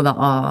for people that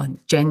are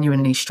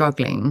genuinely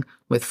struggling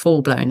with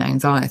full-blown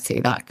anxiety,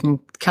 that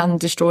can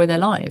destroy their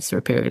lives for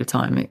a period of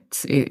time.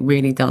 It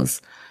really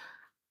does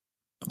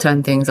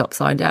turn things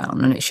upside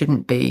down, and it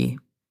shouldn't be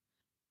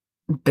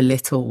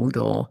belittled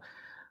or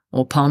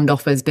palmed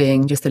off as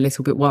being just a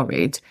little bit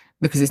worried,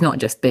 because it's not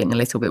just being a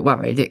little bit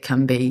worried. It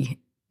can be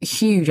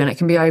huge, and it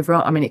can be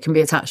it can be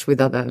attached with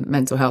other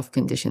mental health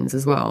conditions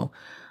as well.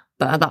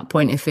 But at that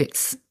point, if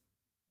it's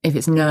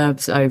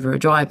nerves over a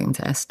driving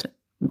test,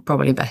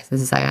 probably better to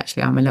say,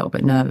 actually, I'm a little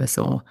bit nervous,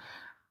 or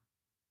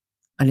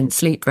I didn't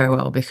sleep very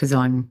well because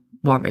I'm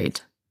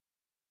worried.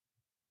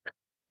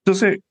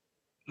 Does it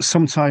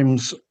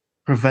sometimes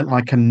prevent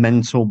like a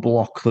mental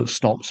block that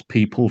stops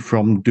people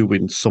from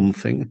doing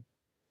something?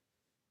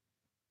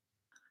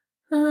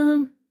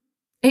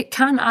 It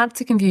can add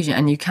to confusion,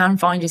 and you can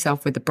find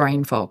yourself with the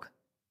brain fog,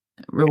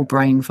 real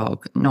brain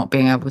fog, not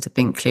being able to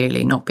think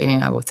clearly, not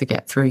being able to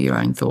get through your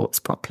own thoughts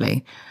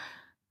properly.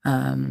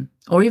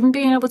 Or even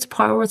being able to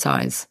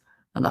prioritize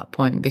at that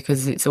point,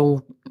 because it's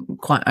all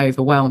quite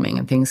overwhelming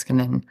and things can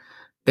then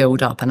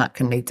build up, and that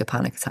can lead to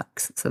panic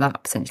attacks. So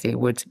that potentially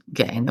would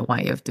get in the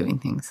way of doing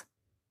things.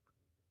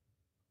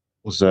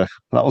 That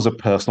was a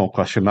personal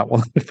question, that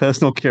one, a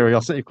personal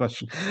curiosity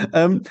question.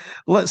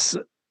 Let's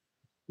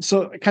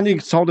So, can you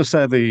sort of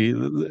say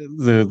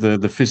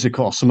the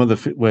physical, or some of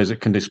the ways it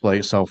can display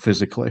itself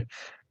physically?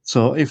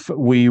 So, if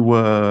we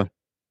were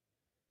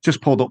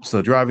just pulled up to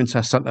the driving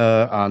test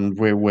centre and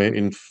we're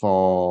waiting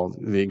for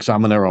the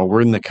examiner, or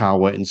we're in the car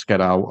waiting to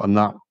get out, and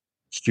that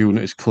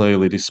student is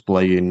clearly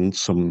displaying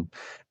some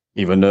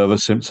either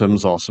nervous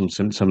symptoms or some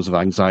symptoms of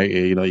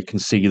anxiety. You know, you can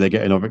see they're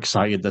getting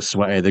overexcited, they're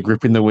sweaty, they're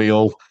gripping the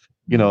wheel,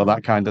 you know,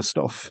 that kind of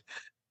stuff.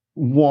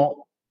 What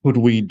could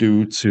we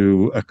do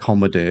to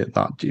accommodate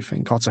that, do you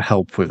think, or to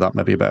help with that,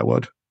 maybe a better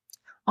word?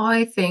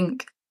 I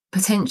think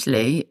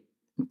potentially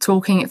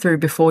talking it through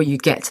before you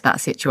get to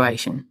that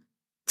situation,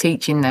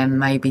 teaching them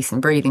maybe some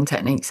breathing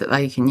techniques that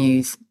they can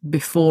use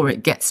before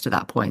it gets to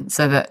that point,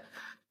 so that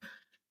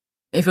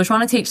if you're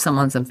trying to teach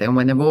someone something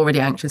when they're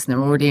already anxious and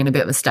they're already in a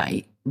bit of a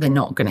state, they're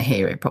not going to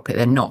hear it properly.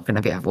 They're not going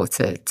to be able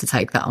to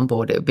take that on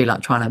board. It would be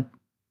like trying to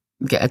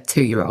get a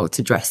 2-year-old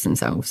to dress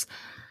themselves.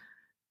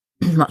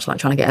 Much like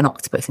trying to get an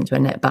octopus into a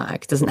net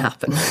bag. It doesn't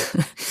happen.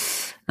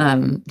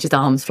 Just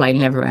arms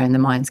flailing everywhere and the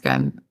mind's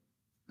going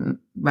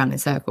round in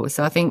circles.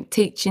 So I think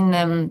teaching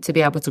them to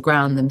be able to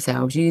ground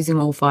themselves using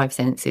all 5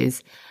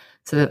 senses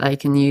so that they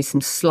can use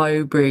some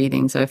slow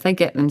breathing. So if they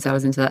get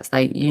themselves into that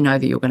state, you know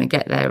that you're going to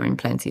get there in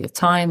plenty of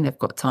time. They've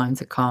got time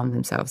to calm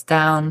themselves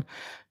down.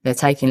 They're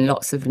taking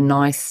lots of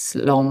nice,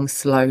 long,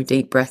 slow,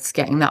 deep breaths,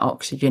 getting that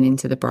oxygen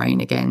into the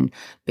brain again,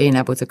 being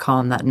able to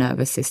calm that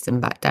nervous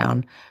system back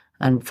down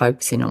and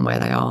focusing on where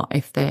they are.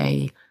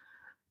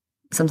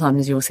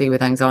 Sometimes you'll see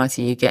with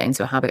anxiety, you get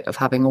into a habit of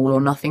having all or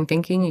nothing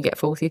thinking. You get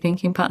faulty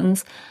thinking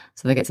patterns.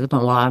 So they get to the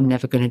point, well, I'm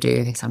never going to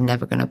do this. I'm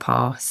never going to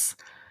pass.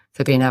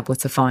 So being able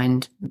to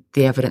find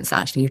the evidence that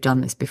actually you've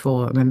done this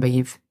before. Remember,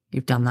 you've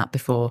done that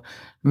before.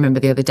 Remember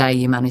the other day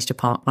you managed to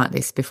park like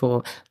this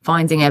before.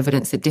 Finding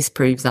evidence that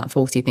disproves that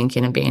faulty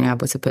thinking and being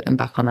able to put them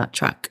back on that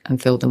track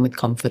and fill them with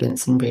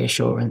confidence and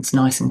reassurance,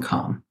 nice and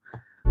calm.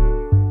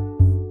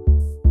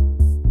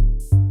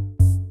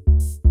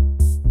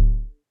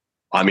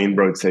 I mean,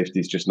 road safety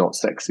is just not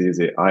sexy, is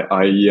it?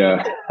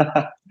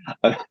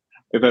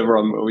 If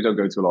ever we don't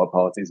go to a lot of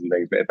parties and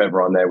things, but if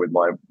ever I'm there with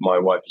my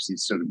wife,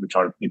 she's sort of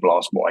trying. People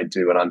ask what I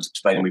do, and I'm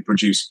explaining we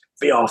produce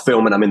VR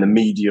film, and I'm in the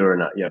media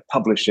and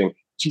publishing.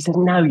 She says,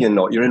 "No, you're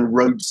not. You're in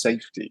road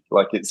safety.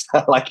 Like it's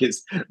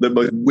the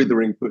most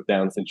withering put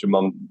down since your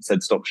mum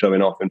said stop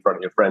showing off in front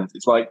of your friends.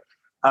 It's like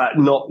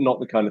not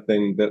the kind of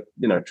thing that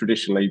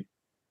traditionally,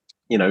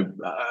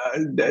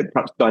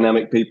 perhaps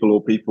dynamic people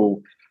or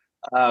people."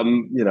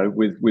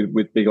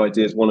 With big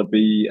ideas want to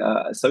be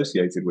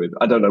associated with.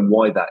 I don't know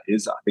why that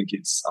is. I think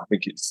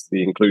it's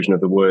the inclusion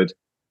of the word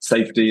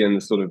safety and the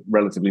sort of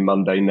relatively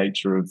mundane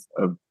nature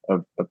of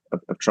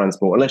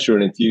transport. Unless you're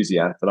an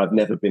enthusiast, and I've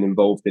never been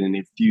involved in an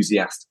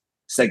enthusiast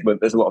segment.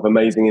 There's a lot of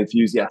amazing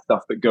enthusiast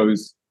stuff that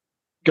goes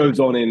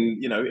on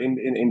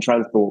in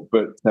transport,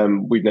 but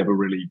we've never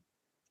really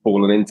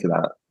fallen into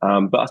that.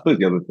 But I suppose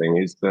the other thing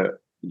is that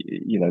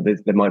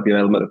there might be an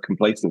element of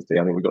complacency.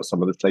 I think we've got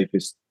some of the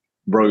safest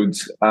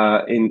roads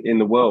in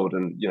the world,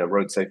 and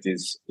road safety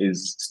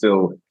is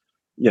still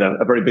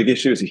a very big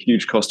issue. It's a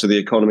huge cost to the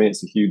economy.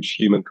 It's a huge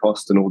human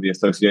cost and all the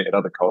associated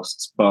other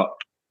costs. But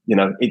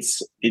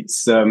it's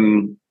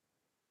the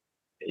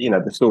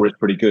story is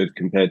pretty good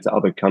compared to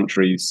other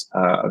countries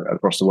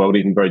across the world,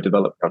 even very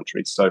developed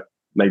countries. So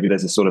maybe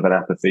there's a sort of an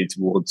apathy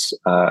towards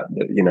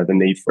the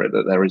need for it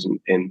that there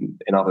isn't in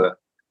other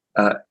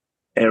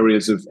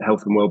areas of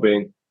health and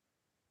well-being.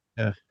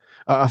 Yeah.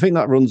 I think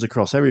that runs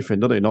across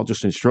everything, doesn't it? Not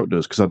just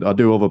instructors, because I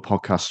do other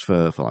podcasts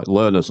for like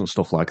learners and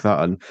stuff like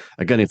that. And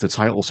again, if the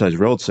title says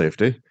road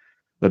safety,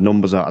 the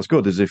numbers aren't as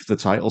good as if the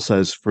title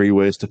says 3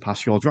 ways to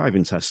pass your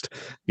driving test.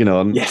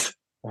 And, yes,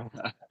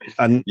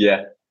 and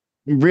yeah,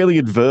 really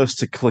adverse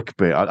to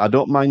clickbait. I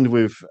don't mind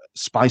with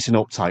spicing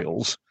up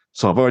titles.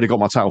 So I've already got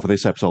my title for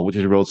this episode, which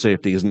is road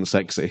safety isn't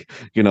sexy.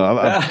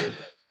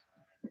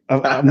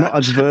 I'm not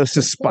adverse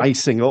to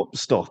spicing up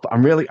stuff, but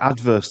I'm really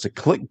adverse to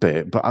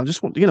clickbait. But I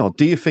just want,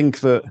 do you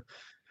think that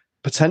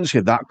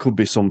potentially that could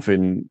be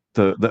something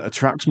that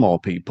attracts more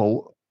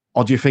people?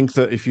 Or do you think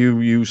that if you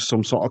use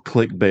some sort of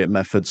clickbait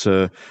method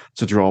to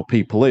draw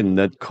people in,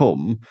 they'd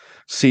come,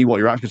 see what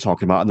you're actually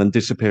talking about, and then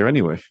disappear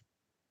anyway?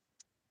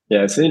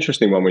 Yeah, it's an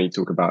interesting one when you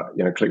talk about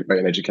clickbait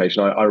in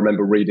education. I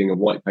remember reading a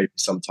white paper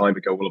some time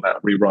ago all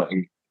about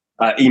rewriting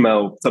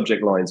email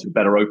subject lines for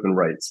better open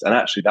rates, and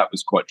actually that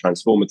was quite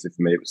transformative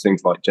for me. It was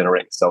things like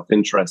generating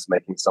self-interest,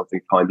 making something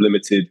time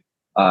limited,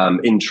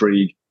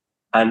 intrigue,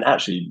 and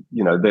actually,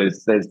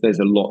 there's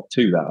a lot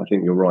to that. I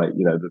think you're right.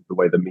 The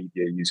way the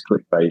media use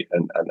clickbait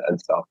and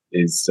stuff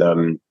is,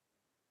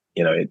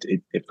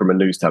 it from a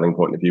news telling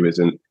point of view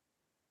isn't,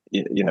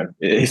 it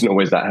isn't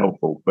always that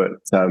helpful. But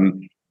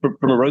from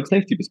a road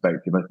safety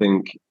perspective, I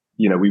think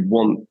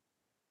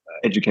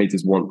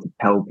educators want to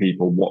tell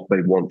people what they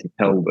want to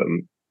tell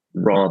them,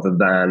 rather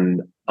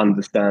than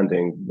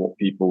understanding what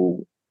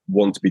people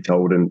want to be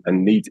told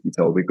and need to be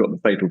told. We've got the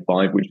Fatal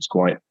 5, which is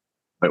quite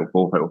Fatal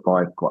 4, Fatal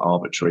 5, quite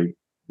arbitrary.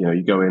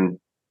 You go in,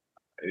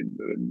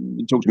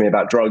 you talk to me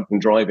about drugs and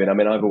driving. I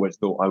mean, I've always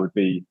thought I would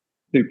be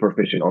super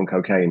efficient on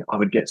cocaine, I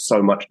would get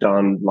so much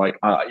done, like,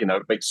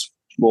 make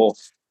more,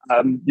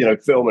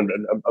 film and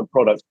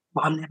products.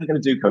 But I'm never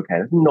going to do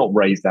cocaine. It's not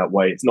raised that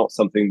way. It's not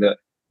something that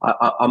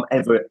I'm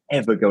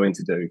ever going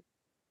to do.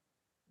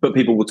 But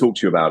people will talk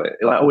to you about it.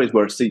 Like, I always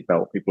wear a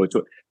seatbelt. People will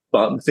talk.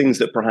 But the things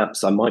that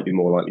perhaps I might be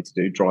more likely to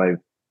do, drive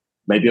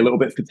maybe a little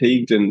bit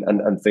fatigued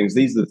and things.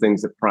 These are the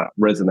things that perhaps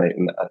resonate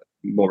and are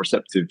more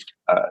receptive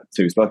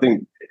to. So I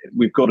think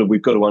we've got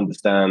to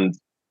understand,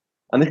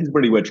 and this is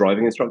really where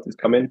driving instructors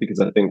come in, because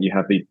I think you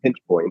have these pinch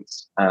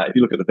points. If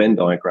you look at the Venn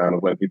diagram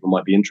of where people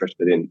might be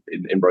interested in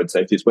road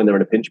safety, it's when they're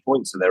in a pinch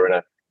point. So they're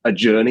in a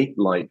journey,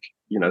 like,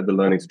 the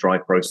learning to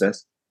drive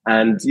process.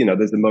 And,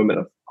 there's a moment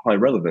of high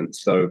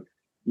relevance. So,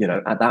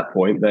 at that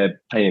point, they're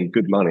paying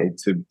good money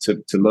to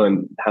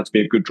learn how to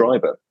be a good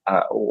driver,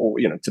 or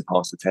to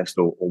pass the test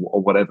or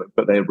whatever.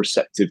 But they're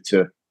receptive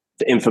to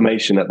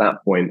information at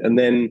that point. And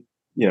then,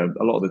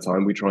 a lot of the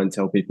time we try and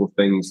tell people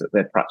things that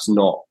they're perhaps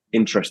not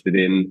interested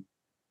in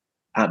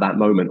at that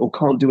moment, or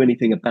can't do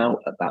anything about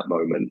at that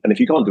moment. And if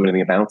you can't do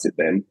anything about it,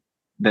 then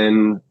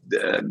to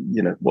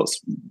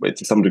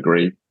some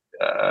degree,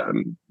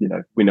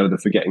 we know the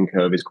forgetting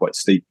curve is quite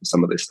steep for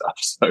some of this stuff.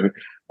 So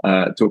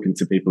talking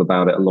to people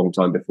about it a long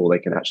time before they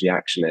can actually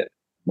action it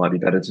might be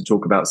better to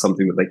talk about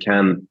something that they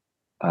can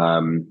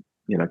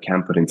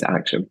put into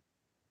action.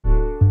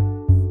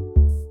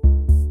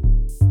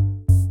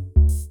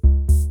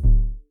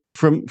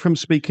 From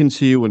speaking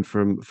to you and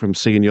from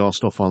seeing your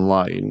stuff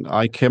online,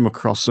 I came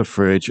across the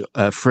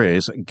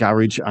phrase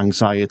garage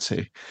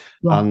anxiety,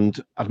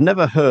 and I've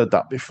never heard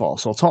that before.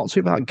 So talk to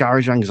me about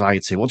garage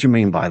anxiety. What do you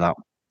mean by that?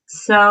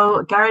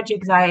 So garage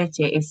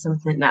anxiety is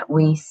something that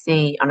we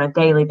see on a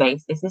daily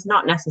basis. It's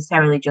not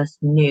necessarily just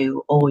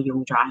new or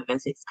young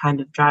drivers. It's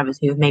kind of drivers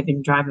who have maybe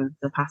been driving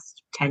for the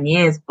past 10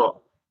 years. But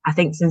I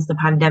think since the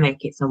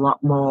pandemic, it's a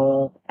lot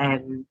more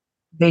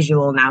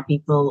visual now.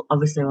 People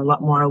obviously are a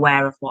lot more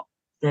aware of what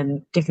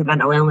the different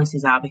mental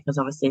illnesses are, because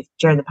obviously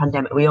during the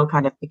pandemic, we all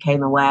kind of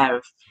became aware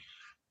of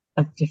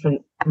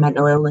different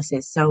mental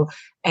illnesses. So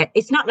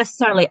it's not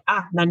necessarily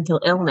a mental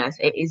illness.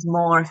 It is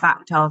more a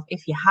fact of,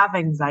 if you have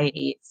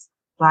anxiety,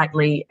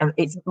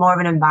 it's more of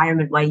an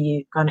environment where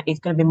it's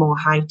going to be more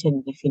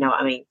heightened, if you know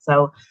what I mean.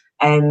 So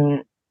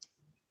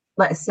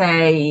let's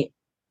say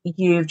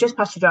you've just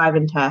passed your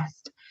driving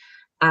test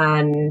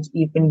and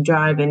you've been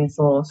driving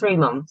for 3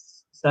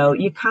 months. So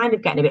you're kind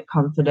of getting a bit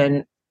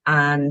confident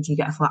and you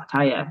get a flat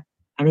tire.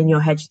 And in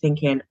your head, you're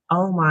thinking,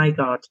 oh my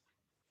God,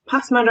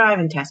 passed my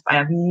driving test, but I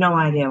have no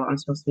idea what I'm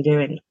supposed to be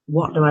doing.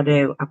 What do I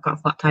do? I've got a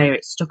flat tire.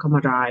 It's stuck on my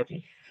drive.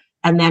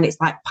 And then it's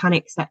like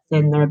panic sets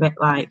in. They're a bit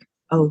like,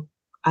 oh,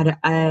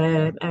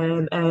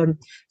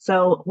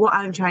 So what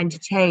I'm trying to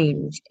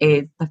change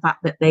is the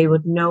fact that they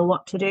would know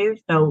what to do.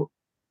 So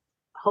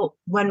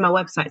when my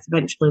website's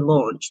eventually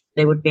launched,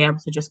 they would be able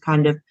to just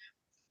kind of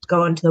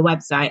go onto the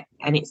website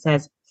and it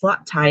says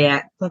flat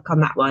tire, click on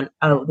that one.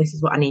 Oh, this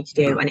is what I need to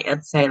do. And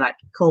it'll say like,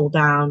 call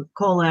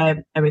a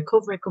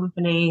recovery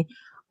company,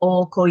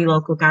 or call your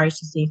local garage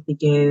to see if they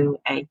do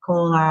a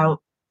call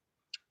out,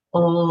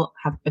 or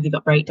have you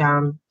got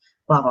breakdown,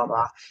 blah, blah,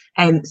 blah.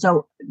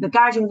 So the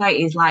garage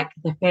anxiety is like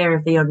the fear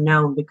of the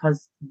unknown,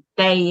 because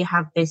they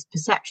have this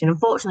perception.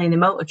 Unfortunately, in the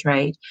motor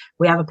trade,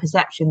 we have a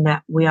perception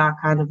that we are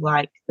kind of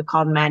like the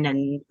con men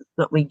and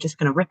that we're just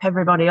going to rip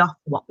everybody off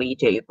what we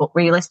do. But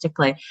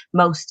realistically,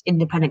 most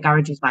independent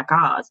garages like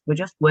ours, we're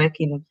just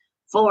working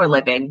for a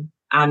living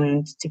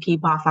and to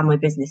keep our family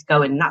business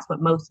going. And that's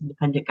what most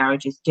independent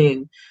garages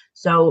do.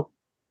 So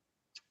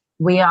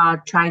we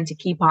are trying to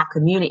keep our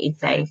community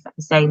safe at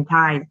the same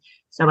time.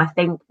 So I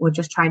think we're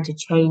just trying to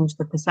change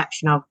the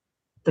perception of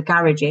the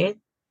garages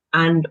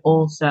and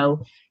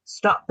also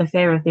stop the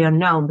fear of the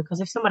unknown, because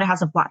if somebody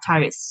has a flat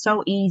tire, it's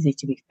so easy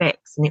to be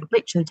fixed and it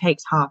literally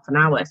takes half an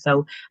hour.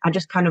 So I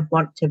just kind of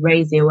want to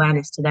raise the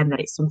awareness to them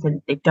that it's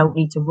something they don't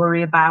need to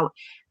worry about,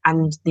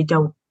 and they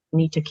don't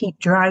need to keep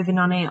driving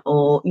on it,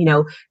 or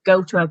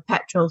go to a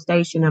petrol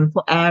station and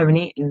put air in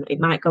it and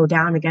it might go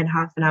down again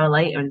half an hour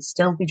later and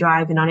still be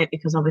driving on it,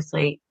 because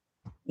obviously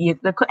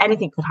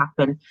anything could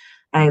happen.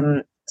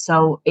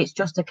 So it's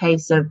just a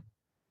case of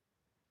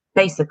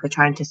basically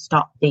trying to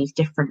stop these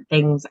different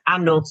things,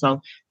 and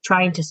also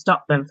trying to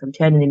stop them from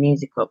turning the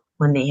music up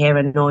when they hear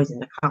a noise in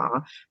the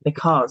car,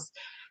 because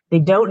they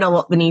don't know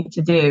what they need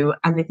to do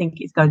and they think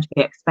it's going to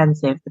be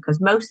expensive, because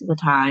most of the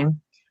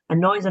time a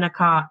noise in a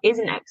car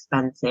isn't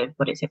expensive,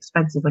 but it's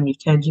expensive when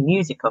you've turned your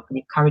music up and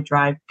you've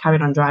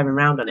carried on driving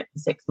around on it for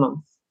 6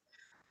 months.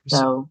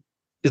 So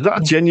is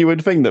that a genuine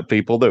thing that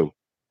people do?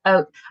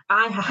 Oh,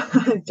 I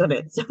have done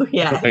it. So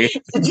yeah,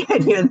 it's a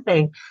genuine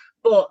thing.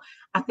 But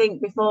I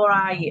think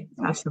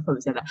I should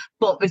probably say that,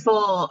 but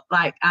before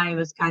I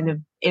was kind of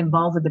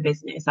involved with the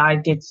business, I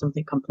did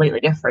something completely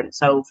different.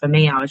 So for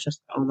me, I was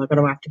just, oh my God,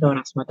 I have to go and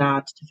ask my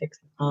dad to fix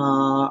the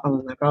car.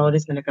 Oh my God,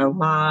 he's going to go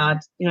mad.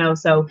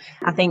 So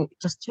I think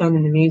just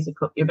turning the music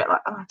up, you're a bit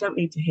like, oh, I don't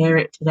need to hear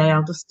it today.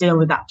 I'll just deal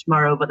with that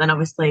tomorrow. But then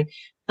obviously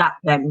that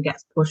then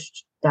gets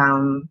pushed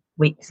down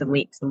weeks and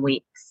weeks and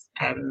weeks.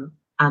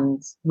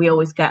 And we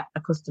always get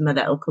a customer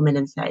that will come in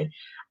and say,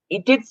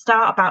 it did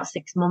start about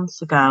 6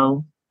 months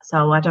ago.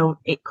 So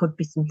it could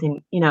be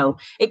something,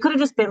 it could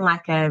have just been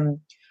like a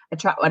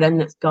track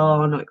end that's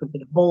gone, or it could be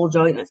the ball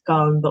joint that's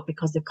gone. But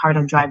because they've carried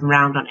on driving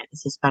around on it, the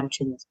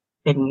suspension's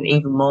been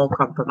even more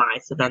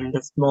compromised. So then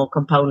there's more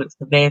components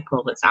of the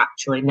vehicle that's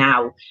actually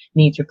now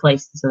needs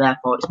replacing. So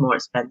therefore it's more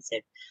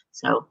expensive.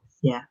 So,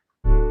 yeah.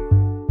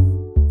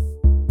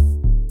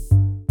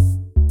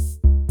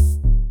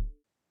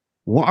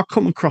 What I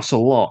come across a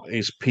lot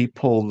is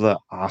people that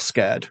are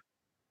scared.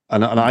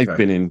 And I've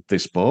been in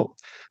this boat.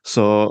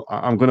 So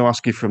I'm going to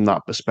ask you from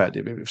that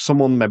perspective. If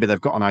someone, maybe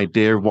they've got an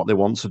idea of what they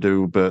want to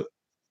do, but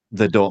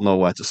they don't know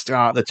where to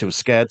start, they're too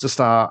scared to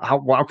start.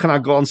 How can I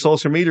go on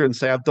social media and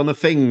say I've done a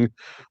thing?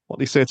 What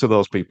do you say to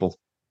those people?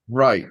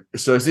 Right.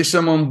 So is this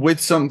someone with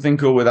something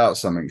or without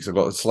something? Because I've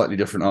got a slightly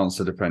different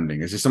answer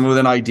depending. Is this someone with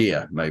an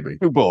idea, maybe?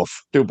 Do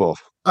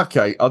both.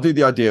 Okay, I'll do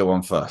the idea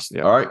one first.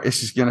 Yeah. All right.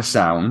 This is going to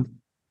sound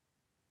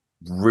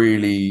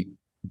really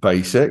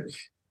basic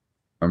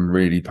and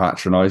really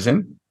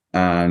patronizing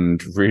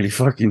and really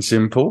fucking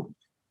simple.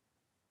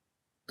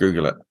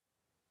 Google it.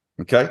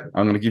 Okay.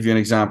 I'm going to give you an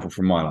example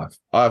from my life.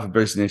 I have a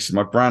business.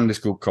 My brand is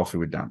called Coffee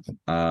with Dan.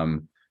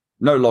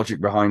 No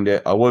logic behind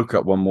it. I woke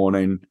up one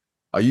morning.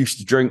 I used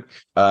to drink.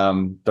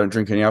 Don't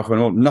drink any alcohol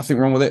anymore. Nothing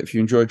wrong with it. If you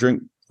enjoy a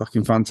drink,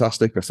 fucking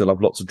fantastic. I still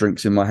have lots of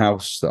drinks in my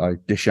house that I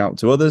dish out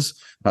to others.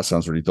 That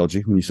sounds really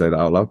dodgy when you say that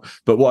out loud.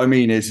 But what I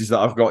mean is that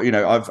I've got,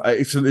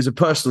 it's a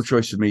personal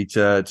choice for me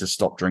to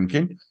stop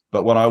drinking.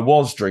 But when I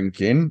was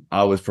drinking,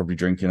 I was probably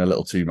drinking a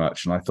little too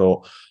much. And I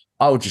thought,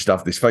 I'll just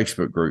have this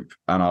Facebook group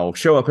and I'll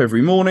show up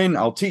every morning.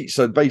 I'll teach.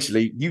 So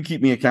basically, you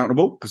keep me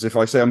accountable, because if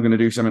I say I'm going to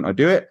do something, I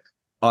do it.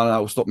 And that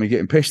will stop me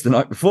getting pissed the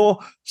night before.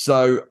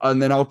 So,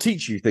 and then I'll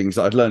teach you things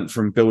that I'd learned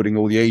from building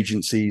all the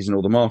agencies and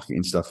all the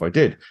marketing stuff I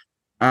did.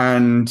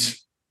 And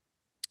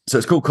so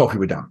it's called Coffee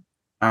with Dan.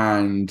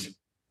 And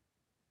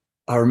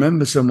I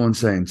remember someone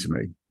saying to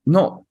me,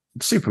 not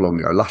super long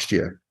ago, last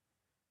year,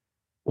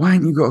 why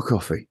ain't you got a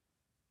coffee?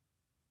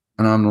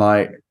 And I'm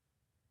like,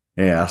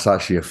 yeah, that's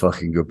actually a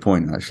fucking good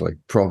point, actually.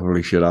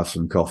 Probably should have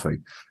some coffee.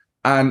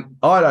 And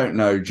I don't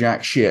know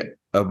jack shit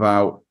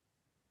about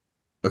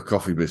a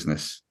coffee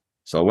business.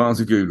 So I went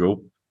onto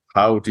Google,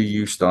 how do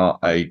you start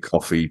a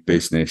coffee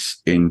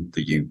business in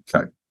the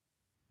UK?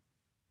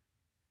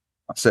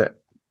 That's it.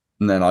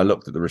 And then I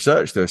looked at the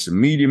research. There were some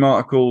Medium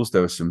articles,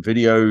 there were some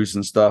videos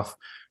and stuff.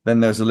 Then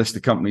there's a list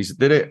of companies that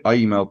did it. I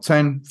emailed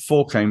 10,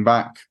 4 came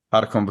back,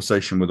 had a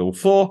conversation with all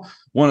 4.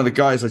 One of the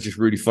guys I just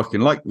really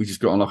fucking liked, we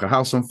just got on like a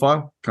house on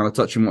fire, kind of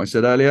touching what I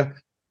said earlier.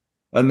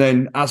 And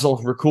then as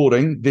of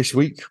recording this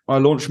week, I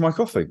launched my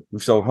coffee.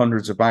 We've sold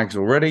hundreds of bags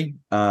already.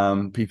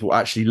 People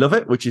actually love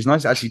it, which is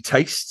nice. It actually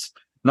tastes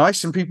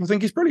nice and people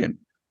think it's brilliant.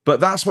 But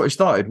that's what it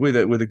started with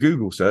a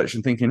Google search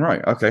and thinking,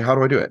 right, okay, how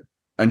do I do it?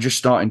 And just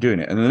starting doing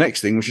it. And the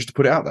next thing was just to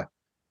put it out there.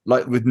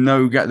 Like with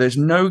there's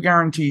no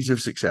guarantees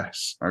of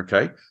success.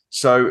 Okay.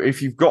 So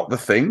if you've got the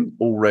thing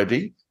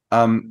already,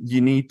 you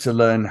need to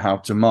learn how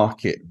to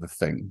market the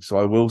thing. So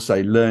I will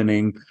say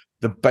learning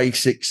the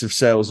basics of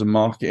sales and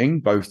marketing,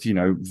 both,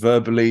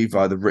 verbally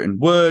via the written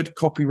word,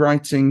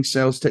 copywriting,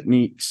 sales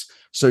techniques,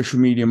 social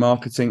media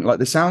marketing. Like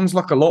this sounds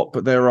like a lot,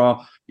 but there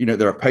are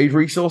paid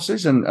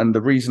resources. And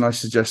the reason I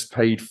suggest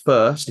paid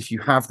first, if you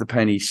have the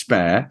penny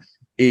spare,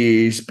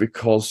 is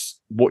because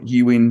what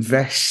you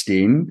invest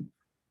in,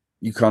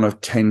 you kind of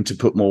tend to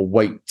put more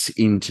weight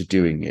into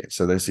doing it.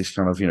 So there's this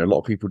kind of, a lot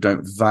of people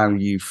don't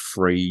value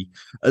free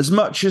as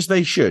much as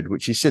they should,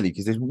 which is silly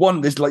because there's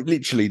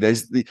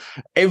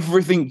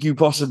everything you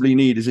possibly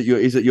need is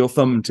at your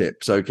thumb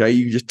tips. Okay.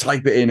 You just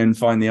type it in and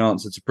find the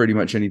answer to pretty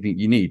much anything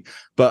you need.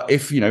 But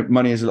if,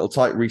 money is a little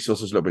tight,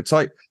 resources a little bit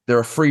tight, there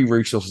are free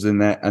resources in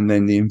there. And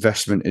then the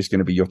investment is going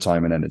to be your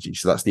time and energy.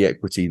 So that's the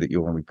equity that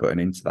you're going to be putting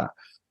into that.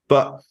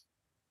 But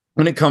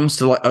when it comes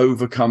to like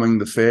overcoming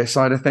the fear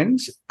side of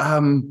things, I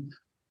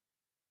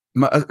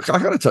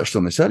kind of touched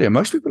on this earlier.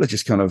 Most people are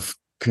just kind of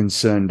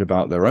concerned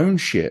about their own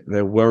shit.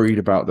 They're worried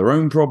about their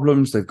own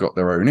problems. They've got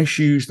their own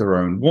issues, their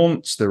own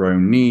wants, their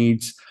own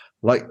needs.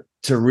 Like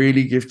to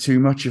really give too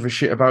much of a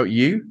shit about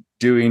you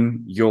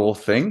doing your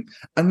thing.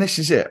 And this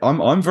is it.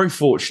 I'm very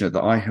fortunate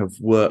that I have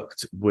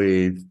worked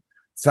with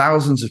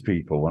thousands of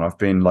people and I've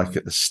been like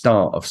at the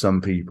start of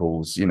some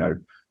people's,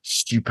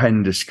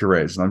 stupendous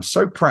careers. And I'm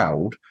so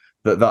proud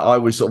that I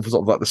was sort of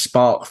like the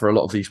spark for a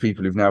lot of these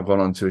people who've now gone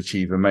on to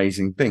achieve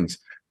amazing things.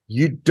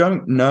 You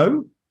don't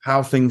know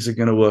how things are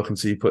going to work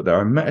until you put there.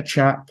 I met a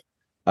chap,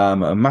 a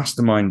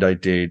mastermind I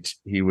did.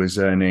 He was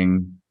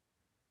earning,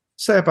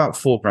 say, about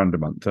 $4,000 a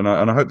month. And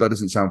I hope that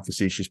doesn't sound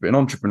facetious, but in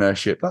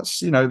entrepreneurship,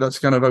 that's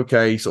kind of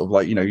okay. Sort of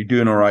like, you're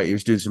doing all right. He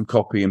was doing some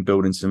copy and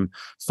building some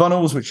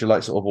funnels, which are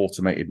like sort of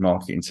automated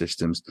marketing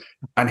systems.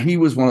 And he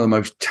was one of the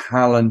most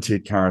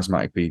talented,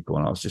 charismatic people.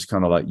 And I was just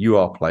kind of like, you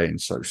are playing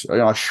so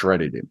I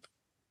shredded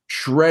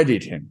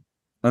him.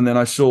 And then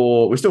we're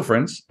still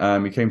friends.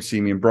 He came to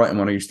see me in Brighton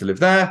when I used to live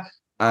there,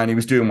 and he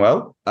was doing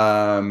well.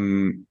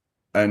 And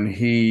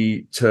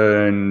he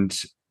turned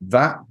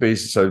that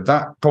business, so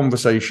that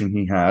conversation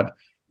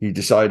he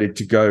decided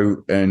to go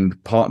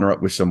and partner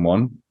up with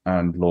someone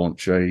and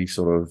launch a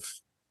sort of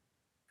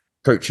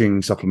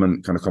coaching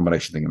supplement kind of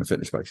combination thing in the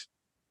fitness space.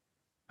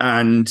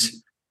 And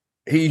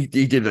he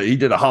did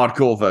a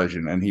hardcore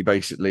version, and he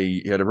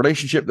had a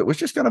relationship that was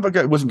just kind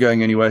of wasn't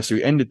going anywhere. So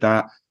he ended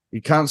that. He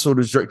cancelled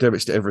his direct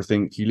debits to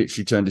everything. He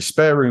literally turned his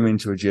spare room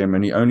into a gym,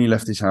 and he only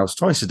left his house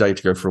twice a day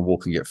to go for a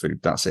walk and get food.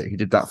 That's it. He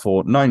did that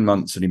for 9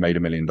 months, and he made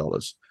 $1 million.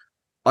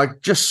 I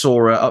just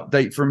saw an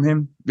update from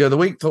him the other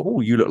week. Thought, oh,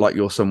 you look like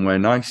you're somewhere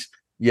nice.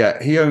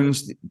 Yeah, he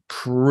owns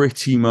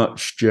pretty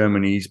much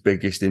Germany's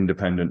biggest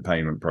independent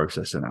payment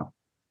processor now.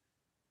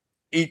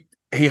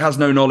 He has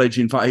no knowledge.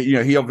 In fact,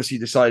 he obviously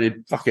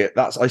decided, fuck it,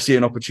 I see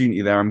an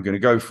opportunity there. I'm going to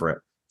go for it.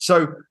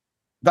 So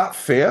that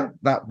fear,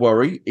 that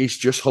worry is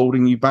just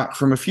holding you back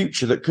from a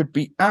future that could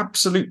be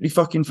absolutely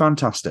fucking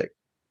fantastic.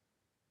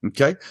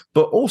 Okay.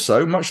 But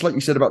also, much like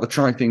you said about the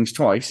try things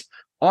twice,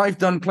 I've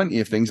done plenty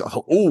of things. I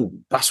thought, oh,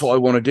 that's what I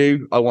want to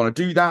do. I want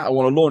to do that. I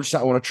want to launch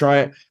that. I want to try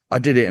it. I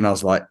did it. And I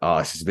was like,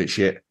 this is a bit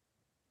shit.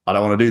 I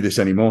don't want to do this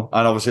anymore.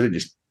 And obviously I didn't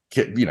just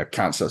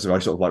cancel. So I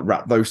sort of like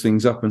wrap those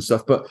things up and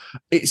stuff. But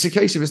it's a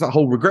case of it's that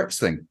whole regrets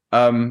thing.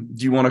 Do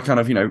you want to kind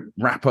of,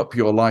 wrap up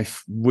your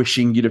life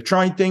wishing you'd have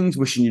tried things,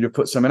 wishing you'd have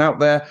put something out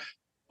there?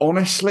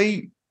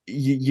 Honestly,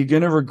 you're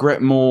going to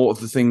regret more of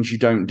the things you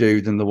don't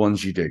do than the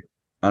ones you do.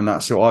 And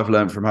that's what I've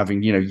learned from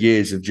having,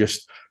 years of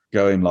just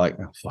going like,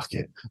 oh, fuck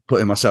it,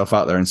 putting myself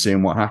out there and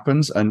seeing what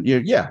happens. And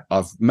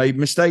I've made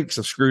mistakes.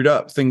 I've screwed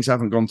up. Things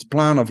haven't gone to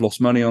plan. I've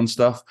lost money on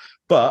stuff,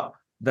 but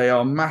they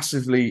are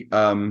massively,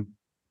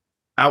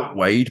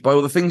 outweighed by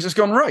all the things that's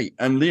gone right.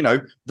 And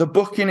the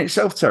book in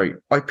itself, Terry,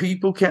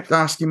 people kept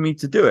asking me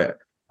to do it,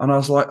 and I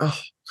was like,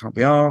 can't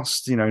be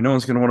asked. No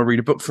one's going to want to read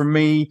a book from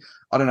me.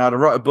 I don't know how to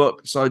write a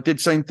book. So I did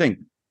the same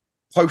thing,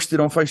 posted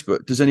on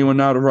Facebook, does anyone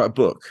know how to write a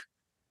book?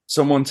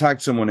 Someone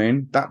tagged someone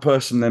in, that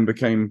person then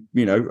became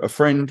a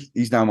friend.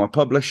 He's now my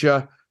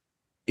publisher.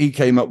 He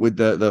came up with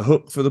the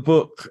hook for the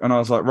book, and I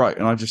was like, right.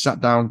 And I just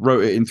sat down,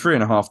 wrote it in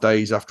 3.5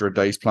 days after a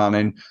day's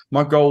planning.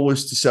 My goal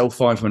was to sell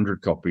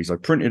 500 copies. I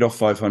printed off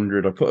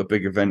 500. I put a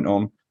big event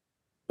on.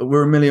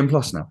 We're 1 million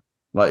plus now.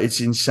 Like, it's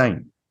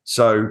insane.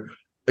 So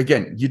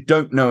again, you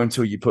don't know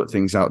until you put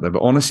things out there.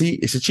 But honestly,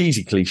 it's a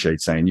cheesy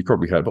cliched saying you've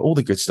probably heard, but all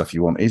the good stuff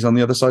you want is on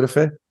the other side of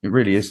fear. It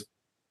really is.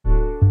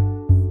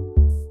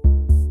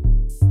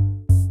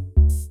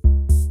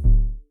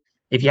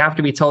 If you have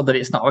to be told that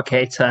it's not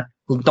okay to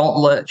don't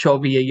lurch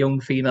over your young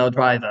female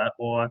driver,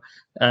 or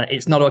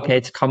it's not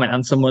okay to comment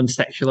on someone's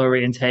sexual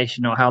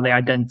orientation or how they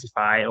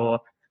identify, or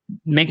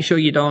make sure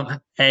you don't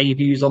air your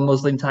views on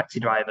Muslim taxi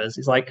drivers.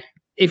 It's like,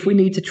 if we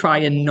need to try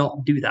and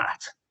not do that,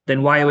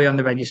 then why are we on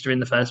the register in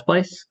the first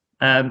place?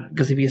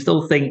 Because if you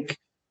still think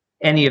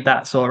any of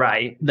that's all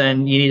right,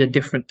 then you need a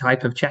different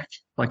type of check,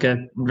 like a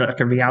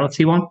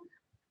reality one.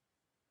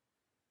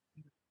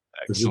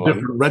 There's a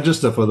different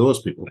register for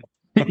those people.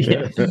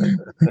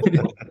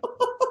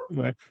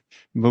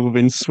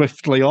 Moving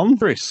swiftly on,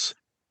 Chris.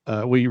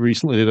 We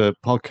recently did a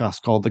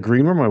podcast called The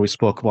Green Room where we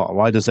spoke about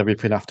why does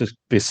everything have to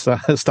be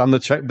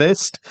standard check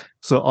based.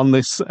 So on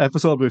this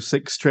episode with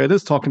 6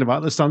 traders talking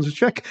about the standard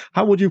check,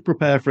 how would you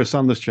prepare for a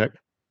standard check?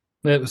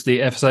 It was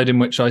the episode in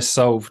which I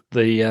solved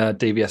the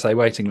DVSA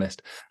waiting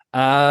list.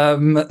 I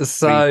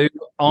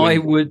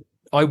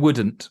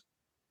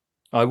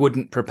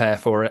wouldn't prepare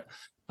for it.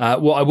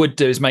 What I would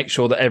do is make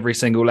sure that every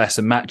single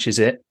lesson matches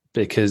it,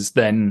 because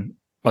then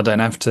I don't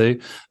have to.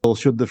 Well,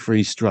 should the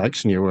 3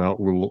 strikes and you're out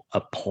rule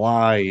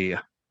apply?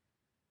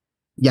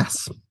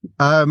 Yes.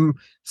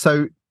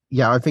 So,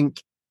 I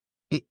think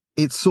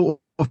it's sort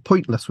of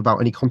pointless without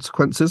any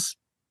consequences.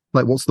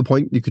 Like, what's the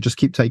point? You could just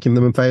keep taking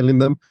them and failing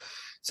them.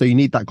 So you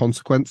need that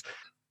consequence.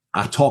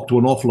 I talk to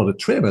an awful lot of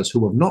trainers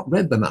who have not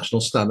read the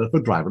National Standard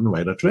for Driving and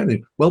Rider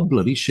Training. Well,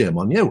 bloody shame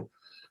on you.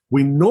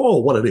 We know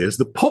what it is.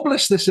 They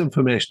published this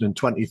information in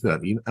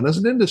 2013, and as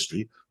an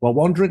industry, we're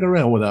wandering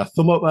around with our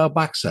thumb up our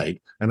backside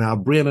and our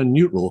brain in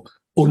neutral,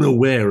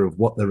 unaware of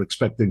what they're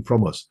expecting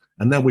from us.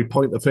 And then we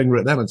point the finger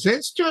at them and say,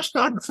 it's just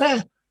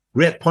unfair.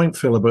 Great point,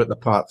 Phil, about the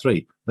part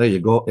 3. There you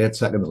go, 8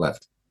 seconds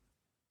left.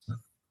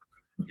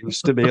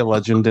 Used to be a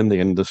legend in the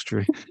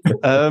industry.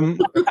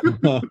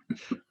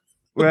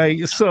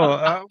 Right,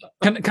 so...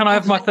 Can I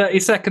have my 30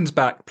 seconds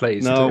back,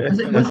 please? No.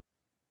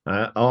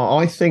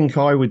 I think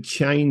I would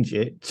change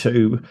it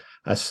to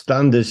a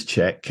standards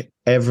check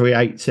every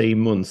 18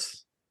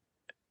 months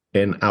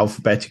in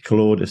alphabetical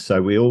order,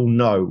 so we all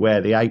know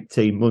where the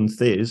 18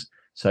 months is,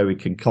 so we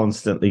can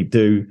constantly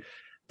do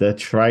the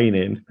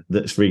training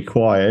that's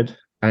required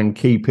and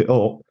keep it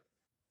up.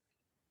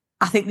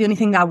 I think the only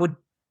thing I would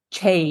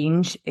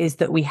change is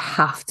that we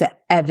have to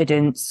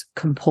evidence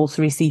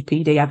compulsory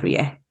CPD every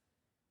year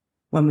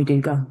when we do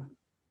go.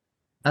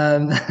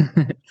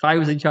 If I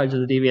was in charge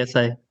of the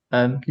DVSA,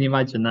 can you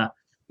imagine that?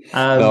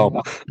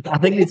 No. I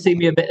think they'd see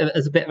me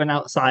as a bit of an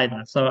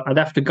outsider. So I'd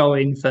have to go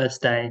in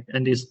first day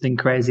and do something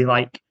crazy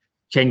like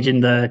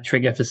changing the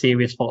trigger for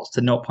serious faults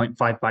to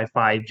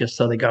 0.555 just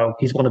so they go,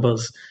 he's one of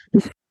us.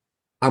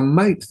 I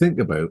might think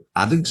about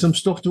adding some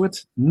stuff to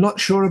it. Not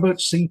sure about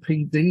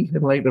CPD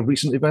in light of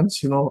recent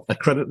events,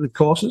 accredited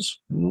courses.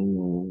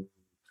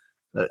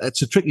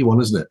 It's a tricky one,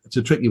 isn't it? It's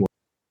a tricky one.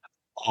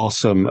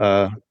 Awesome.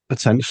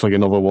 Potentially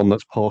another one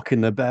that's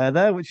poking the bear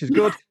there, which is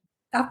good.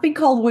 I've been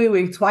called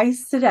woo-woo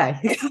twice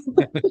today.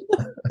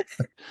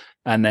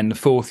 And then the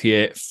fourth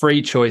year,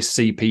 free choice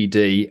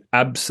CPD,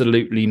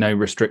 absolutely no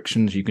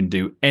restrictions. You can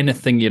do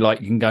anything you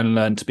like. You can go and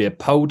learn to be a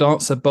pole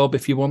dancer, Bob,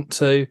 if you want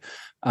to.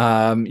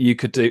 You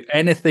could do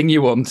anything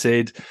you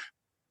wanted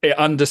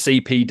under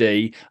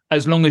CPD,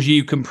 as long as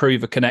you can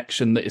prove a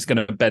connection that is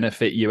going to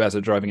benefit you as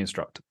a driving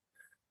instructor.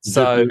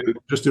 So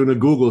just doing a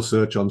Google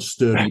search on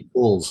sturdy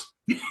poles.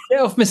 Get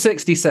off my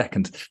 60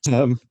 seconds.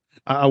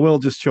 I will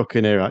just chuck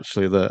in here,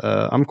 actually, that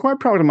I'm quite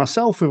proud of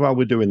myself with how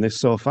we're doing this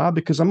so far,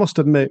 because I must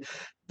admit,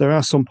 there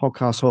are some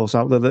podcast hosts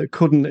out there that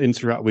couldn't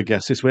interact with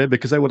guests this way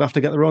because they would have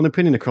to get their own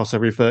opinion across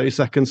every 30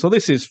 seconds. So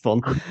this is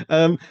fun.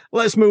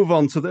 Let's move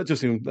on to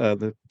just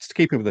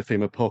keeping with the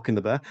theme of poking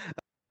the bear.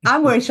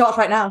 I'm wearing shorts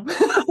right now.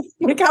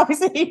 You can't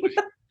see.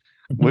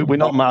 We're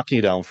not marking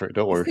you down for it,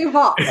 don't worry. It's too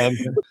hot.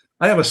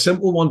 I have a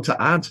simple one to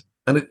add,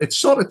 and it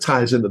sort of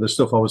ties into the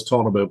stuff I was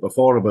talking about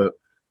before about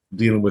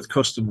dealing with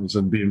customers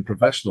and being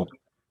professional.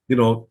 You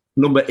know,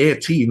 number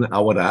 18, I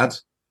would add,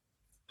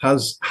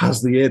 has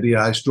the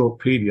ADI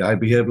stroke PDI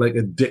behaved like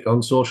a dick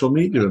on social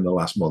media in the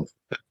last month?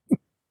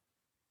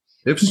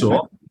 If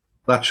so,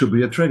 that should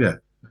be a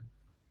trigger.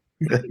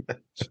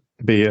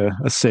 Be a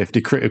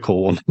safety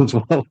critical one as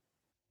well.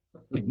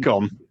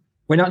 Gone.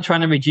 We're not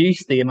trying to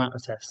reduce the amount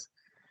of tests.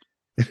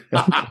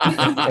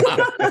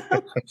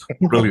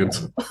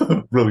 Brilliant.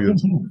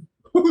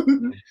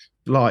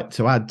 Like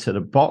to add to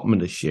the bottom of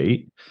the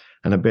sheet,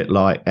 and a bit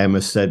like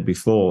Emma said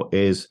before,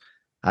 is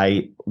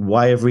a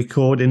way of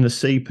recording the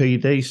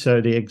CPD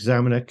so the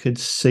examiner could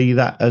see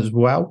that as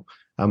well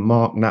and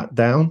mark that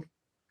down.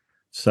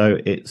 So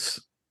it's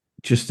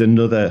just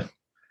another,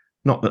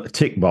 not a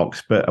tick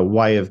box, but a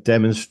way of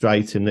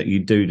demonstrating that you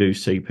do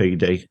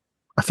CPD.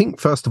 I think,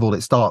 first of all,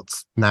 it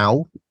starts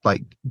now,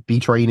 like be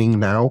training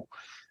now.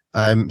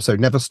 So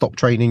never stop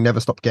training, never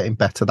stop getting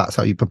better. That's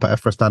how you prepare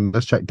for a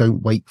standards check.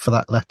 Don't wait for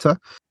that letter.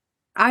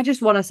 I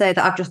just want to say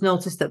that I've just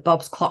noticed that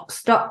Bob's clock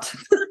stopped.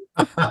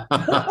 And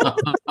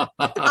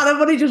I've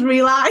only just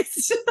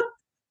realised.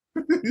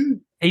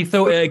 He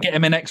thought it'd get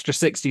him an extra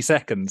 60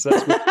 seconds.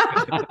 That's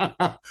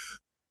what...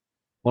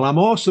 Well, I'm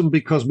awesome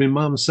because my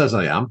mum says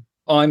I am.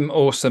 I'm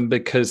awesome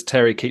because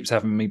Terry keeps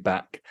having me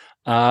back.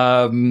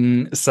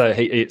 So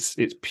it's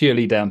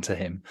purely down to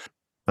him.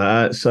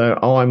 So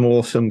I'm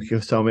awesome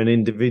because I'm an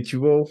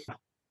individual.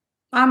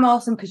 I'm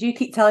awesome because you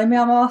keep telling me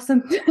I'm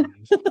awesome.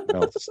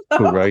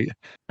 Cool, right?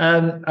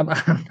 I'm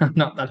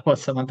not that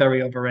awesome. I'm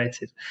very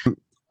overrated.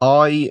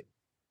 I'm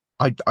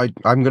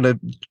going to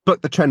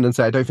buck the trend and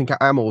say I don't think I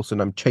am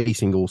awesome. I'm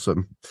chasing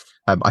awesome.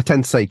 I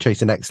tend to say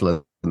chasing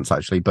excellence,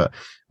 actually, but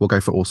we'll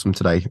go for awesome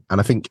today. And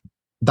I think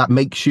that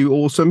makes you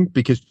awesome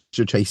because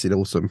you're chasing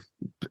awesome.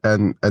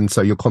 And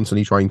so you're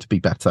constantly trying to be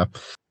better.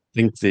 I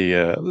think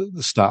the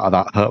start of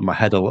that hurt my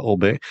head a little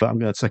bit, but I'm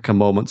going to take a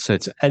moment to say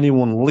to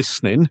anyone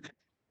listening,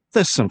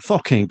 there's some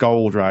fucking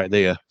gold right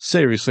there.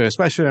 Seriously,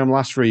 especially on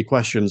last 3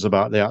 questions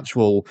about the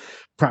actual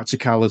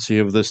practicality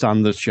of the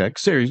standards check.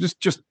 Seriously,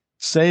 just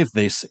save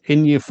this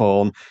in your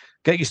phone,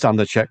 get your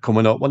standard check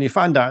coming up. When you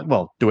find out,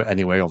 well, do it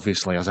anyway,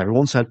 obviously, as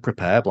everyone said,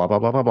 prepare, blah, blah,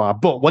 blah, blah, blah.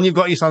 But when you've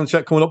got your standard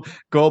check coming up,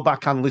 go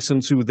back and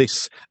listen to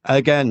this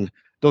again.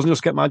 Doesn't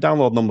just get my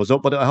download numbers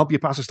up, but it'll help you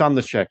pass a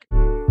standards check.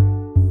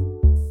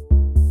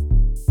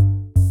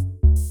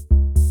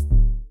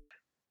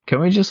 Can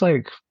we just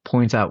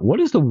point out what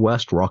is the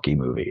worst Rocky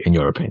movie in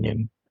your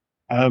opinion?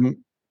 I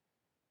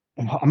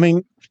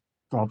mean,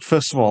 God,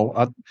 first of all,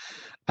 I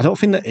don't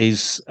think there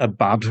is a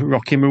bad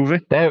Rocky movie.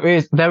 There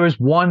is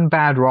one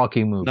bad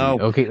Rocky movie. No,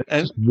 okay,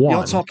 one.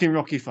 You're talking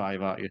Rocky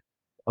 5, aren't you?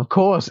 Of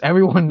course,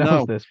 everyone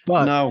knows this,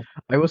 but no.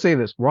 I will say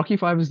this: Rocky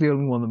 5 is the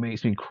only one that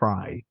makes me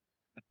cry.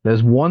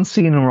 There's one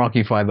scene in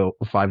Rocky 5 that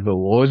will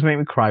always make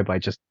me cry,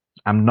 but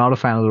I'm not a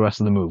fan of the rest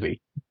of the movie.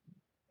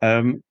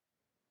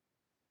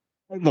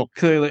 Look,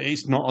 clearly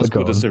it's not as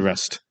good as the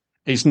rest.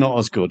 It's not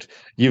as good.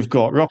 You've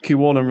got Rocky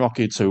 1 and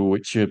Rocky 2,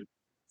 which you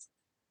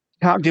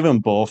can't give them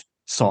both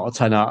sort of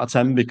 10 out of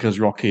 10 because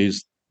Rocky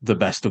is the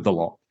best of the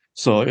lot.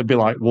 So it'd be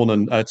like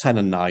 10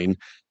 and 9.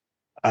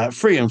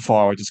 3 and 4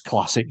 are just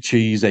classic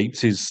cheese,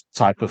 80s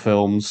type of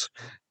films.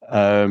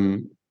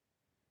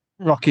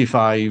 Rocky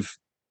 5,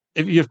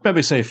 if you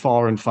maybe say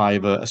 3 and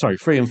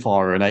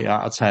 4 are an 8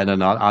 out of 10,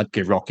 and I'd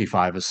give Rocky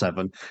 5 a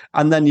 7.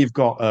 And then you've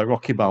got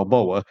Rocky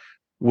Balboa,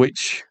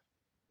 which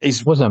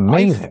was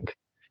amazing.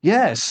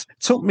 Yes,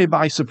 took me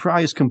by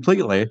surprise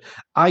completely.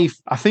 I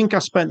think I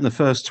spent the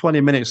first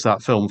 20 minutes of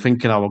that film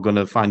thinking I was going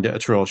to find it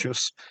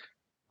atrocious,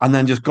 and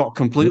then just got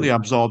completely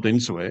absorbed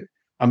into it.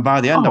 And by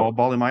the end, I was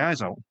bawling my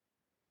eyes out.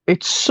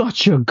 It's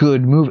such a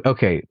good movie.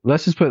 Okay,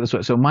 let's just put it this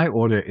way. So my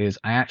order is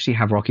I actually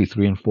have Rocky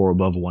 3 and 4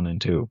 above 1 and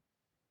 2.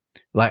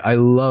 Like, I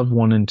love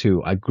 1 and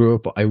 2. I grew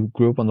up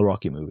on the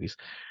Rocky movies.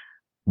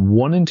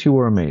 1 and 2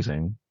 were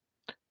amazing,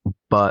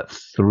 but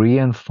 3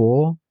 and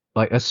 4,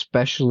 like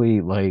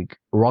especially like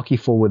Rocky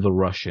 4 with the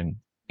Russian,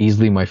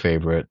 easily my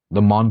favorite.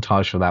 The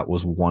montage for that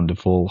was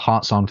wonderful.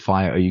 Hearts on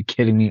Fire, are you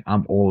kidding me?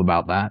 I'm all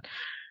about that.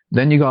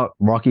 Then you got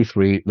Rocky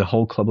 3, the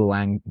whole Clubber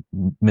Lang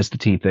Mr.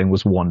 T thing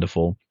was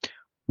wonderful.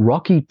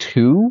 Rocky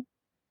 2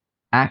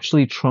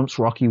 actually trumps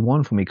Rocky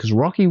 1 for me, because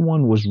Rocky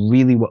 1 was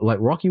really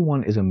Rocky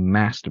 1 is a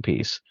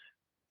masterpiece.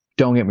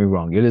 Don't get me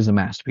wrong, it is a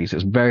masterpiece.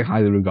 It's very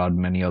highly regarded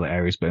in many other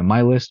areas, but in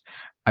my list,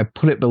 I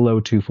put it below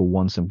 2 for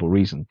one simple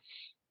reason.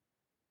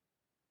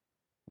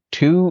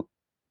 2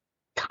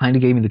 kind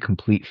of gave me the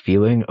complete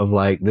feeling of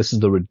like, this is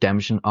the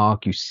redemption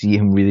arc. You see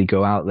him really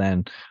go out there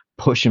and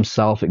push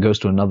himself. It goes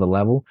to another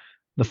level.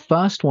 The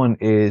first one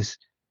is,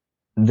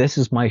 this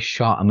is my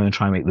shot. I'm going to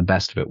try and make the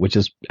best of it, which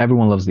is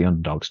everyone loves the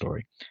underdog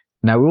story.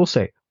 Now, we will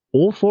say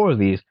all 4 of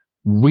these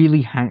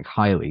really rank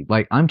highly.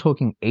 Like, I'm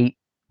talking 9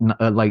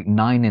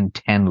 and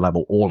 10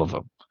 level, all of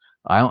them.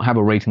 I don't have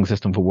a rating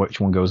system for which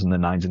one goes in the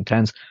 9s and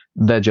 10s.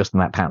 They're just in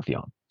that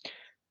pantheon.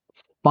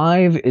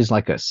 5 is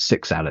like a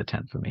 6 out of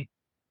 10 for me.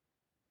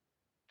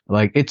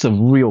 Like, it's a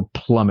real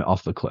plummet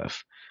off the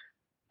cliff.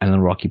 And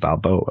then Rocky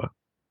Balboa.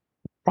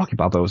 Rocky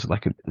Balboa is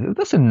like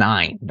that's a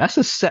 9. That's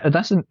an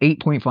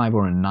 8.5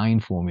 or a 9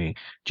 for me.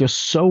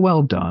 Just so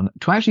well done.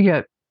 To actually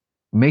get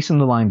Mason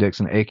the Lion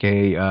Dixon,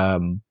 aka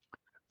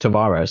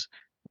Tavares.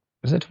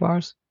 Is it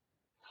Tavares?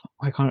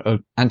 I can't.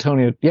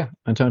 Antonio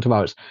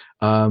Tavares.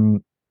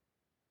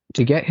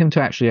 To get him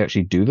to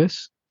actually do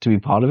this, to be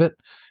part of it,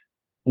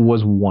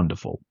 was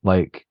wonderful.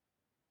 Like,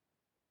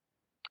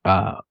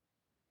 sorry,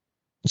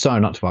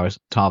 not Tavares,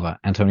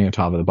 Antonio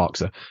Tarver, the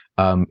boxer.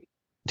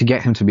 To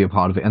get him to be a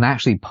part of it and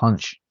actually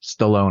punch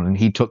Stallone, and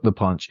he took the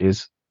punch,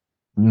 is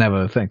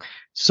never a thing.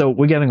 So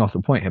we're getting off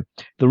the point here.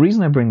 The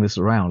reason I bring this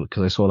around,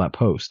 because I saw that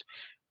post,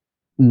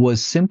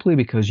 was simply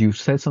because you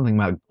said something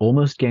about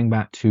almost getting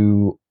back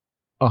to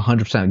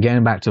 100%,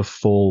 getting back to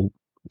full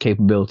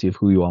capability of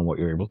who you are and what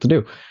you're able to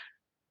do.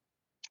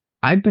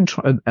 I've been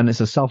trying, and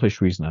it's a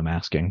selfish reason I'm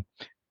asking,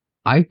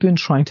 I've been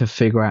trying to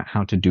figure out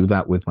how to do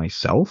that with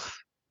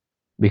myself,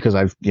 because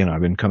I've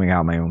been coming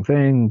out my own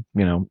thing,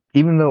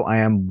 even though I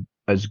am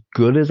as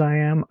good as I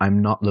am,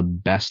 I'm not the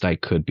best I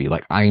could be.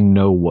 Like, I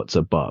know what's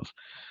above.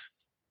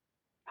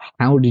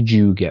 How did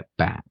you get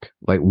back?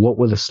 Like, what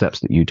were the steps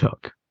that you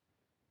took?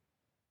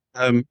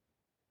 I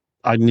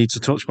need to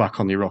touch back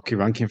on the Rocky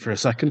ranking for a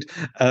second.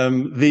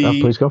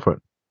 Please go for it.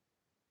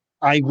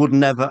 I would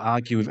never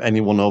argue with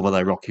anyone over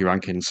their Rocky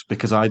rankings,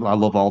 because I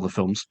love all the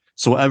films.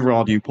 So whatever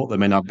order you put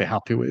them in, I'd be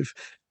happy with.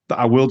 But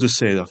I will just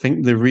say that I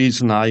think the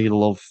reason I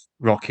love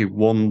Rocky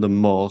 1 the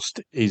most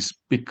is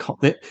because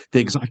the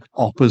exact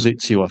opposite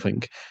to you, I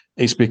think.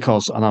 It's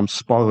because, and I'm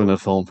spoiling a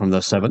film from the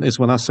 70s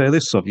when I say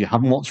this, so if you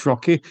haven't watched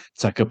Rocky,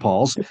 take a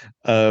pause.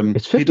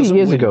 It's 50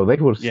 years ago. They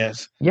would.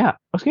 Yes. Yeah, I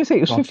was going to say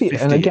it was 50.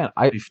 And again,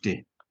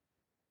 50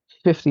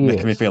 years.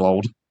 Making me feel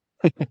old.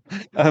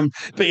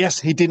 But yes,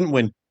 he didn't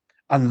win.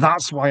 And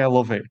that's why I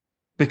love it.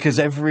 Because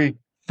every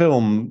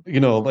film,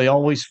 they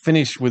always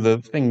finish with a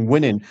thing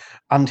winning.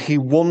 And he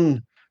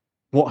won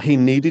what he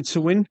needed to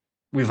win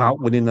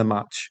without winning the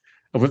match,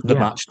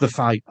 the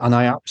fight. And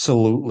I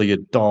absolutely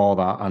adore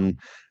that. And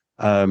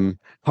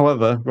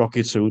however,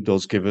 Rocky 2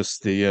 does give us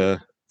the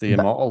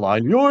immortal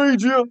line, "You're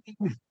Adrian."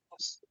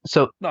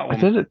 So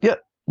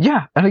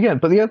yeah. And again,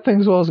 but the other thing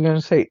as well, I was going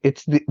to say,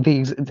 it's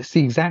the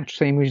exact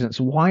same reason.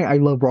 It's why I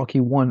love Rocky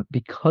 1,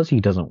 because he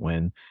doesn't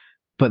win.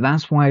 But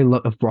that's why I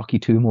love Rocky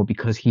 2 more,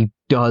 because he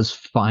does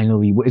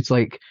finally. It's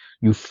like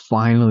you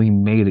finally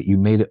made it. You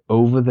made it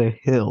over the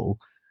hill.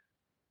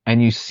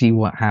 And you see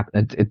what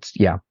happened. It's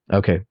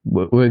okay.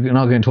 We're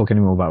not going to talk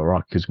anymore about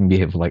Rock, because we can be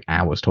here for like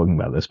hours talking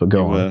about this. But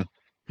go on.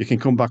 You can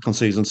come back on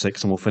season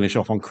 6 and we'll finish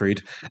off on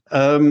Creed.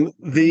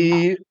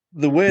 The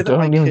way that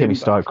don't even get me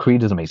started.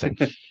 Creed is amazing.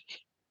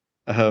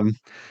 No,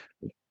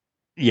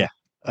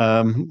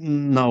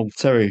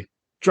 Terry,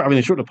 Driving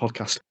Instructor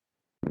Podcast.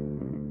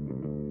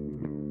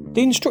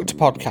 The Instructor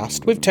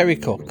Podcast with Terry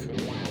Cook,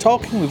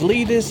 talking with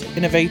leaders,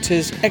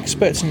 innovators,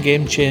 experts, and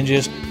game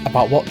changers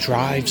about what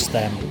drives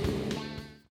them.